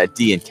proven that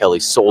Dee and Kelly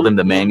sold him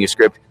the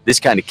manuscript, this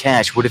kind of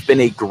cash would have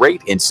been a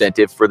great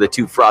incentive for the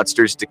 2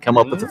 fraudsters to come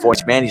up with the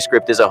Voynich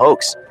manuscript as a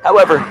hoax.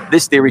 However,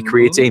 this theory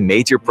creates a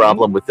major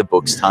problem with the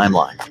book's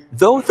timeline.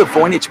 Though the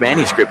Voynich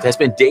manuscript has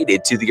been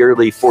dated to the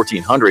early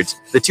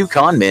 1400s, the 2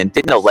 con men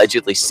didn't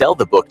allegedly sell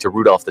the book to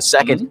Rudolf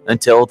II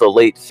until the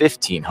late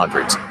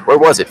 1500s. Where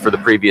was it for the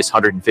previous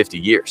 150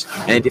 years?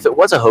 And if it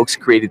was a hoax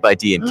created by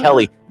Dee and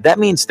Kelly, that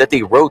means that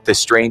they wrote the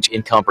strange,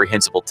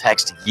 incomprehensible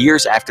text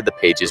years after the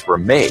pages were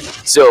made.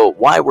 So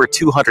why were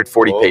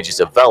 240 pages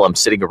of vellum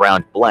sitting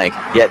around blank,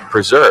 yet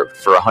preserved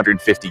for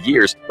 150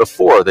 years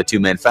before the two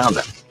men found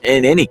them?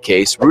 In any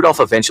case, Rudolph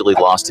eventually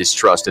lost his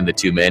trust in the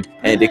two men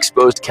and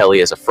exposed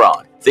Kelly as a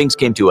fraud. Things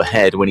came to a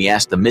head when he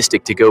asked the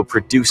mystic to go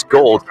produce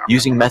gold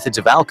using methods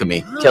of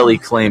alchemy Kelly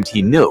claimed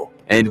he knew.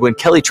 And when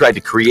Kelly tried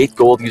to create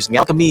gold using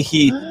alchemy,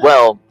 he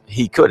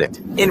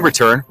couldn't. In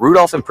return,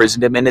 Rudolph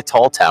imprisoned him in a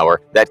tall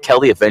tower that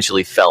Kelly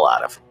eventually fell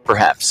out of,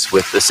 perhaps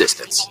with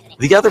assistance.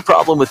 The other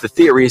problem with the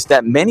theory is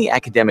that many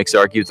academics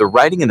argue the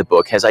writing in the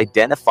book has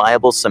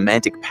identifiable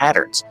semantic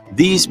patterns.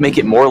 These make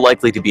it more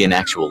likely to be an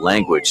actual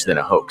language than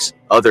a hoax.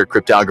 Other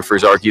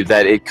cryptographers argue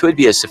that it could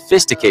be a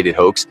sophisticated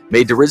hoax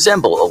made to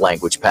resemble a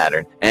language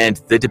pattern, and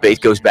the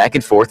debate goes back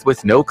and forth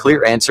with no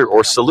clear answer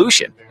or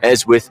solution,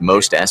 as with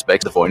most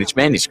aspects of the Voynich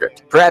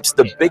manuscript. Perhaps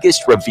the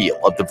biggest reveal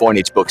of the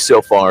Voynich book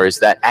so far is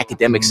that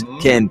academics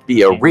can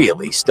be a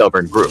really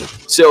stubborn group.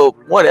 So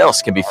what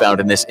else can be found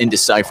in this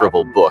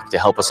indecipherable book to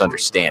help us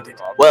understand it?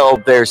 Well,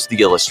 there's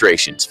the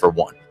illustrations, for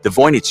one. The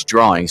Voynich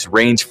drawings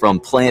range from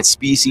plant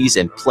species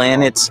and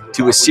planets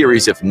to a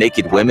series of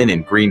naked women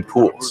in green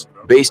pools.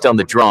 Based on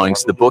the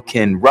drawings, the book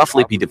can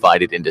roughly be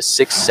divided into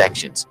 6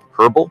 sections: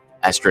 herbal,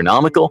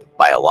 astronomical,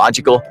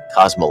 biological,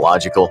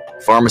 cosmological,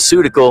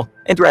 pharmaceutical,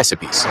 and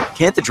recipes.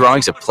 Can't the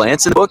drawings of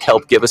plants in the book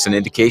help give us an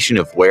indication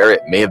of where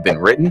it may have been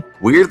written?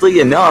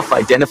 Weirdly enough,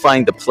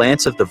 identifying the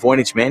plants of the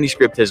Voynich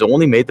manuscript has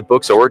only made the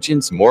book's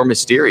origins more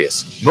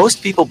mysterious.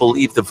 Most people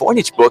believe the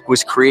Voynich book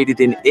was created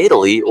in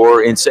Italy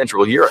or in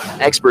Central Europe.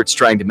 Experts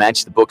trying to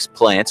match the book's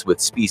plants with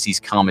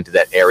species common to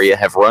that area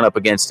have run up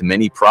against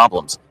many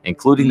problems,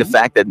 including the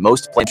fact that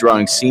most plant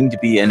drawings seem to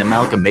be an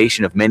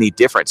amalgamation of many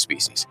different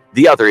species.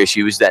 The other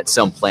issue is that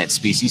some plant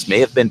species may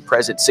have been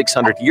present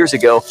 600 years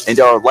ago and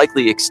are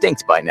likely extinct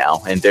by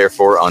now and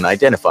therefore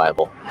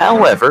unidentifiable.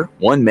 However,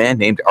 one man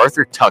named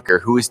Arthur Tucker,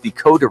 who is the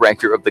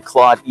co-director of the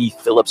Claude E.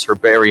 Phillips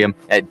Herbarium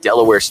at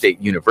Delaware State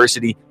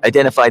University,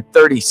 identified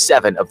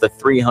 37 of the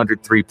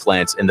 303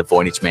 plants in the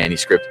Voynich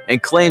manuscript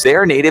and claims they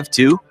are native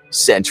to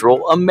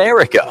Central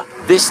America.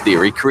 This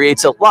theory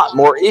creates a lot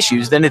more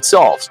issues than it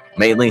solves.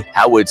 Mainly,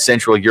 how would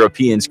Central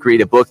Europeans create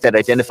a book that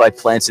identified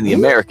plants in the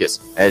Americas,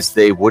 as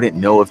they wouldn't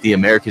know of the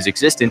Americas'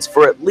 existence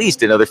for at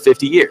least another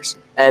 50 years?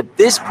 At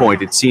this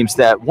point, it seems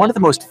that one of the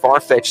most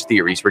far-fetched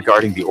theories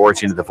regarding the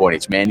origin of the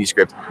Voynich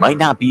manuscript might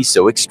not be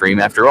so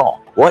extreme after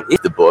all. What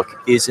if the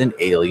book is an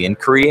alien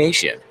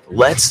creation?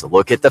 Let's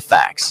look at the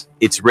facts.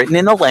 It's written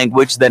in a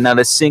language that not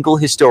a single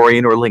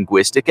historian or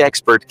linguistic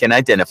expert can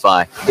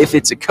identify. If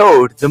it's a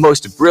code, the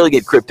most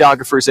brilliant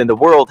cryptographers in the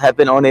world have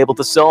been unable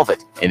to solve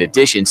it. In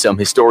addition, some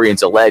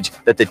historians allege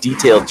that the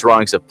detailed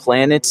drawings of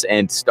planets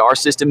and star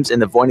systems in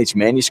the Voynich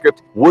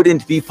manuscript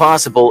wouldn't be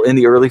possible in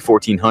the early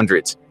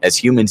 1400s, as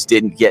humans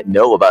didn't yet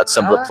know about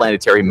some of the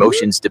planetary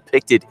motions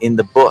depicted in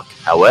the book.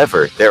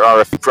 However, there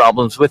are a few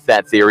problems with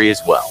that theory as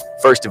well.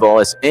 First of all,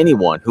 as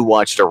anyone who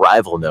watched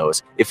Arrival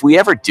knows, if we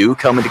ever do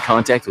come into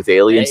contact with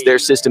aliens, their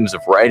systems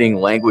of writing,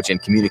 language,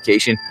 and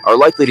communication are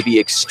likely to be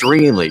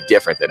extremely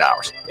different than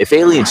ours. If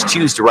aliens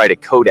choose to write a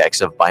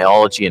codex of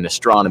biology and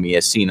astronomy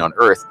as seen on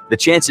Earth, the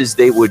chances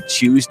they would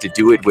choose to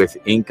do it with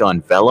ink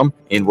on vellum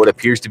in what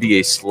appears to be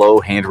a slow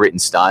handwritten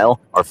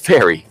style are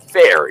very,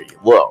 very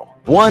low.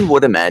 One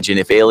would imagine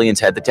if aliens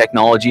had the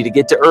technology to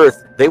get to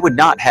Earth, they would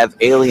not have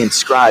alien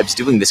scribes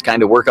doing this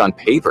kind of work on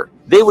paper.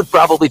 They would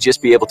probably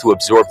just be able to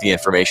absorb the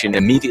information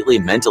and immediately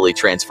mentally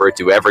transfer it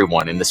to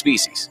everyone in the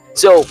species.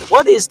 So,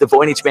 what is the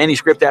Voynich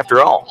manuscript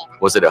after all?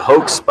 Was it a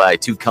hoax by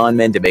 2 con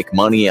men to make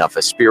money off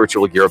a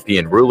spiritual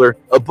European ruler?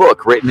 A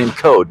book written in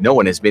code no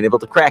one has been able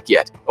to crack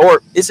yet?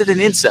 Or is it an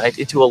insight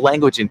into a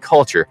language and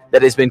culture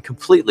that has been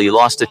completely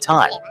lost to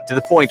time, to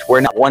the point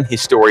where not one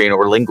historian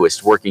or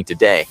linguist working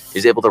today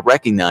is able to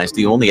recognize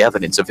the only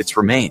evidence of its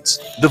remains?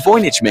 The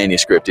Voynich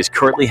manuscript is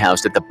currently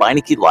housed at the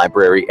Beinecke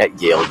Library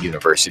at Yale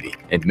University,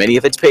 and many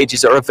of its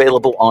pages are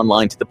available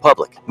online to the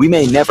public. We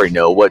may never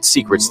know what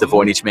secrets the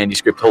Voynich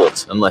manuscript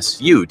holds,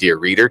 unless you, dear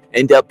reader,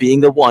 end up being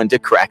the one to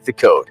crack the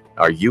code.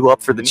 Are you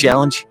up for the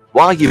challenge?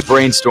 While you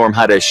brainstorm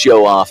how to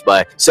show off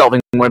by solving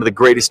one of the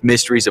greatest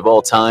mysteries of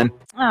all time.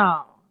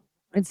 Oh,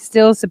 it's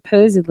still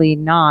supposedly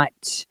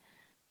not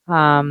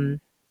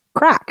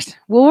cracked.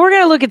 Well, we're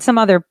going to look at some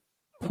other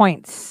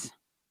points.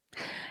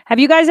 Have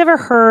you guys ever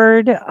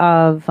heard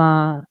of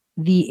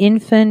the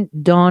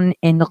infant Don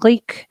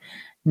Enrique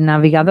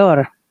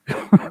Navigador?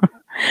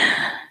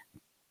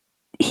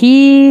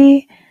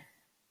 He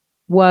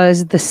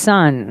was the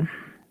son.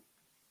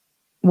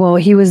 Well,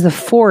 he was the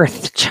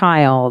 4th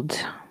child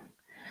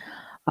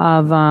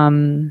of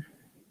the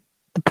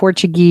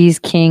Portuguese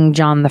King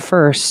John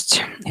I,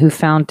 who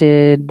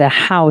founded the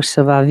House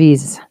of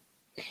Aviz.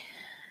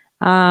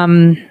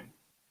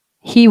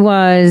 He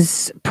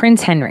was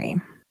Prince Henry,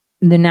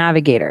 the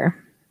Navigator.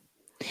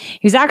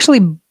 He was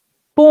actually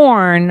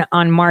born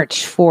on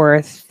March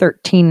 4th,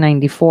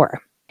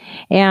 1394.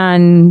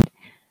 And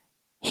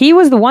he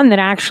was the one that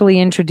actually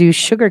introduced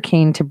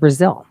sugarcane to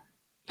Brazil.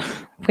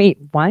 Wait,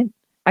 what?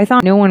 I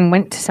thought no one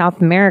went to South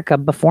America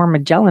before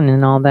Magellan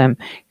and all them.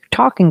 You're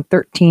talking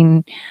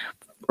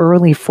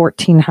early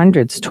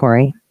 1400s,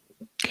 Tori.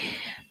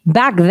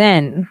 Back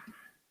then,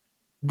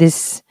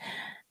 this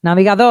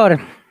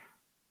navigador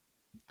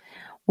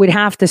would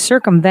have to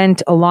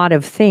circumvent a lot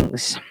of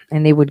things,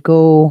 and they would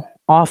go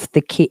off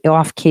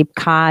Cape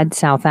Cod,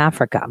 South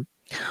Africa,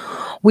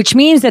 which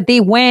means that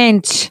they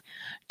went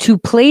to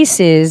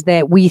places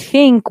that we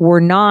think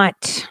were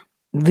not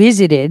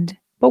visited,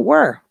 but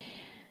were.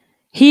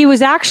 He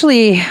was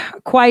actually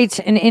quite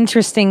an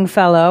interesting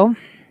fellow,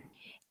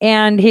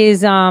 and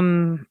his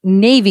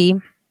navy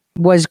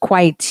was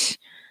quite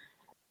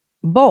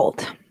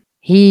bold.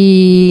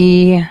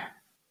 He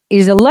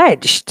is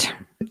alleged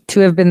to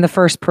have been the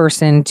first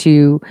person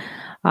to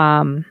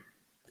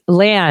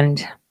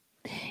land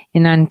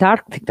in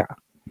Antarctica.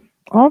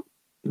 Oh,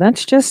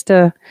 that's just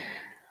a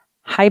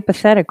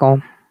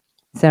hypothetical.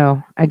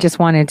 So I just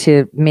wanted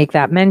to make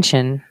that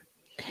mention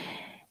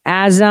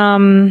as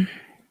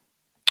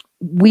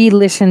we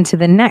listen to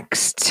the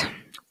next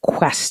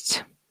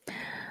quest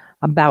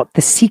about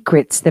the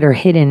secrets that are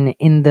hidden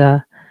in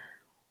the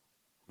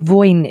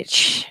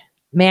Voynich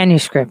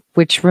manuscript,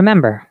 which,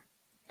 remember,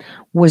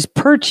 was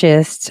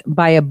purchased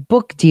by a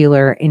book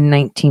dealer in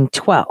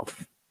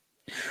 1912.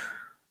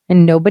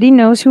 And nobody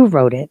knows who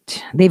wrote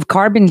it. They've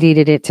carbon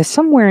dated it to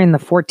somewhere in the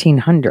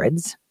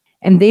 1400s.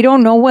 And they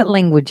don't know what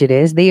language it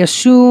is. They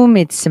assume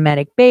it's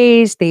Semitic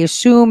based. They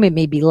assume it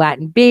may be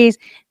Latin based.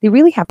 They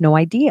really have no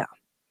idea.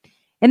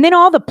 And then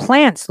all the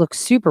plants look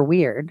super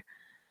weird.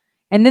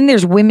 And then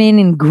there's women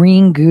in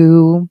green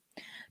goo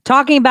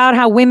talking about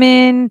how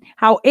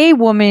a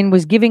woman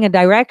was giving a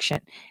direction.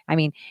 I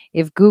mean,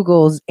 if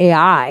Google's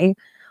AI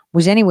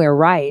was anywhere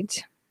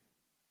right,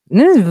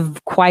 this is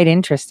quite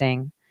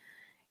interesting.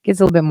 Gets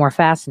a little bit more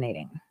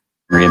fascinating.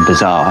 And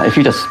bizarre. If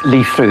you just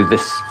leaf through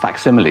this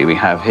facsimile we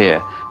have here,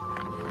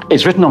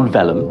 it's written on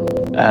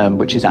vellum,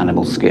 which is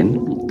animal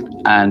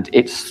skin, and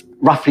it's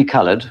roughly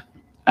coloured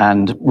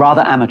and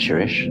rather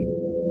amateurish.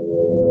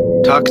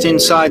 Tucked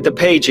inside the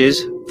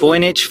pages,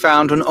 Voynich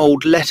found an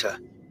old letter.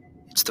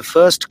 It's the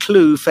first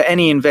clue for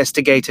any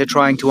investigator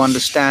trying to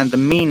understand the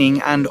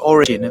meaning and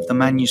origin of the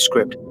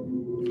manuscript.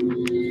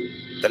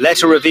 The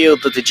letter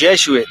revealed that the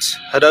Jesuits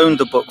had owned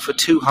the book for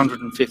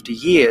 250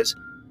 years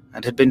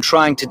and had been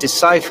trying to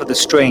decipher the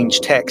strange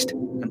text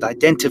and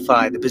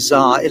identify the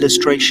bizarre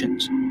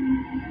illustrations.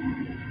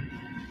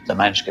 The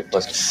manuscript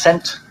was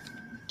sent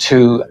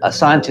to a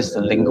scientist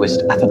and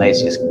linguist,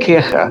 Athanasius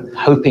Kircher,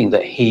 hoping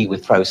that he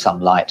would throw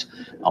some light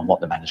on what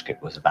the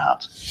manuscript was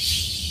about.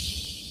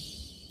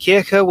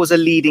 Kircher was a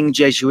leading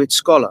Jesuit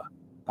scholar,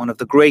 one of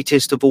the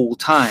greatest of all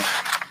time.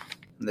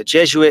 And the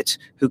Jesuits,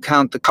 who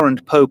count the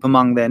current pope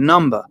among their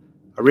number,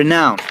 are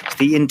renowned as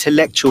the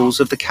intellectuals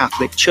of the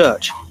Catholic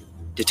Church,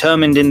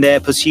 determined in their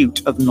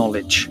pursuit of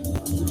knowledge.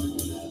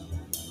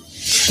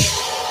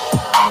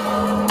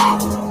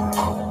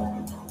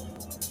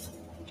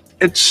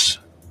 It's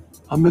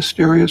a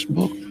mysterious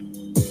book.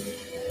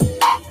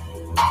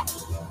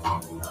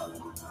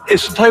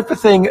 It's the type of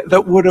thing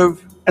that would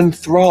have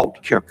enthralled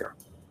Kircher.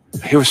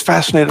 He was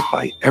fascinated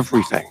by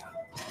everything.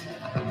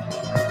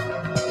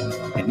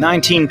 In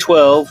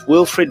 1912,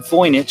 Wilfrid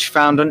Voynich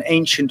found an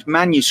ancient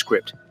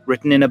manuscript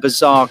written in a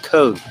bizarre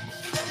code.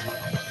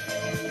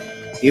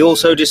 He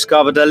also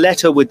discovered a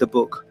letter with the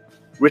book,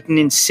 written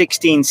in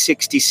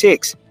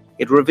 1666.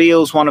 It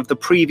reveals one of the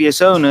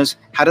previous owners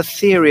had a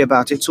theory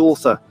about its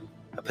author,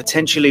 a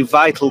potentially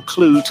vital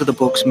clue to the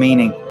book's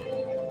meaning.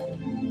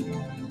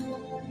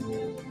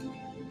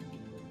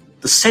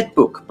 The said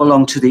book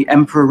belonged to the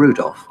Emperor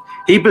Rudolph.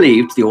 He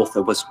believed the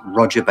author was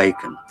Roger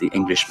Bacon, the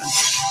Englishman.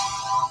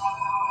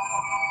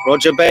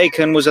 Roger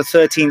Bacon was a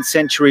 13th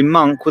century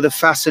monk with a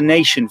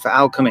fascination for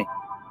alchemy,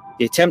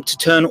 the attempt to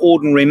turn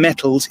ordinary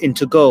metals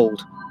into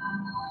gold.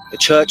 The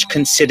church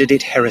considered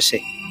it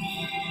heresy.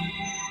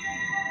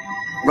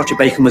 Roger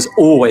Bacon was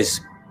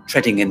always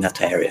treading in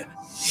that area.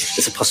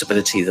 There's a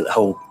possibility that the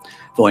whole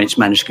Voynich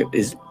manuscript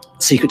is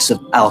secrets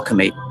of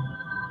alchemy.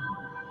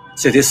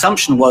 So the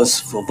assumption was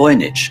for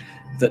Voynich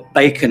that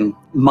Bacon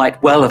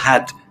might well have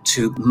had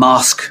to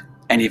mask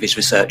any of his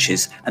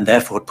researches and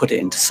therefore put it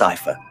into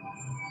cipher.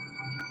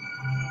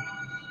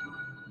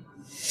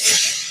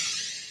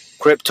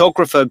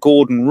 Cryptographer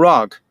Gordon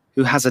Rugg,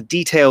 who has a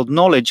detailed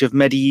knowledge of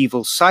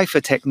medieval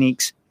cipher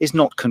techniques, is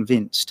not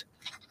convinced.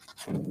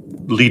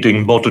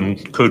 Leading modern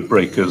code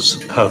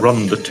breakers have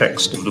run the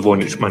text of the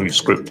Voynich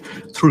manuscript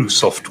through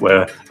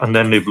software, and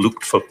then they've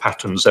looked for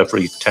patterns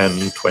every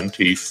 10,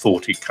 20,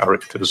 40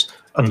 characters,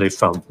 and they've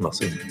found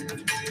nothing.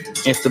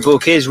 If the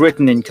book is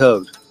written in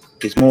code,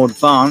 it is more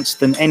advanced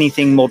than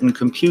anything modern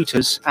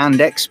computers and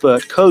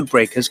expert code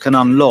breakers can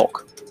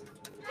unlock.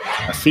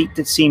 A feat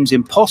that seems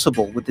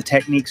impossible with the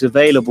techniques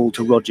available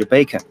to Roger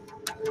Bacon.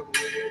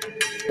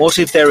 What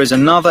if there is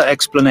another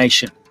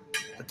explanation?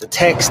 That the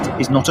text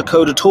is not a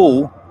code at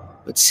all,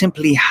 but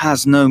simply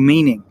has no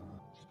meaning.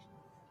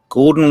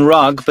 Gordon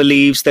Rugg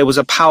believes there was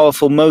a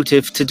powerful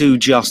motive to do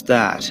just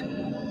that.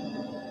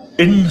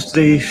 In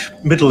the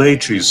Middle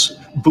Ages,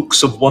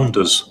 books of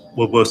wonders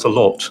were worth a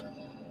lot.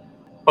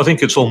 I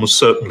think it's almost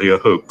certainly a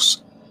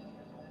hoax.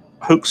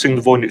 Hoaxing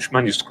the Voynich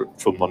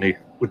manuscript for money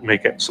would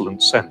make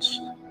excellent sense.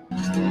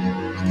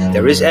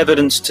 There is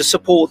evidence to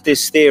support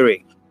this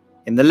theory.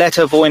 In the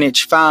letter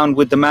Voynich found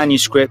with the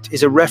manuscript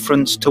is a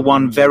reference to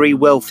one very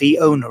wealthy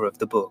owner of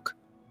the book.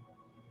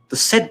 The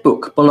said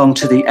book belonged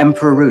to the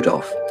Emperor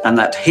Rudolf, and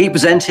that he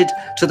presented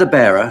to the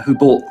bearer who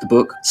bought the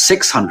book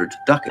 600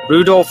 ducats.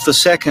 Rudolf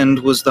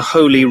II was the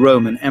Holy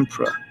Roman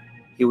Emperor.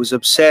 He was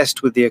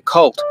obsessed with the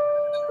occult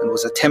and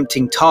was a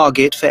tempting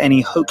target for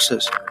any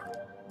hoaxers.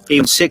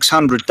 Even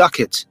 600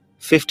 ducats,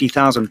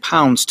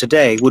 £50,000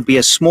 today, would be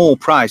a small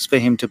price for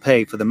him to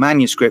pay for the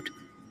manuscript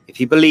if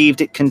he believed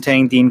it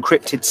contained the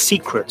encrypted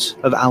secrets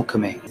of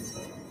alchemy.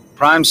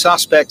 Prime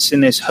suspects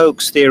in this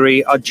hoax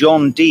theory are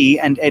John Dee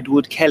and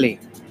Edward Kelly,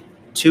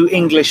 two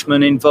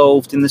Englishmen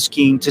involved in the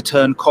scheme to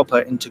turn copper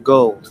into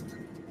gold.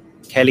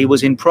 Kelly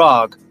was in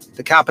Prague,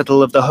 the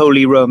capital of the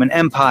Holy Roman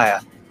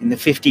Empire, in the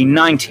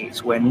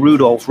 1590s when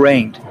Rudolf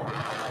reigned.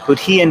 Could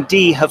he and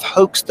Dee have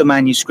hoaxed the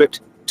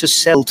manuscript to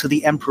sell to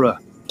the emperor?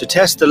 To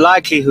test the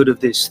likelihood of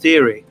this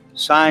theory,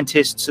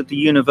 scientists at the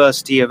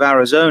University of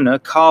Arizona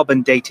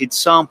carbon-dated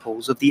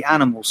samples of the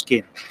animal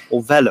skin,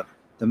 or vellum,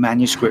 the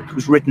manuscript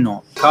was written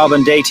on.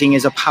 Carbon dating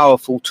is a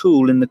powerful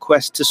tool in the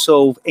quest to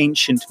solve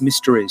ancient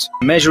mysteries.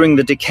 Measuring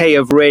the decay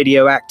of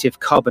radioactive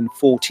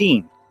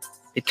carbon-14,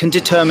 it can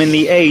determine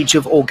the age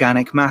of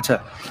organic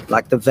matter,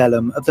 like the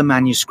vellum of the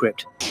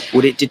manuscript.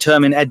 Would it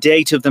determine a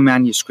date of the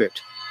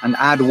manuscript and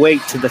add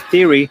weight to the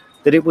theory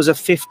that it was a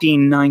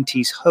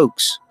 1590s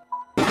hoax?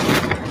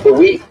 So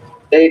we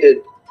dated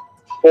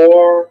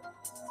 4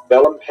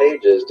 vellum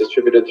pages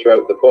distributed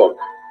throughout the book,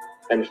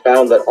 and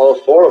found that all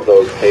 4 of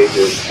those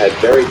pages had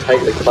very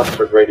tightly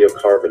clustered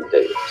radiocarbon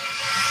dates.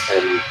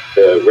 And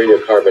the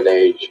radiocarbon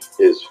age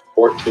is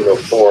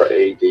 1404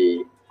 AD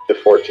to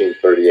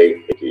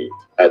 1438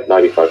 AD at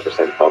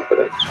 95%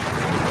 confidence.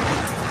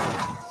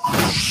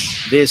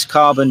 This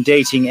carbon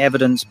dating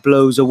evidence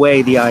blows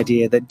away the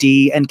idea that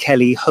Dee and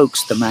Kelly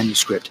hoaxed the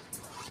manuscript.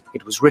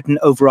 It was written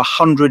over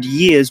 100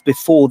 years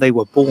before they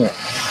were born.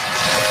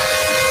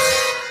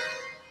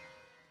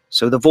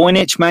 So the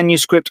Voynich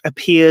manuscript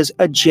appears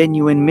a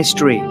genuine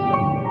mystery.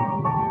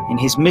 In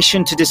his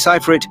mission to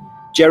decipher it,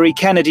 Jerry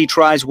Kennedy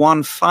tries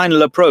one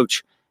final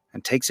approach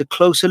and takes a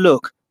closer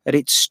look at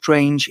its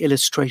strange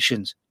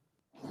illustrations.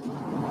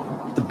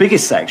 The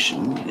biggest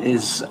section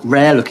is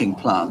rare-looking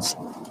plants,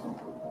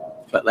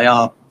 but they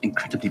are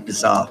incredibly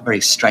bizarre,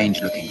 very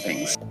strange-looking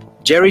things.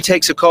 Jerry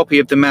takes a copy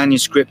of the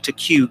manuscript to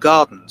Kew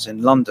Gardens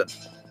in London,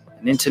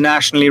 an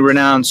internationally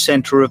renowned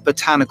centre of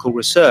botanical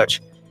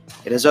research.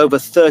 It has over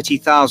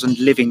 30,000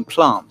 living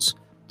plants,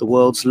 the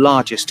world's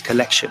largest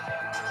collection.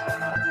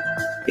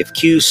 If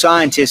Kew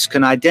scientists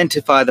can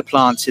identify the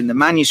plants in the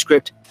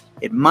manuscript,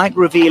 it might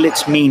reveal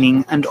its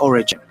meaning and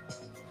origin.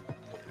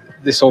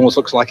 This almost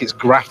looks like it's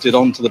grafted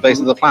onto the base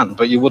of the plant,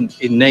 but you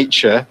wouldn't in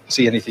nature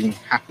see anything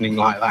happening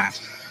like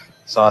that.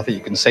 So I think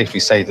you can safely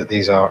say that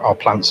these are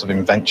plants of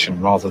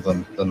invention rather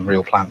than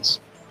real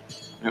plants.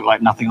 Look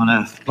like nothing on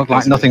Earth. Look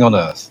like nothing on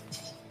Earth.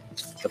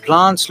 The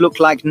plants look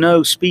like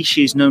no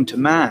species known to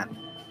man,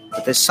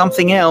 but there's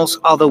something else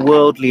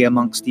otherworldly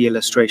amongst the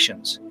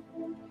illustrations.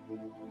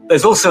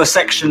 There's also a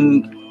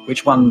section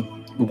which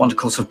one would want to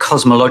call sort of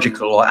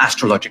cosmological or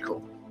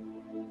astrological.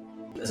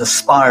 There's a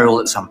spiral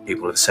that some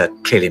people have said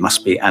clearly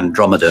must be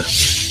Andromeda.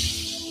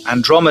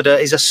 Andromeda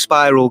is a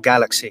spiral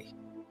galaxy.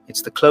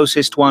 It's the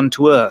closest one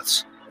to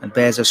Earth's and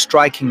bears a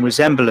striking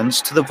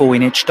resemblance to the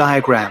Voynich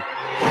diagram.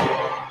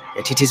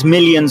 Yet it is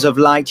millions of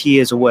light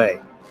years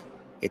away.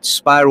 Its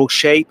spiral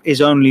shape is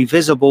only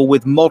visible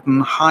with modern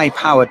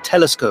high-powered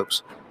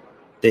telescopes.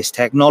 This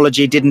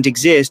technology didn't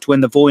exist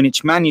when the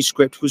Voynich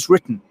manuscript was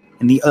written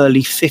in the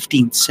early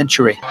 15th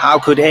century. How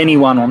could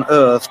anyone on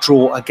Earth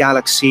draw a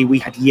galaxy we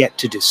had yet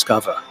to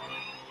discover?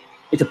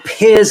 It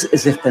appears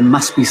as if there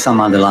must be some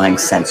underlying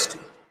sense to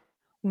it.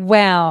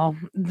 Well,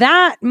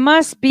 that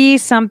must be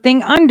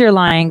something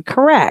underlying.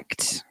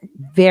 Correct.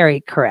 Very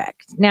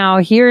correct. Now,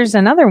 here's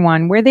another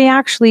one where they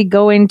actually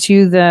go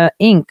into the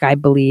ink, I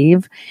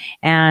believe,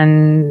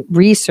 and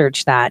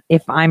research that,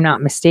 if I'm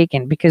not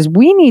mistaken, because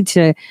we need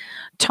to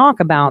talk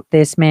about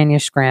this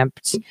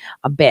manuscript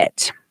a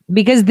bit,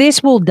 because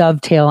this will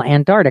dovetail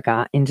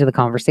Antarctica into the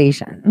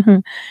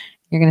conversation.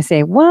 You're going to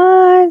say,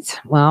 what?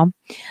 Well,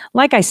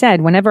 like I said,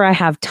 whenever I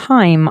have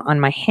time on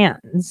my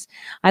hands,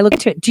 I look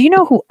into it. Do you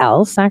know who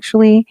else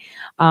actually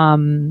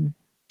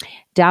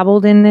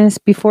dabbled in this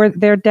before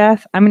their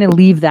death? I'm going to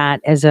leave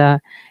that as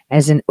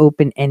an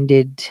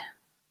open-ended,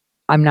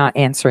 I'm not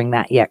answering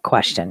that yet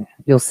question.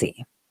 You'll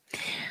see.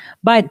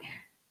 But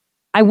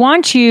I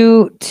want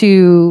you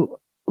to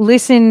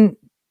listen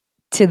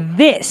to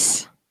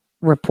this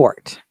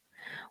report,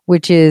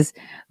 which is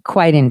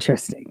quite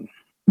interesting.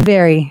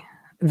 Very,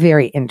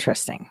 very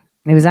interesting.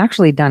 It was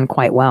actually done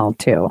quite well,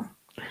 too.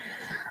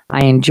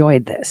 I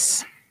enjoyed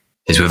this.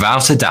 Is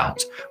without a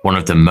doubt one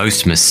of the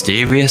most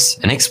mysterious,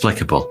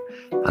 inexplicable,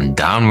 and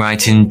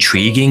downright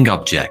intriguing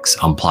objects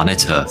on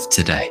planet Earth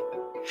today.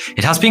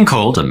 It has been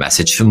called a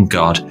message from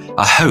God,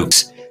 a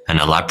hoax, an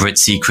elaborate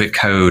secret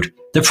code,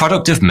 the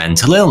product of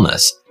mental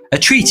illness, a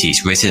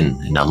treatise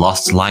written in a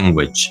lost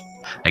language,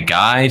 a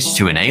guide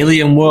to an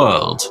alien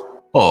world,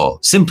 or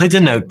simply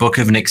the notebook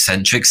of an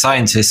eccentric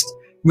scientist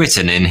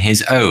written in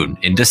his own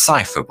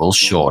indecipherable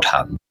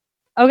shorthand.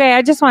 Okay,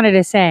 I just wanted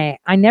to say,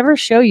 I never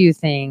show you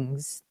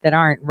things that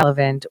aren't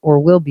relevant or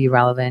will be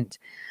relevant.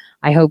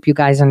 I hope you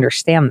guys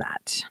understand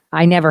that.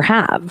 I never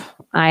have.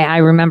 I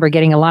remember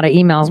getting a lot of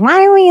emails.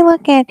 Why do we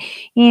look at,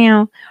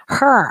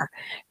 her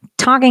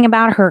talking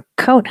about her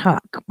coat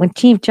hook with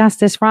Chief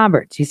Justice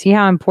Roberts? You see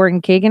how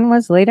important Kagan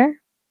was later?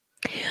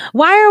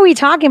 Why are we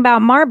talking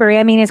about Marbury?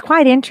 I mean, it's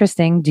quite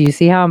interesting. Do you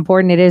see how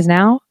important it is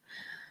now?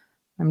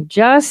 I'm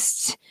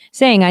just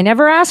saying, I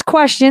never ask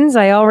questions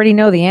I already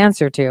know the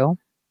answer to.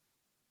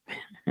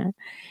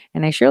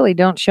 And I surely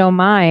don't show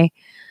my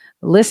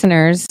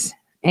listeners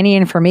any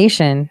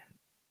information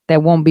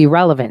that won't be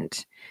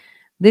relevant.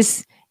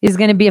 This is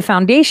going to be a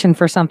foundation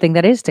for something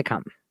that is to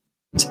come.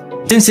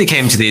 Since it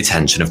came to the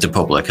attention of the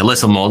public a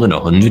little more than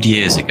 100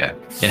 years ago,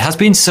 it has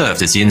been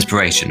served as the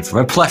inspiration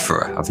for a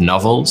plethora of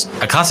novels,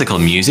 a classical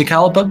music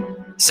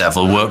album,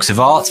 several works of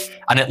art,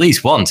 and at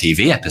least one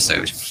TV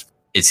episode.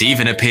 It's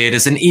even appeared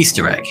as an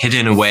Easter egg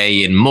hidden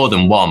away in more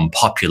than one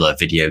popular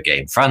video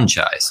game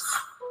franchise.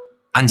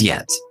 And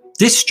yet,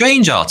 this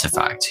strange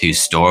artifact,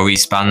 whose story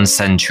spans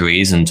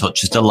centuries and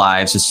touches the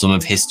lives of some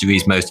of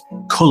history's most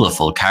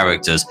colourful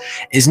characters,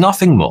 is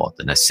nothing more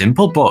than a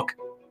simple book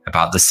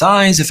about the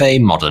size of a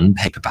modern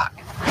paperback.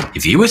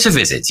 If you were to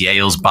visit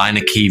Yale's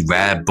Beinecke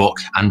Rare Book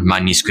and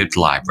Manuscript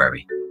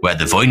Library, where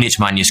the Voynich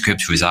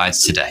manuscript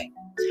resides today,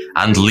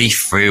 and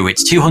leaf through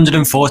its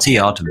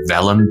 240-odd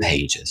vellum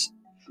pages,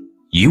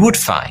 you would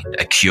find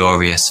a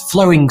curious,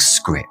 flowing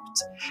script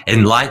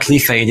in lightly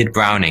faded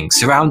brown ink,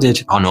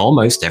 surrounded on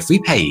almost every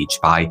page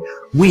by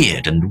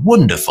weird and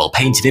wonderful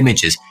painted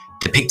images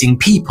depicting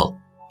people,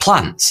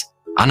 plants,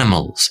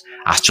 animals,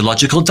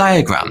 astrological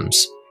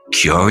diagrams,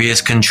 curious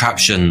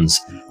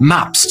contraptions,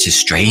 maps to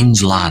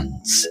strange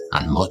lands,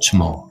 and much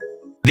more.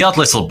 The odd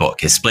little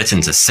book is split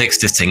into 6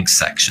 distinct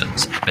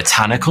sections: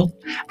 botanical,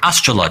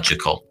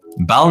 astrological,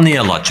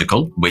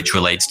 balneological, which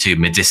relates to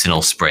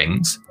medicinal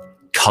springs,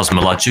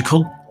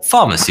 cosmological,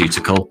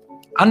 pharmaceutical,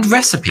 and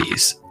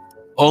recipes.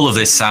 All of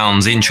this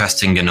sounds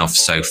interesting enough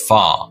so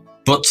far,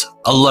 but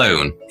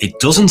alone, it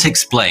doesn't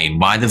explain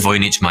why the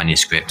Voynich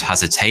manuscript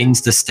has attained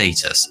the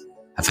status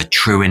of a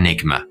true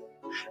enigma.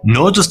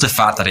 Nor does the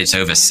fact that it's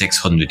over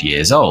 600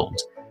 years old.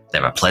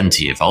 There are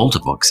plenty of older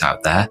books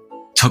out there,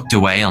 tucked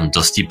away on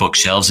dusty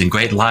bookshelves in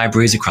great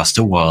libraries across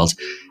the world,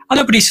 and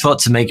nobody's thought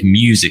to make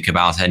music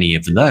about any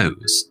of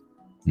those.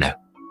 No.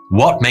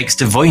 What makes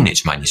the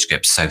Voynich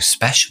manuscript so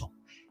special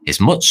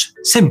is much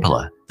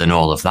simpler than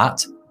all of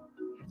that.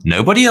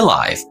 Nobody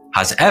alive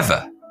has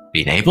ever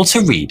been able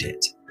to read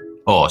it.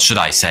 Or should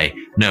I say,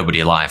 nobody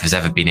alive has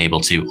ever been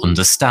able to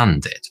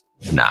understand it.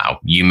 Now,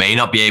 you may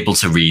not be able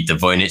to read the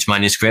Voynich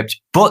manuscript,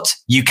 but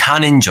you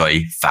can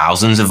enjoy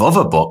thousands of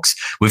other books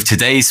with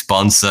today's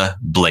sponsor,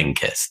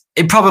 Blinkist.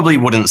 It probably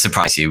wouldn't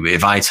surprise you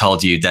if I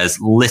told you there's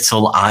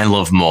little I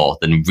love more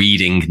than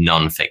reading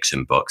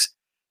non-fiction books.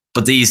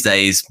 But these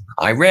days,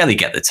 I rarely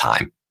get the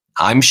time.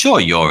 I'm sure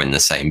you're in the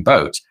same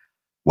boat.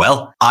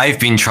 Well, I've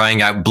been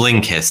trying out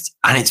Blinkist,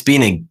 and it's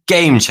been a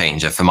game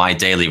changer for my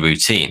daily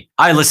routine.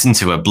 I listen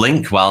to a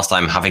Blink whilst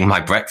I'm having my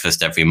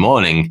breakfast every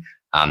morning,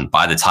 and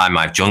by the time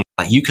I've done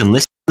that, you can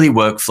literally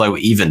workflow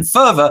even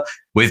further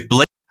with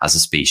Blink as a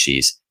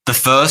species. The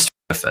first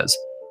refers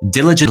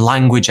diligent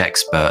language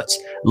experts,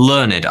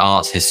 learned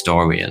art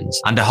historians,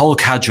 and a whole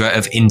cadre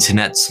of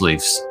internet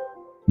sleuths.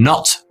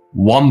 Not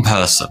one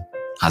person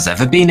has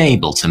ever been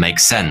able to make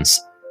sense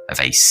of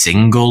a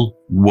single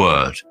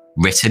word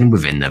written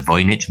within the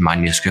Voynich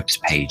manuscript's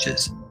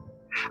pages,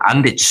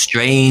 and its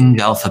strange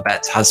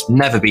alphabet has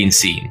never been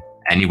seen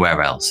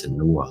anywhere else in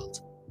the world.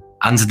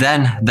 And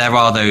then there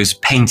are those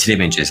painted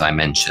images I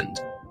mentioned.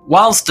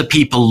 Whilst the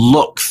people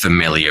look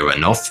familiar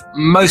enough,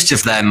 most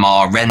of them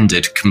are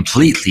rendered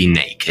completely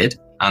naked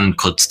and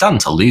could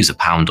stand to lose a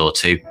pound or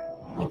two.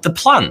 The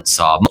plants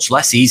are much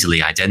less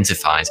easily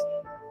identified.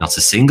 Not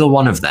a single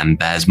one of them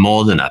bears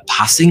more than a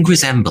passing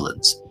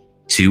resemblance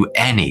to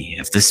any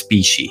of the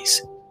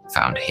species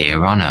found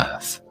here on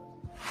Earth.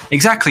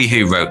 Exactly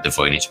who wrote the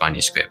Voynich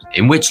manuscript,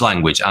 in which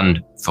language,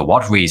 and for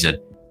what reason,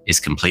 is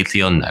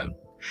completely unknown.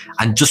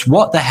 And just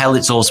what the hell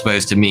it's all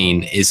supposed to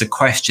mean is a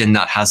question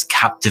that has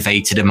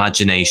captivated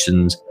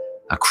imaginations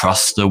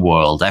across the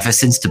world ever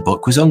since the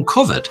book was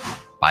uncovered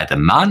by the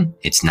man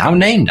it's now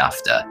named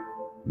after,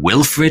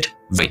 Wilfrid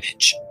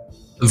Voynich.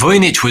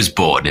 Voynich was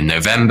born in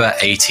November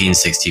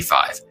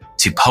 1865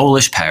 to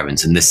Polish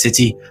parents in the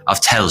city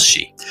of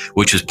Telshi,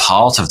 which was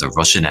part of the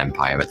Russian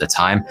Empire at the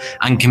time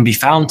and can be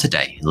found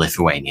today in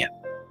Lithuania.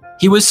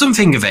 He was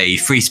something of a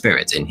free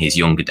spirit in his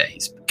younger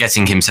days,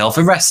 getting himself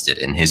arrested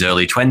in his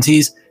early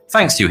 20s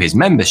thanks to his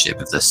membership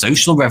of the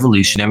social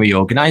revolutionary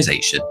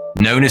organization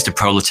known as the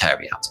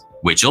Proletariat,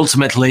 which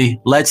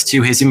ultimately led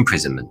to his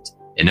imprisonment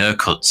in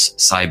Irkutsk,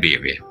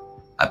 Siberia.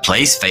 a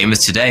place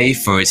famous today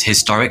for its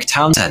historic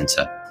town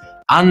centre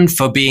and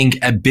for being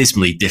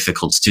abysmally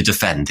difficult to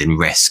defend in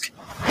Risk.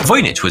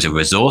 Voynich was a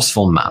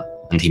resourceful man,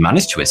 and he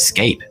managed to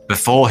escape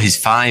before his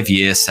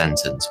 5-year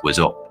sentence was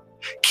up.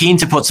 Keen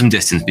to put some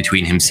distance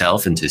between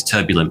himself and his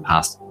turbulent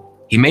past,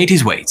 he made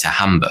his way to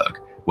Hamburg,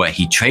 where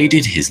he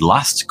traded his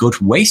last good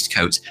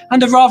waistcoat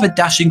and a rather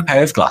dashing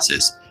pair of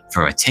glasses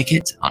for a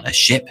ticket on a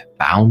ship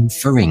bound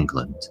for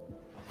England.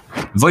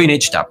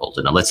 Voynich dabbled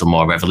in a little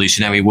more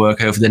revolutionary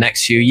work over the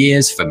next few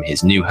years from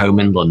his new home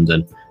in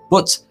London,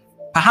 but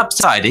perhaps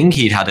deciding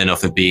he'd had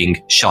enough of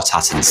being shot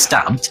at and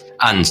stabbed,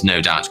 and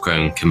no doubt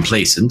grown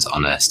complacent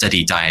on a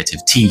steady diet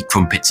of tea,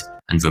 crumpets,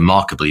 and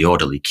remarkably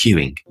orderly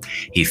queuing,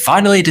 he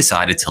finally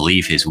decided to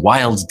leave his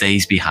wild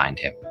days behind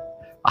him.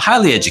 A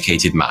highly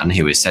educated man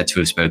who is said to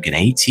have spoken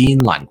 18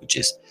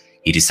 languages,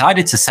 he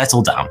decided to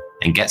settle down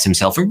and get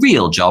himself a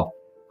real job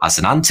as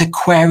an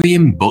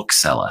antiquarian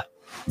bookseller.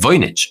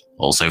 Voynich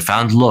also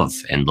found love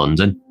in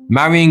London,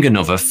 marrying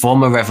another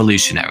former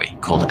revolutionary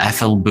called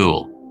Ethel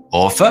Boole,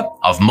 author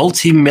of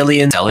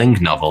multi-million-selling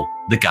novel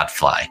The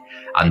Gadfly,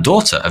 and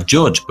daughter of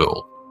George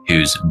Boole,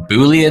 whose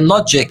Boolean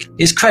logic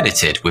is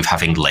credited with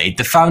having laid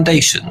the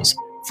foundations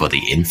for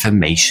the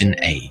information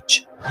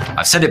age.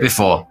 I've said it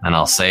before, and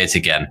I'll say it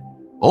again.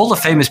 All the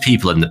famous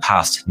people in the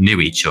past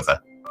knew each other.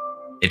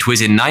 It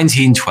was in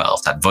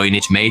 1912 that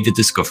Voynich made the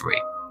discovery,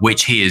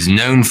 which he is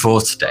known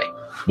for today,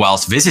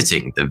 whilst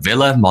visiting the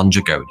Villa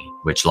Mondragone,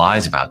 which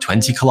lies about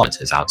 20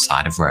 kilometers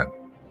outside of Rome.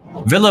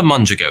 Villa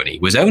Mondragone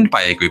was owned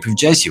by a group of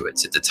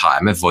Jesuits at the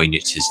time of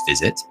Voynich's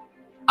visit,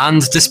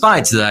 and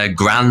despite their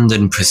grand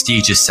and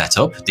prestigious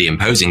setup, the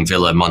imposing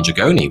Villa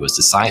Mondragone was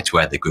the site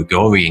where the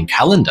Gregorian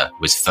calendar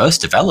was first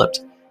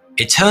developed.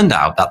 It turned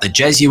out that the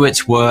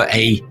Jesuits were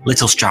a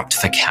little strapped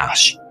for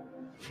cash.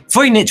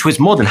 Voynich was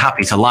more than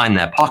happy to line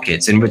their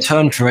pockets in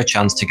return for a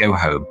chance to go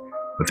home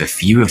with a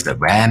few of the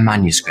rare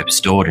manuscripts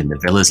stored in the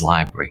villa's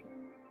library.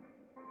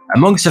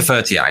 Amongst the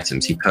 30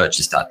 items he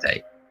purchased that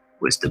day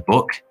was the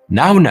book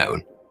now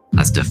known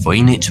as the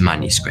Voynich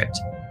manuscript.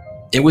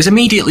 It was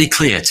immediately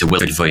clear to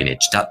Wilfrid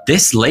Voynich that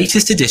this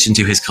latest addition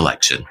to his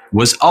collection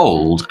was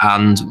old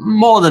and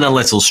more than a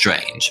little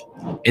strange.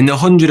 In the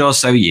 100 or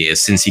so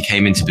years since he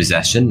came into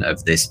possession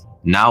of this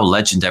now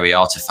legendary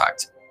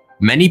artifact,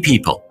 many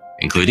people,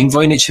 including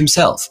Voynich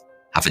himself,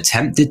 have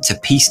attempted to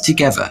piece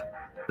together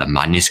the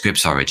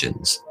manuscript's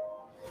origins.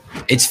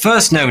 Its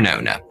first known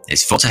owner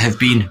is thought to have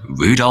been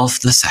Rudolf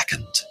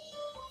II,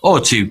 or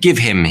to give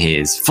him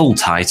his full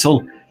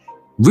title,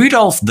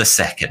 Rudolf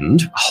II,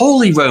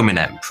 Holy Roman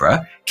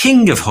Emperor,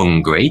 King of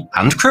Hungary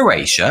and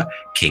Croatia,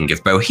 King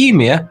of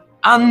Bohemia,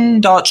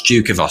 and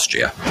Archduke of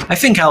Austria. I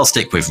think I'll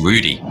stick with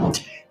Rudy.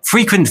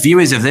 Frequent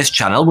viewers of this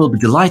channel will be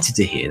delighted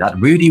to hear that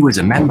Rudy was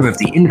a member of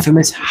the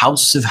infamous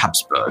House of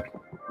Habsburg,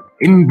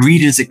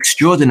 inbreeders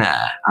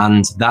extraordinaire,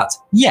 and that,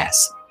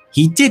 yes,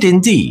 he did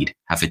indeed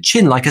have a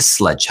chin like a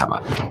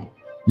sledgehammer.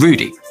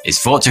 Rudy is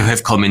thought to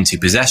have come into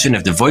possession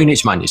of the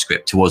Voynich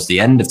manuscript towards the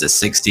end of the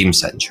 16th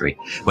century,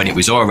 when it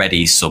was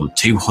already some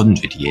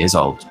 200 years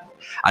old,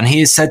 and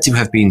he is said to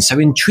have been so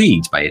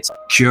intrigued by its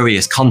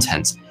curious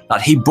contents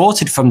that he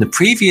bought it from the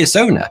previous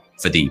owner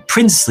for the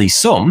princely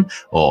sum,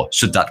 or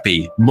should that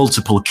be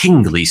multiple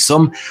kingly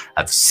sum,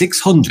 of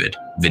 600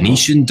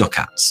 Venetian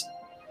ducats.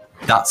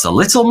 That's a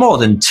little more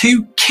than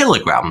 2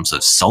 kilograms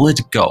of solid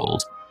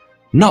gold.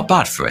 Not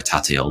bad for a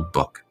tatty old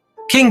book.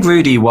 King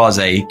Rudy was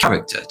a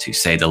character, to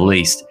say the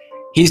least.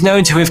 He's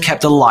known to have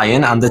kept a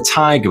lion and a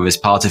tiger as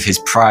part of his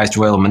prized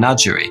royal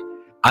menagerie,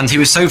 and he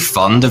was so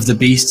fond of the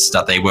beasts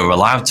that they were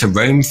allowed to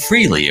roam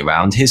freely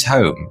around his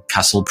home,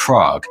 Castle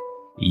Prague.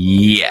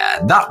 Yeah,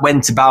 that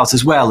went about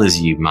as well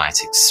as you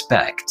might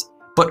expect.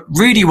 But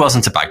Rudy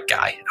wasn't a bad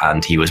guy,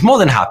 and he was more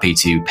than happy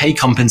to pay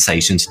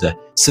compensation to the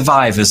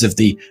survivors of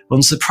the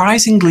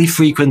unsurprisingly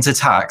frequent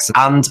attacks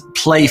and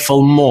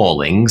playful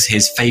maulings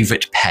his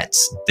favourite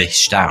pets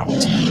dished out,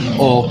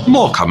 or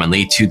more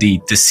commonly to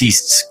the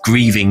deceased's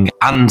grieving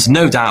and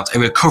no doubt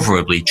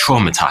irrecoverably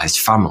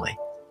traumatised family.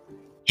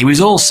 He was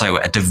also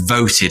a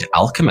devoted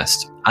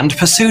alchemist and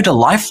pursued a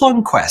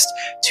lifelong quest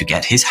to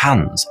get his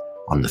hands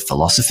on the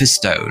Philosopher's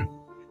Stone.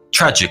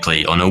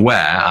 Tragically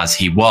unaware as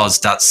he was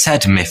that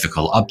said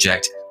mythical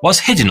object was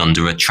hidden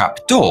under a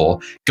trap door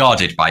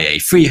guarded by a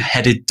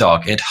three-headed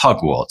dog at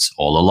Hogwarts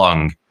all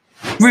along.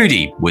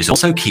 Rudy was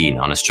also keen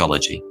on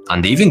astrology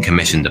and even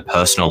commissioned a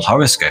personal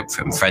horoscope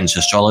from French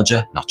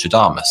astrologer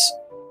Nostradamus.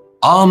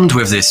 Armed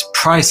with this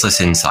priceless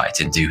insight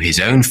into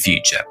his own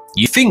future,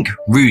 you'd think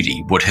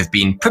Rudy would have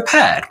been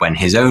prepared when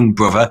his own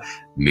brother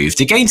moved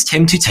against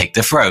him to take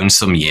the throne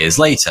some years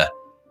later,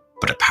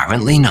 but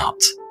apparently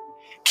not.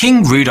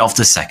 King Rudolf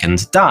II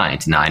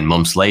died 9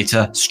 months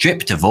later,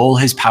 stripped of all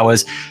his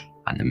powers,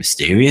 and the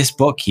mysterious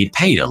book he'd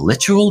paid a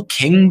literal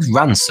king's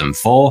ransom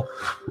for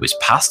was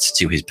passed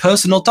to his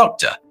personal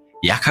doctor,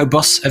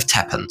 Jacobus of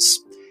Teplitz,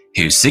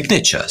 whose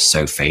signature,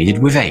 so faded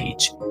with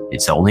age,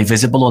 it's only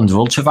visible under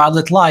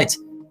ultraviolet light,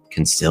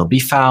 can still be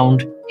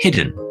found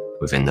hidden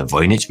within the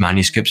Voynich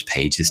manuscript's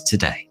pages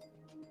today.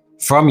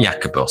 From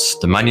Jacobus,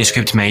 the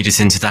manuscript made it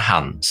into the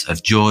hands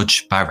of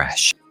George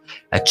Baresch,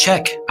 a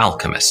Czech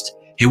alchemist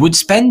who would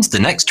spend the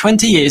next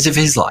 20 years of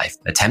his life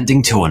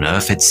attempting to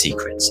unearth its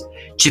secrets,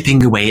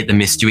 chipping away at the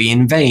mystery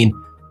in vain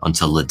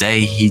until the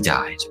day he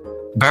died.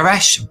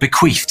 Baresch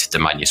bequeathed the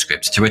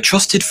manuscript to a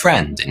trusted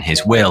friend in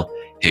his will,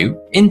 who,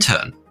 in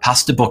turn,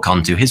 passed the book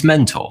on to his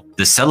mentor,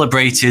 the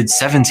celebrated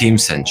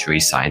 17th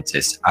century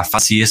scientist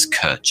Aphasius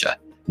Kircher,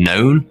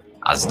 known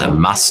as the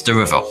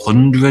Master of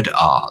 100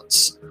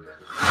 Arts.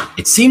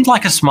 It seemed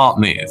like a smart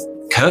move.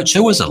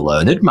 Kircher was a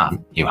learned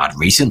man who had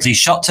recently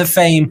shot to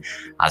fame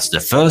as the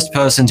first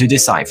person to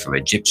decipher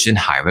Egyptian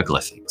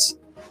hieroglyphics.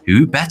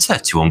 Who better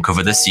to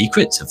uncover the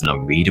secrets of an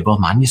unreadable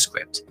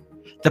manuscript?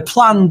 The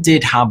plan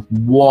did have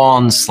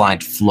one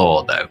slight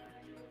flaw, though.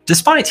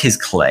 Despite his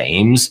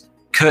claims,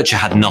 Kircher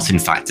had not in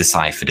fact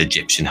deciphered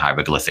Egyptian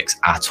hieroglyphics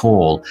at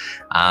all,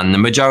 and the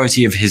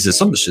majority of his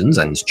assumptions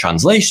and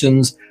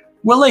translations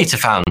were later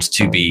found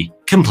to be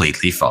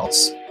completely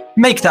false.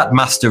 Make that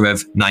master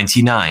of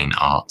 99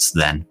 arts,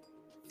 then.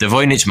 The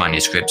Voynich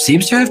manuscript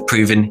seems to have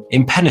proven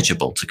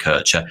impenetrable to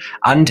Kircher,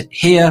 and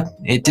here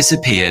it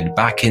disappeared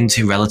back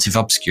into relative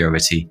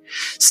obscurity,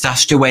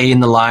 stashed away in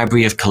the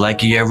library of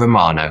Collegio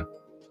Romano,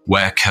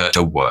 where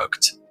Kircher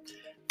worked.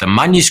 The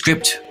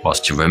manuscript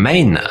was to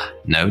remain there,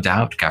 no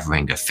doubt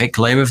gathering a thick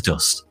layer of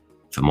dust,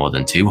 for more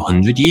than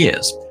 200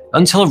 years,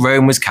 until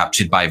Rome was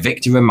captured by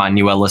Victor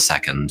Emmanuel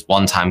II,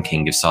 one-time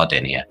King of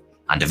Sardinia,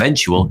 and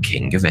eventual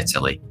King of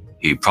Italy,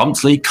 who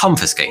promptly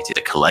confiscated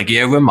the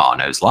Collegio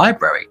Romano's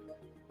library.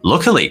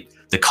 Luckily,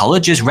 the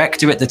college's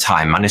rector at the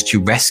time managed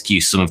to rescue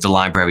some of the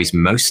library's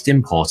most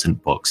important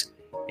books,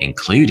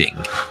 including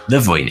the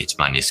Voynich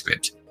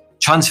manuscript,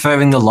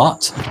 transferring the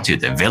lot to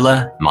the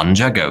Villa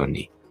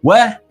Mondragoni,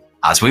 where,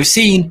 as we've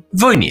seen,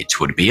 Voynich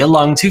would be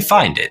along to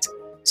find it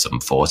some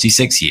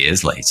 46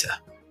 years later.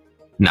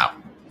 Now,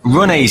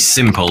 run a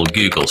simple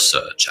Google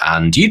search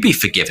and you'd be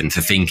forgiven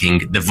for thinking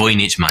the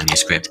Voynich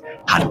manuscript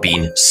had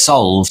been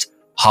solved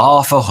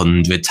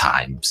 100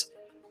 times.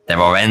 There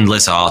are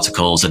endless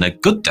articles and a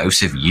good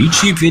dose of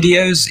YouTube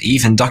videos,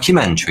 even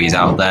documentaries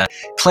out there,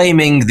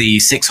 claiming the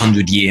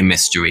 600-year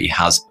mystery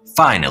has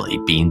finally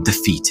been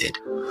defeated.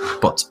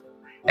 But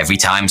every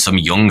time some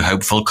young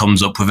hopeful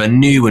comes up with a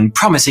new and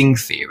promising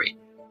theory,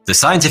 the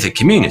scientific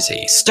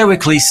community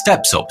stoically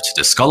steps up to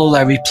the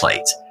scholarly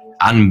plate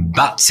and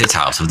bats it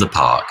out of the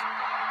park.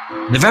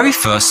 The very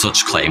first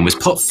such claim was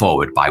put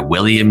forward by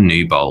William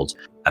Newbold,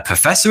 a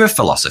professor of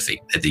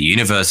philosophy at the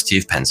University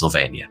of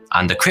Pennsylvania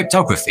and a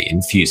cryptography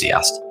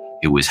enthusiast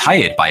who was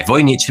hired by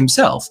Voynich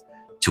himself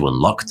to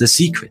unlock the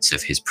secrets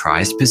of his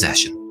prized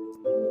possession.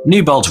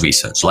 Newbold's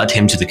research led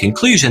him to the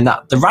conclusion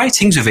that the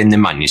writings within the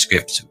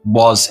manuscript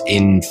was,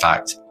 in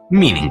fact,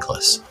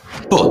 meaningless,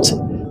 but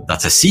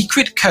that a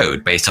secret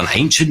code based on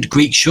ancient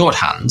Greek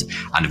shorthand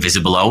and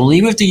visible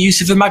only with the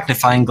use of a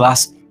magnifying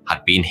glass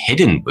had been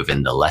hidden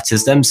within the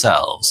letters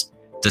themselves,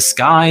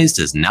 disguised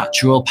as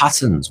natural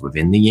patterns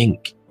within the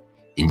ink.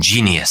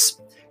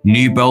 Ingenious.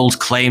 Newbold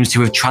claims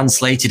to have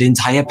translated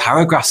entire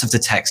paragraphs of the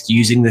text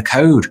using the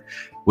code,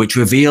 which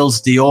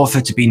reveals the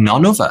author to be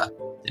none other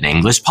than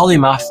English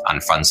polymath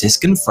and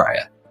Franciscan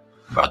friar,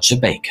 Roger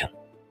Bacon.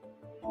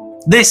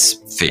 This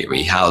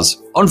theory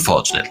has,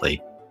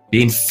 unfortunately,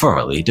 been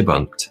thoroughly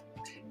debunked.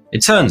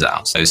 It turns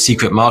out those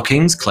secret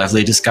markings,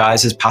 cleverly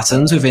disguised as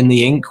patterns within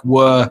the ink,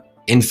 were,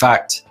 in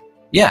fact,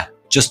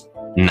 just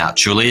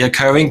naturally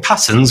occurring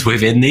patterns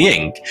within the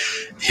ink.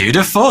 Who'd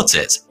have thought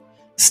it?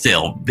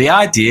 Still, the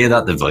idea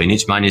that the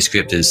Voynich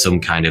manuscript is some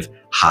kind of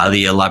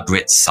highly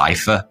elaborate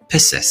cipher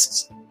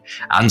persists,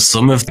 and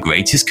some of the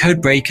greatest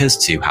code breakers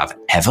to have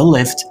ever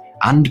lived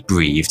and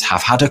breathed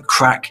have had a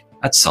crack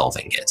at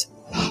solving it,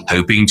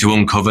 hoping to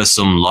uncover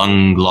some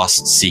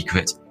long-lost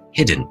secret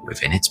hidden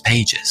within its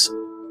pages.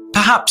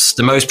 Perhaps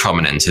the most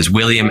prominent is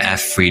William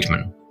F.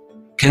 Friedman.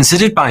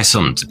 Considered by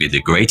some to be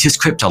the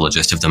greatest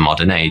cryptologist of the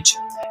modern age,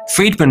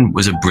 Friedman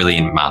was a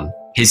brilliant man.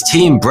 His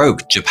team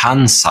broke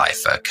Japan's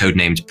cipher,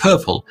 codenamed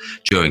Purple,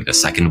 during the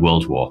Second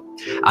World War,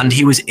 and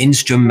he was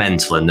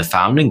instrumental in the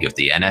founding of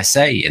the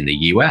NSA in the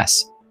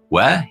US,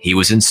 where he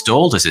was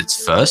installed as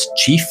its first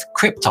chief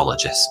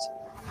cryptologist.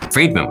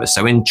 Friedman was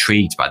so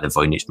intrigued by the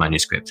Voynich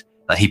manuscript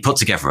that he put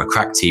together a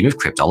crack team of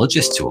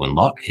cryptologists to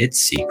unlock its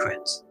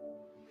secrets.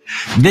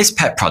 This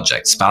pet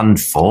project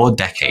spanned 4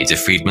 decades of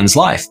Friedman's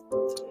life,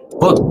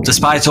 but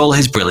despite all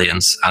his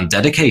brilliance and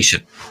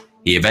dedication,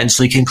 he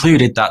eventually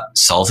concluded that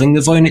solving the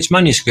Voynich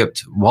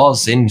manuscript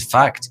was, in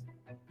fact,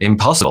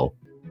 impossible,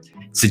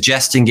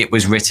 suggesting it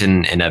was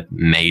written in a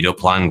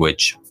made-up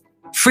language.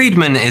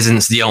 Friedman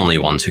isn't the only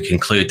one to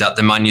conclude that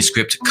the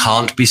manuscript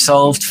can't be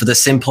solved for the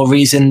simple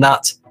reason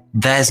that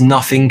there's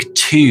nothing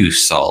to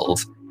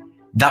solve,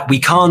 that we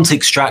can't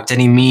extract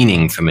any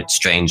meaning from its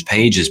strange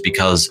pages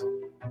because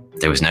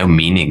there was no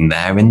meaning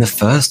there in the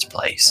first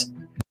place.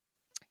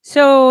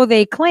 So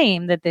they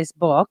claim that this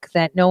book,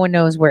 that no one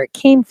knows where it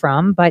came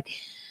from, but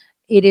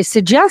it is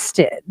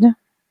suggested,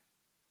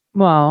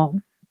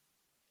 well,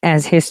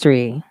 as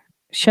history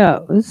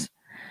shows,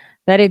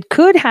 that it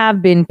could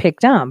have been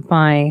picked up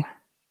by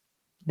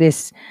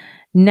this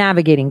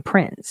navigating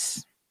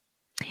prince.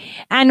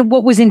 And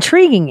what was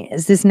intriguing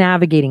is this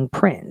navigating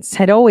prince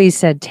had always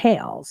said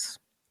tales.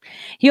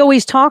 He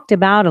always talked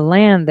about a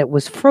land that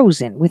was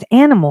frozen with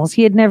animals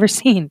he had never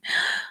seen.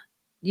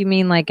 You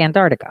mean like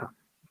Antarctica,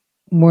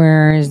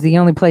 where is the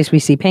only place we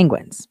see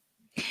penguins,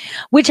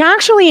 which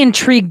actually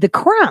intrigued the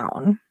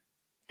crown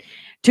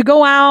to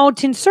go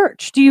out and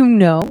search. Do you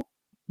know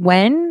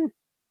when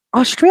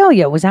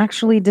Australia was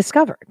actually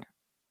discovered?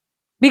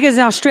 Because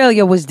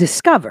Australia was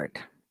discovered.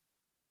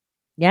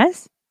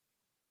 Yes?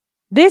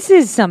 This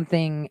is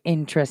something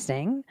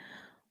interesting.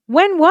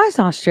 When was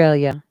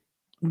Australia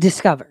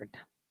discovered?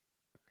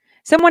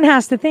 Someone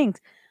has to think.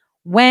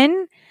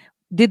 When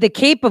did the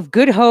Cape of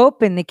Good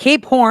Hope and the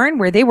Cape Horn,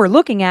 where they were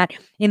looking at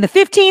in the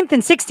 15th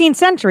and 16th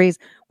centuries,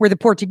 where the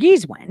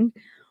Portuguese went,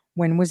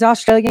 when was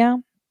Australia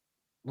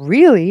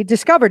really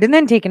discovered and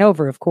then taken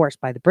over, of course,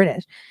 by the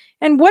British?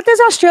 And what does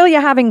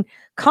Australia have in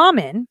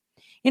common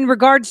in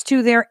regards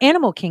to their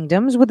animal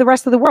kingdoms with the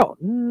rest of the world?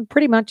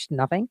 Pretty much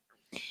nothing.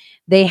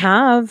 They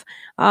have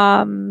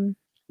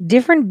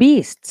different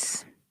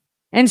beasts.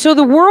 And so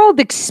the world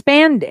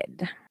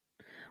expanded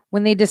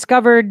when they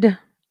discovered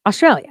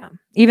Australia,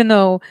 even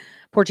though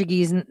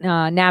Portuguese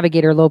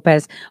navigator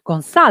Lopes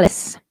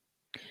Gonçalves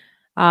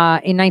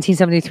in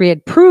 1973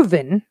 had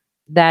proven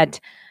that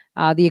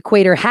the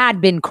equator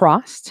had been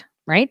crossed,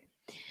 right?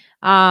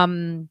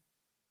 And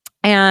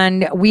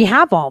we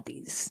have all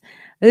these.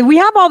 We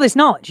have all this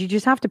knowledge. You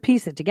just have to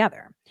piece it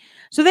together.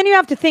 So then you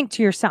have to think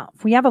to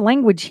yourself, we have a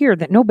language here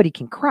that nobody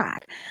can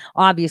crack.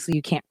 Obviously,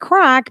 you can't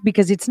crack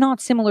because it's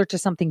not similar to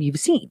something you've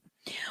seen.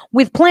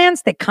 With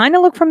plants that kind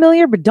of look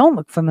familiar but don't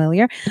look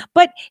familiar.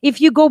 But if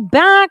you go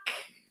back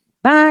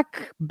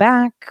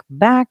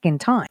in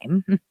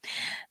time,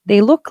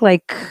 they look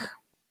like,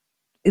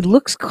 it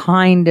looks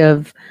kind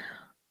of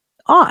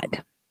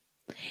odd.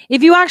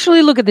 If you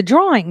actually look at the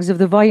drawings of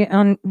the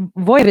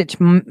Voynich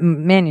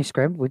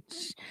manuscript,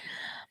 which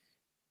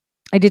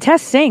I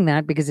detest saying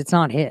that because it's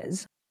not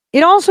his,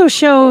 it also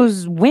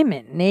shows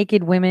women,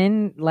 naked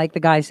women, like the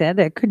guy said,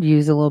 that could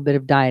use a little bit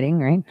of dieting,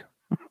 right?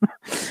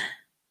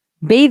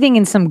 Bathing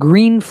in some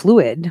green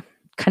fluid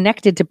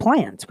connected to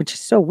plants, which is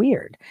so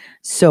weird,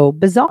 so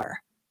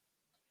bizarre.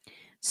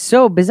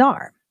 So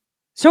bizarre.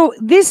 So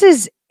this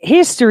is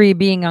history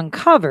being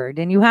uncovered,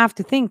 and you have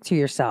to think to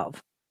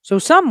yourself, so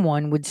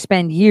someone would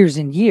spend years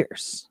and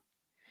years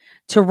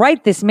to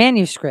write this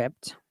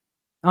manuscript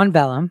on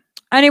vellum,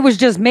 and it was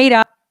just made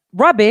up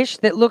rubbish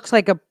that looks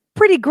like a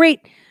pretty great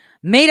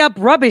made up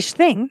rubbish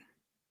thing,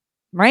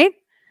 right?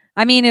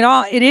 I mean,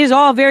 it is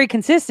all very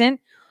consistent,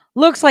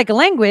 looks like a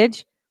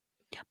language,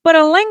 but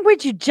a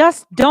language you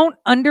just don't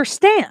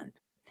understand.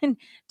 And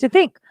to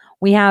think,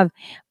 we have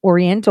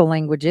Oriental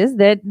languages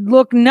that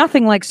look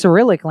nothing like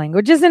Cyrillic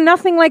languages and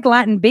nothing like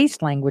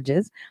Latin-based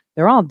languages.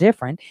 They're all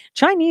different.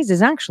 Chinese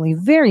is actually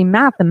very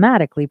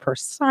mathematically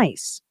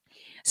precise.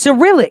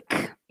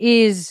 Cyrillic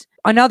is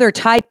another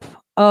type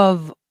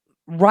of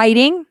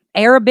writing.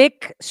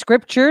 Arabic,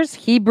 scriptures,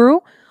 Hebrew,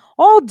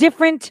 all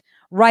different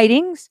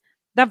writings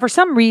that for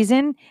some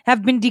reason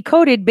have been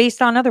decoded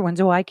based on other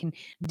ones. Oh, I can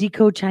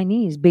decode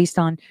Chinese based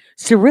on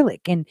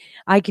Cyrillic, and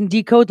I can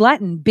decode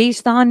Latin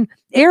based on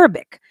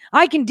Arabic.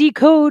 I can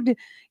decode,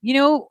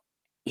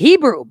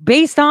 Hebrew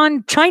based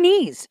on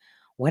Chinese,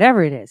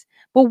 whatever it is.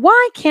 But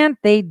why can't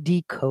they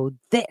decode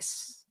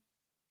this?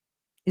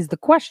 Is the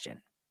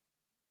question.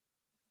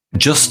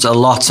 Just a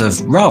lot of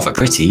rather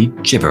pretty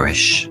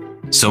gibberish.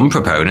 Some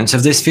proponents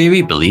of this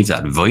theory believe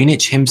that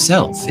Voynich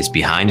himself is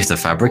behind the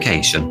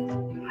fabrication.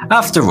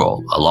 After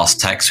all, a lost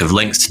text with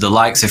links to the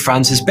likes of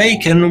Francis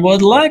Bacon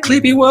would likely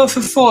be worth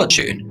a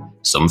fortune,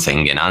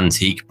 something an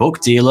antique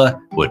book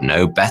dealer would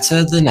know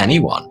better than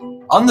anyone.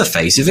 On the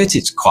face of it,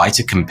 it's quite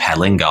a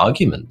compelling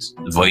argument.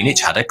 Voynich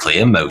had a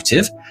clear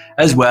motive,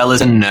 as well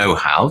as a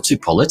know-how to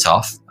pull it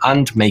off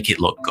and make it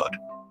look good.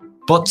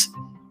 But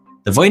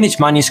the Voynich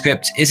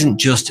manuscript isn't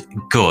just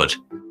good,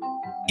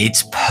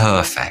 it's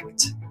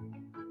perfect.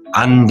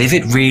 And if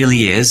it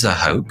really is a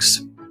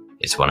hoax,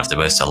 it's one of the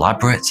most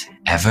elaborate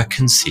ever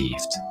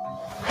conceived.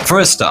 For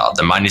a start,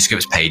 the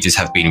manuscript's pages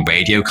have been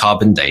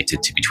radiocarbon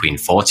dated to between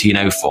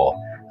 1404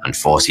 and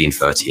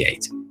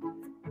 1438.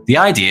 The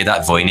idea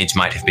that Voynich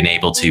might have been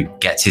able to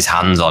get his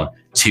hands on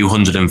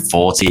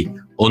 240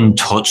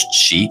 untouched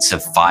sheets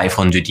of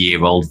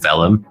 500-year-old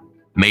vellum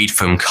made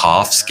from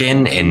calf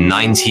skin in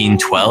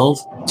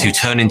 1912 to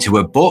turn into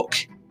a book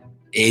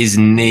is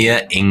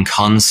near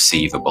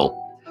inconceivable.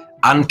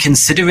 And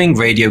considering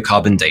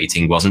radiocarbon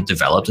dating wasn't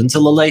developed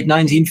until the late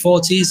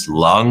 1940s,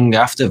 long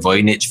after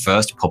Voynich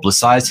first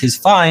publicized his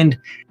find,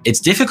 it's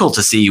difficult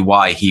to see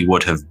why he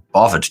would have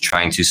bothered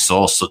trying to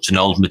source such an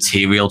old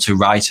material to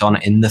write on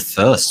in the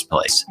first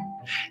place.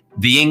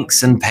 The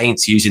inks and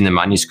paints used in the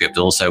manuscript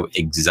also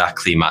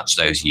exactly match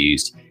those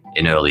used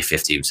in early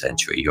 15th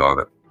century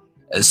Europe.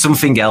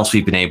 Something else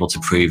we've been able to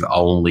prove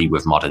only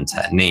with modern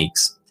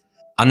techniques.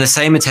 And the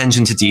same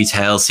attention to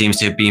detail seems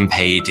to have been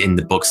paid in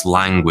the book's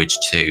language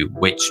too,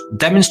 which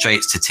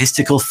demonstrates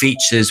statistical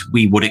features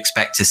we would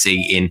expect to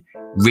see in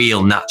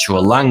real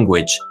natural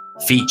language,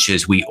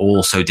 features we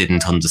also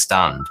didn't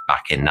understand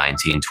back in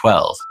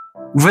 1912.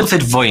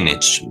 Wilfrid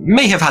Voynich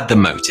may have had the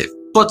motive,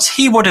 but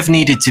he would have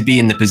needed to be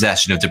in the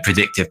possession of the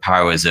predictive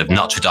powers of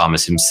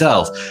Nostradamus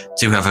himself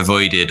to have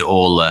avoided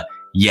all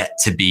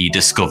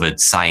yet-to-be-discovered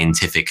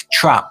scientific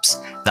traps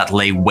that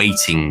lay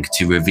waiting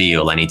to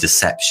reveal any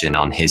deception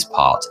on his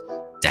part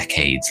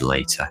decades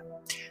later.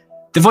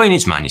 The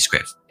Voynich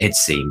manuscript, it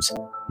seems,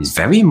 is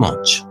very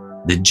much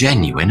the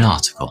genuine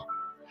article.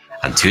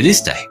 And to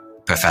this day,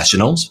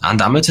 professionals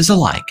and amateurs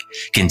alike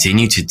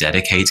continue to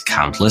dedicate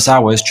countless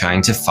hours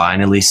trying to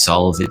finally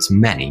solve its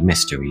many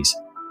mysteries.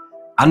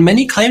 And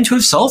many claim to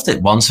have solved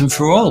it once and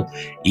for all,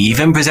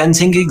 even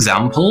presenting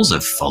examples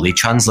of fully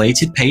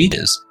translated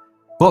pages.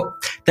 But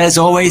there's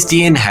always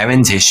the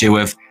inherent issue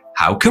of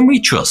how can we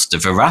trust the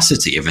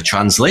veracity of a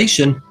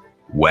translation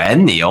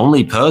when the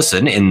only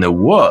person in the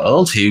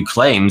world who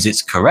claims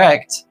it's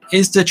correct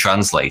is the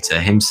translator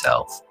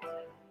himself?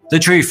 The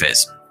truth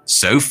is,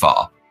 so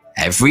far,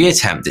 every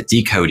attempt at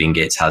decoding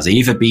it has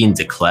either been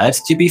declared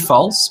to be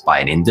false by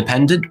an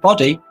independent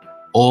body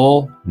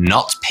or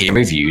not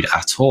peer-reviewed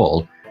at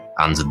all,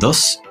 and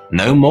thus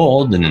no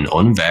more than an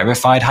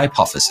unverified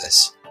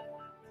hypothesis.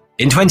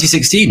 In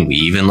 2016, we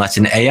even let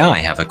an AI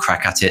have a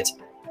crack at it,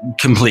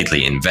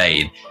 completely in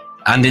vain,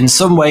 and in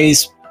some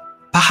ways,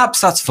 perhaps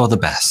that's for the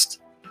best.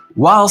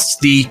 Whilst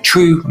the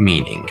true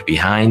meaning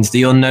behind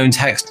the unknown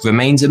text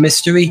remains a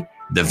mystery,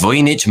 the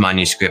Voynich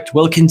manuscript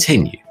will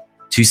continue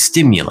to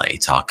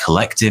stimulate our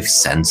collective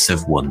sense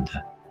of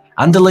wonder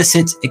and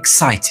elicit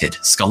excited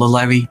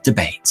scholarly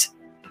debate.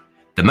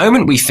 The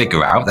moment we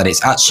figure out that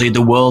it's actually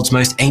the world's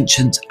most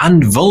ancient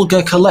and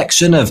vulgar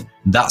collection of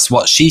 "that's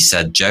what she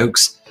said"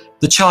 jokes,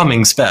 the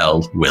charming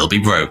spell will be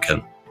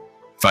broken.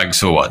 Thanks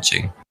for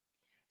watching.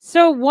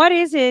 So what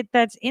is it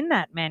that's in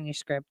that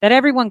manuscript that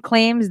everyone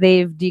claims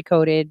they've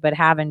decoded but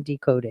haven't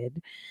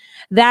decoded,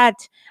 that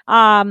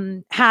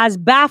has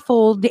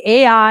baffled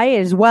AI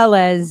as well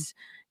as,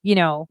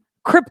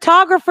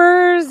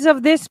 cryptographers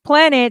of this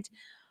planet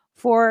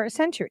for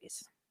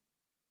centuries?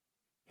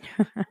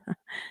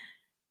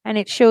 And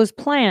it shows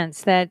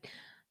plants that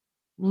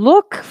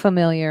look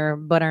familiar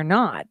but are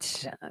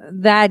not,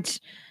 that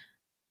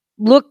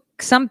look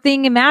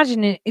something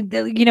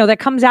that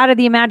comes out of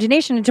the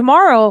imagination. And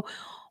tomorrow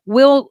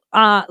we'll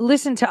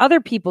listen to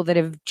other people that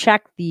have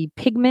checked the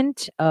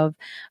pigment of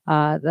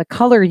the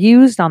color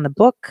used on the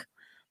book.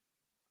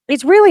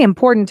 It's really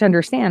important to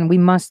understand we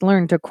must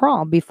learn to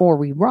crawl before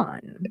we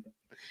run.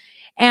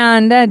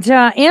 And that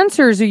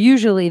answers are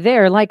usually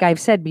there. Like I've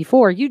said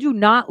before, you do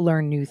not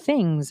learn new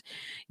things.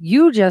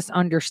 You just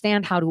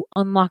understand how to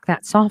unlock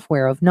that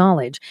software of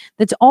knowledge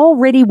that's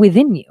already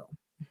within you.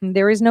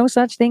 There is no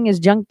such thing as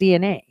junk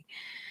DNA.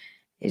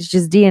 It's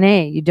just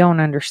DNA you don't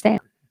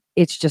understand.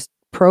 It's just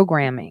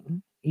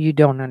programming you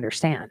don't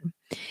understand.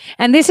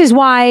 And this is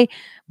why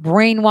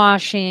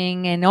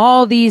brainwashing and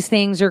all these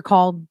things are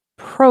called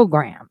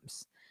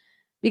programs,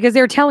 because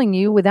they're telling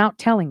you without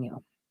telling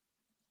you.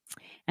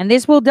 And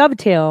this will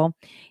dovetail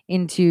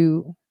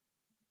into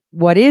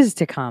what is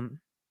to come,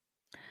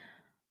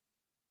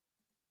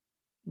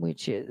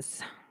 which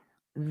is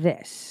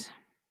this.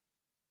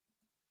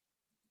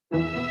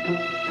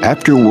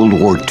 After World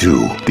War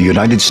II, the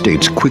United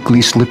States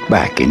quickly slipped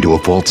back into a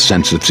false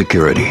sense of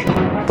security.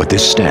 But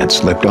this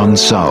stance left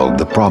unsolved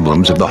the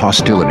problems of the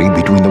hostility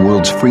between the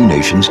world's free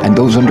nations and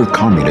those under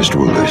communist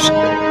rulers.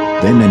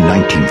 Then in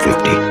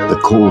 1950, the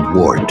Cold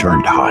War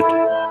turned hot.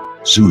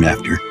 Soon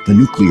after, the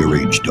nuclear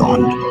age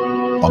dawned.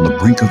 On the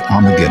brink of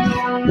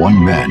Armageddon,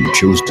 one man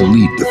chose to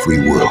lead the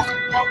free world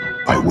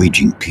by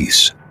waging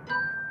peace.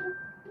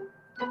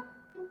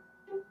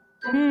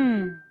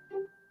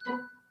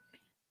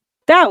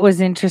 That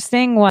was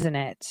interesting, wasn't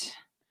it?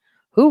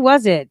 Who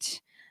was it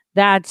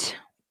that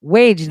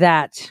waged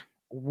that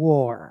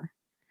war?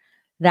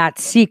 That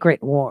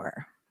secret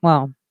war?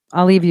 Well,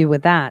 I'll leave you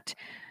with that.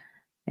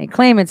 They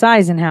claim it's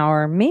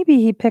Eisenhower.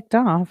 Maybe he picked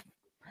up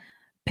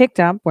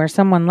where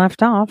someone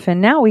left off, and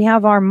now we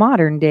have our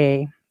modern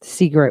day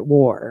secret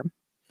war.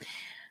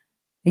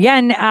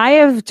 Again, I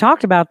have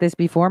talked about this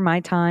before, my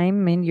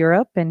time in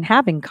Europe and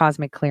having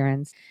cosmic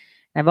clearance.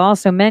 I've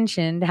also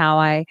mentioned how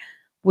I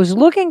was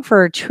looking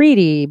for a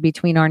treaty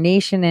between our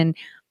nation and,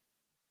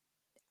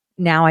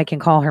 now I can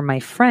call her my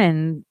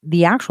friend,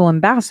 the actual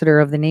ambassador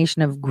of the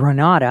nation of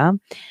Grenada.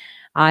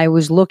 I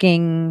was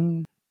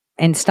looking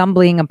and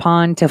stumbling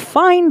upon to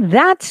find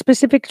that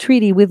specific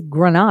treaty with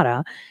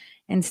Grenada,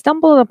 and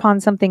stumbled upon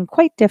something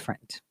quite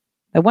different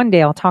that one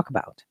day I'll talk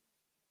about.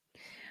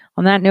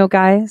 On that note,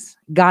 guys,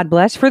 God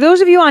bless. For those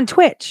of you on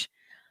Twitch,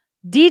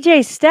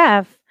 DJ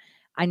Steph,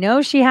 I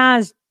know she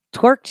has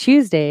Twerk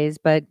Tuesdays,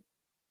 but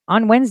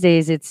on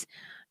Wednesdays, it's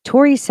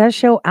Tori Says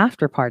Show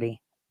After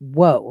Party.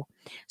 Whoa.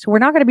 So we're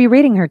not going to be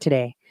rating her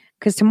today,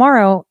 because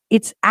tomorrow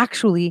it's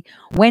actually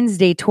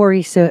Wednesday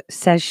Tori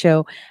Says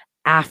Show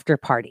After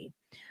Party.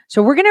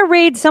 So we're going to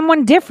raid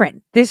someone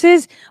different. This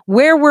is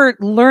where we're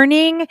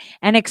learning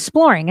and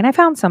exploring. And I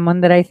found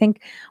someone that I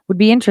think would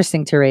be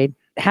interesting to raid.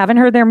 Haven't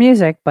heard their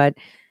music, but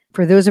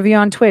For those of you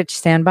on Twitch,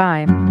 stand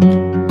by.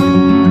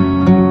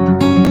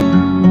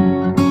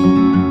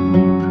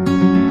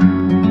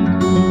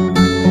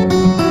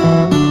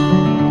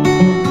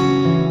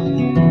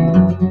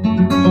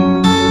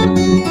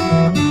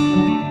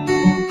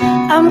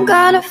 I'm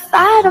gonna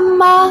fight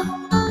them all.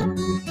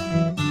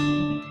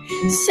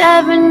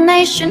 7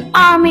 Nation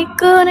Army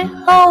couldn't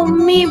hold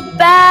me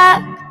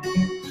back.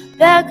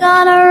 They're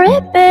gonna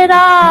rip it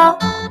all,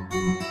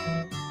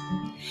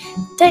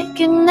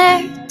 taking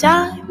their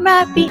time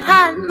right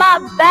behind my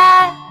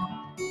back.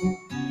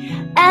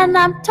 And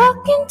I'm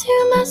talking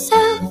to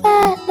myself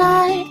at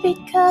night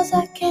because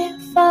I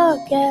can't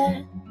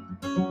forget.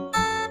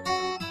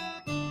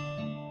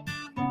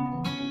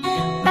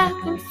 Back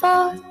and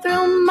forth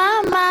through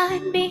my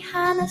mind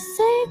behind a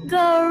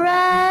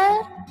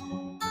cigarette.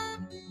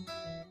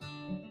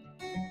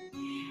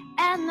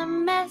 And the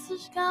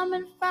message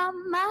coming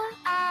from my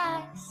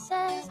eyes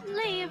says,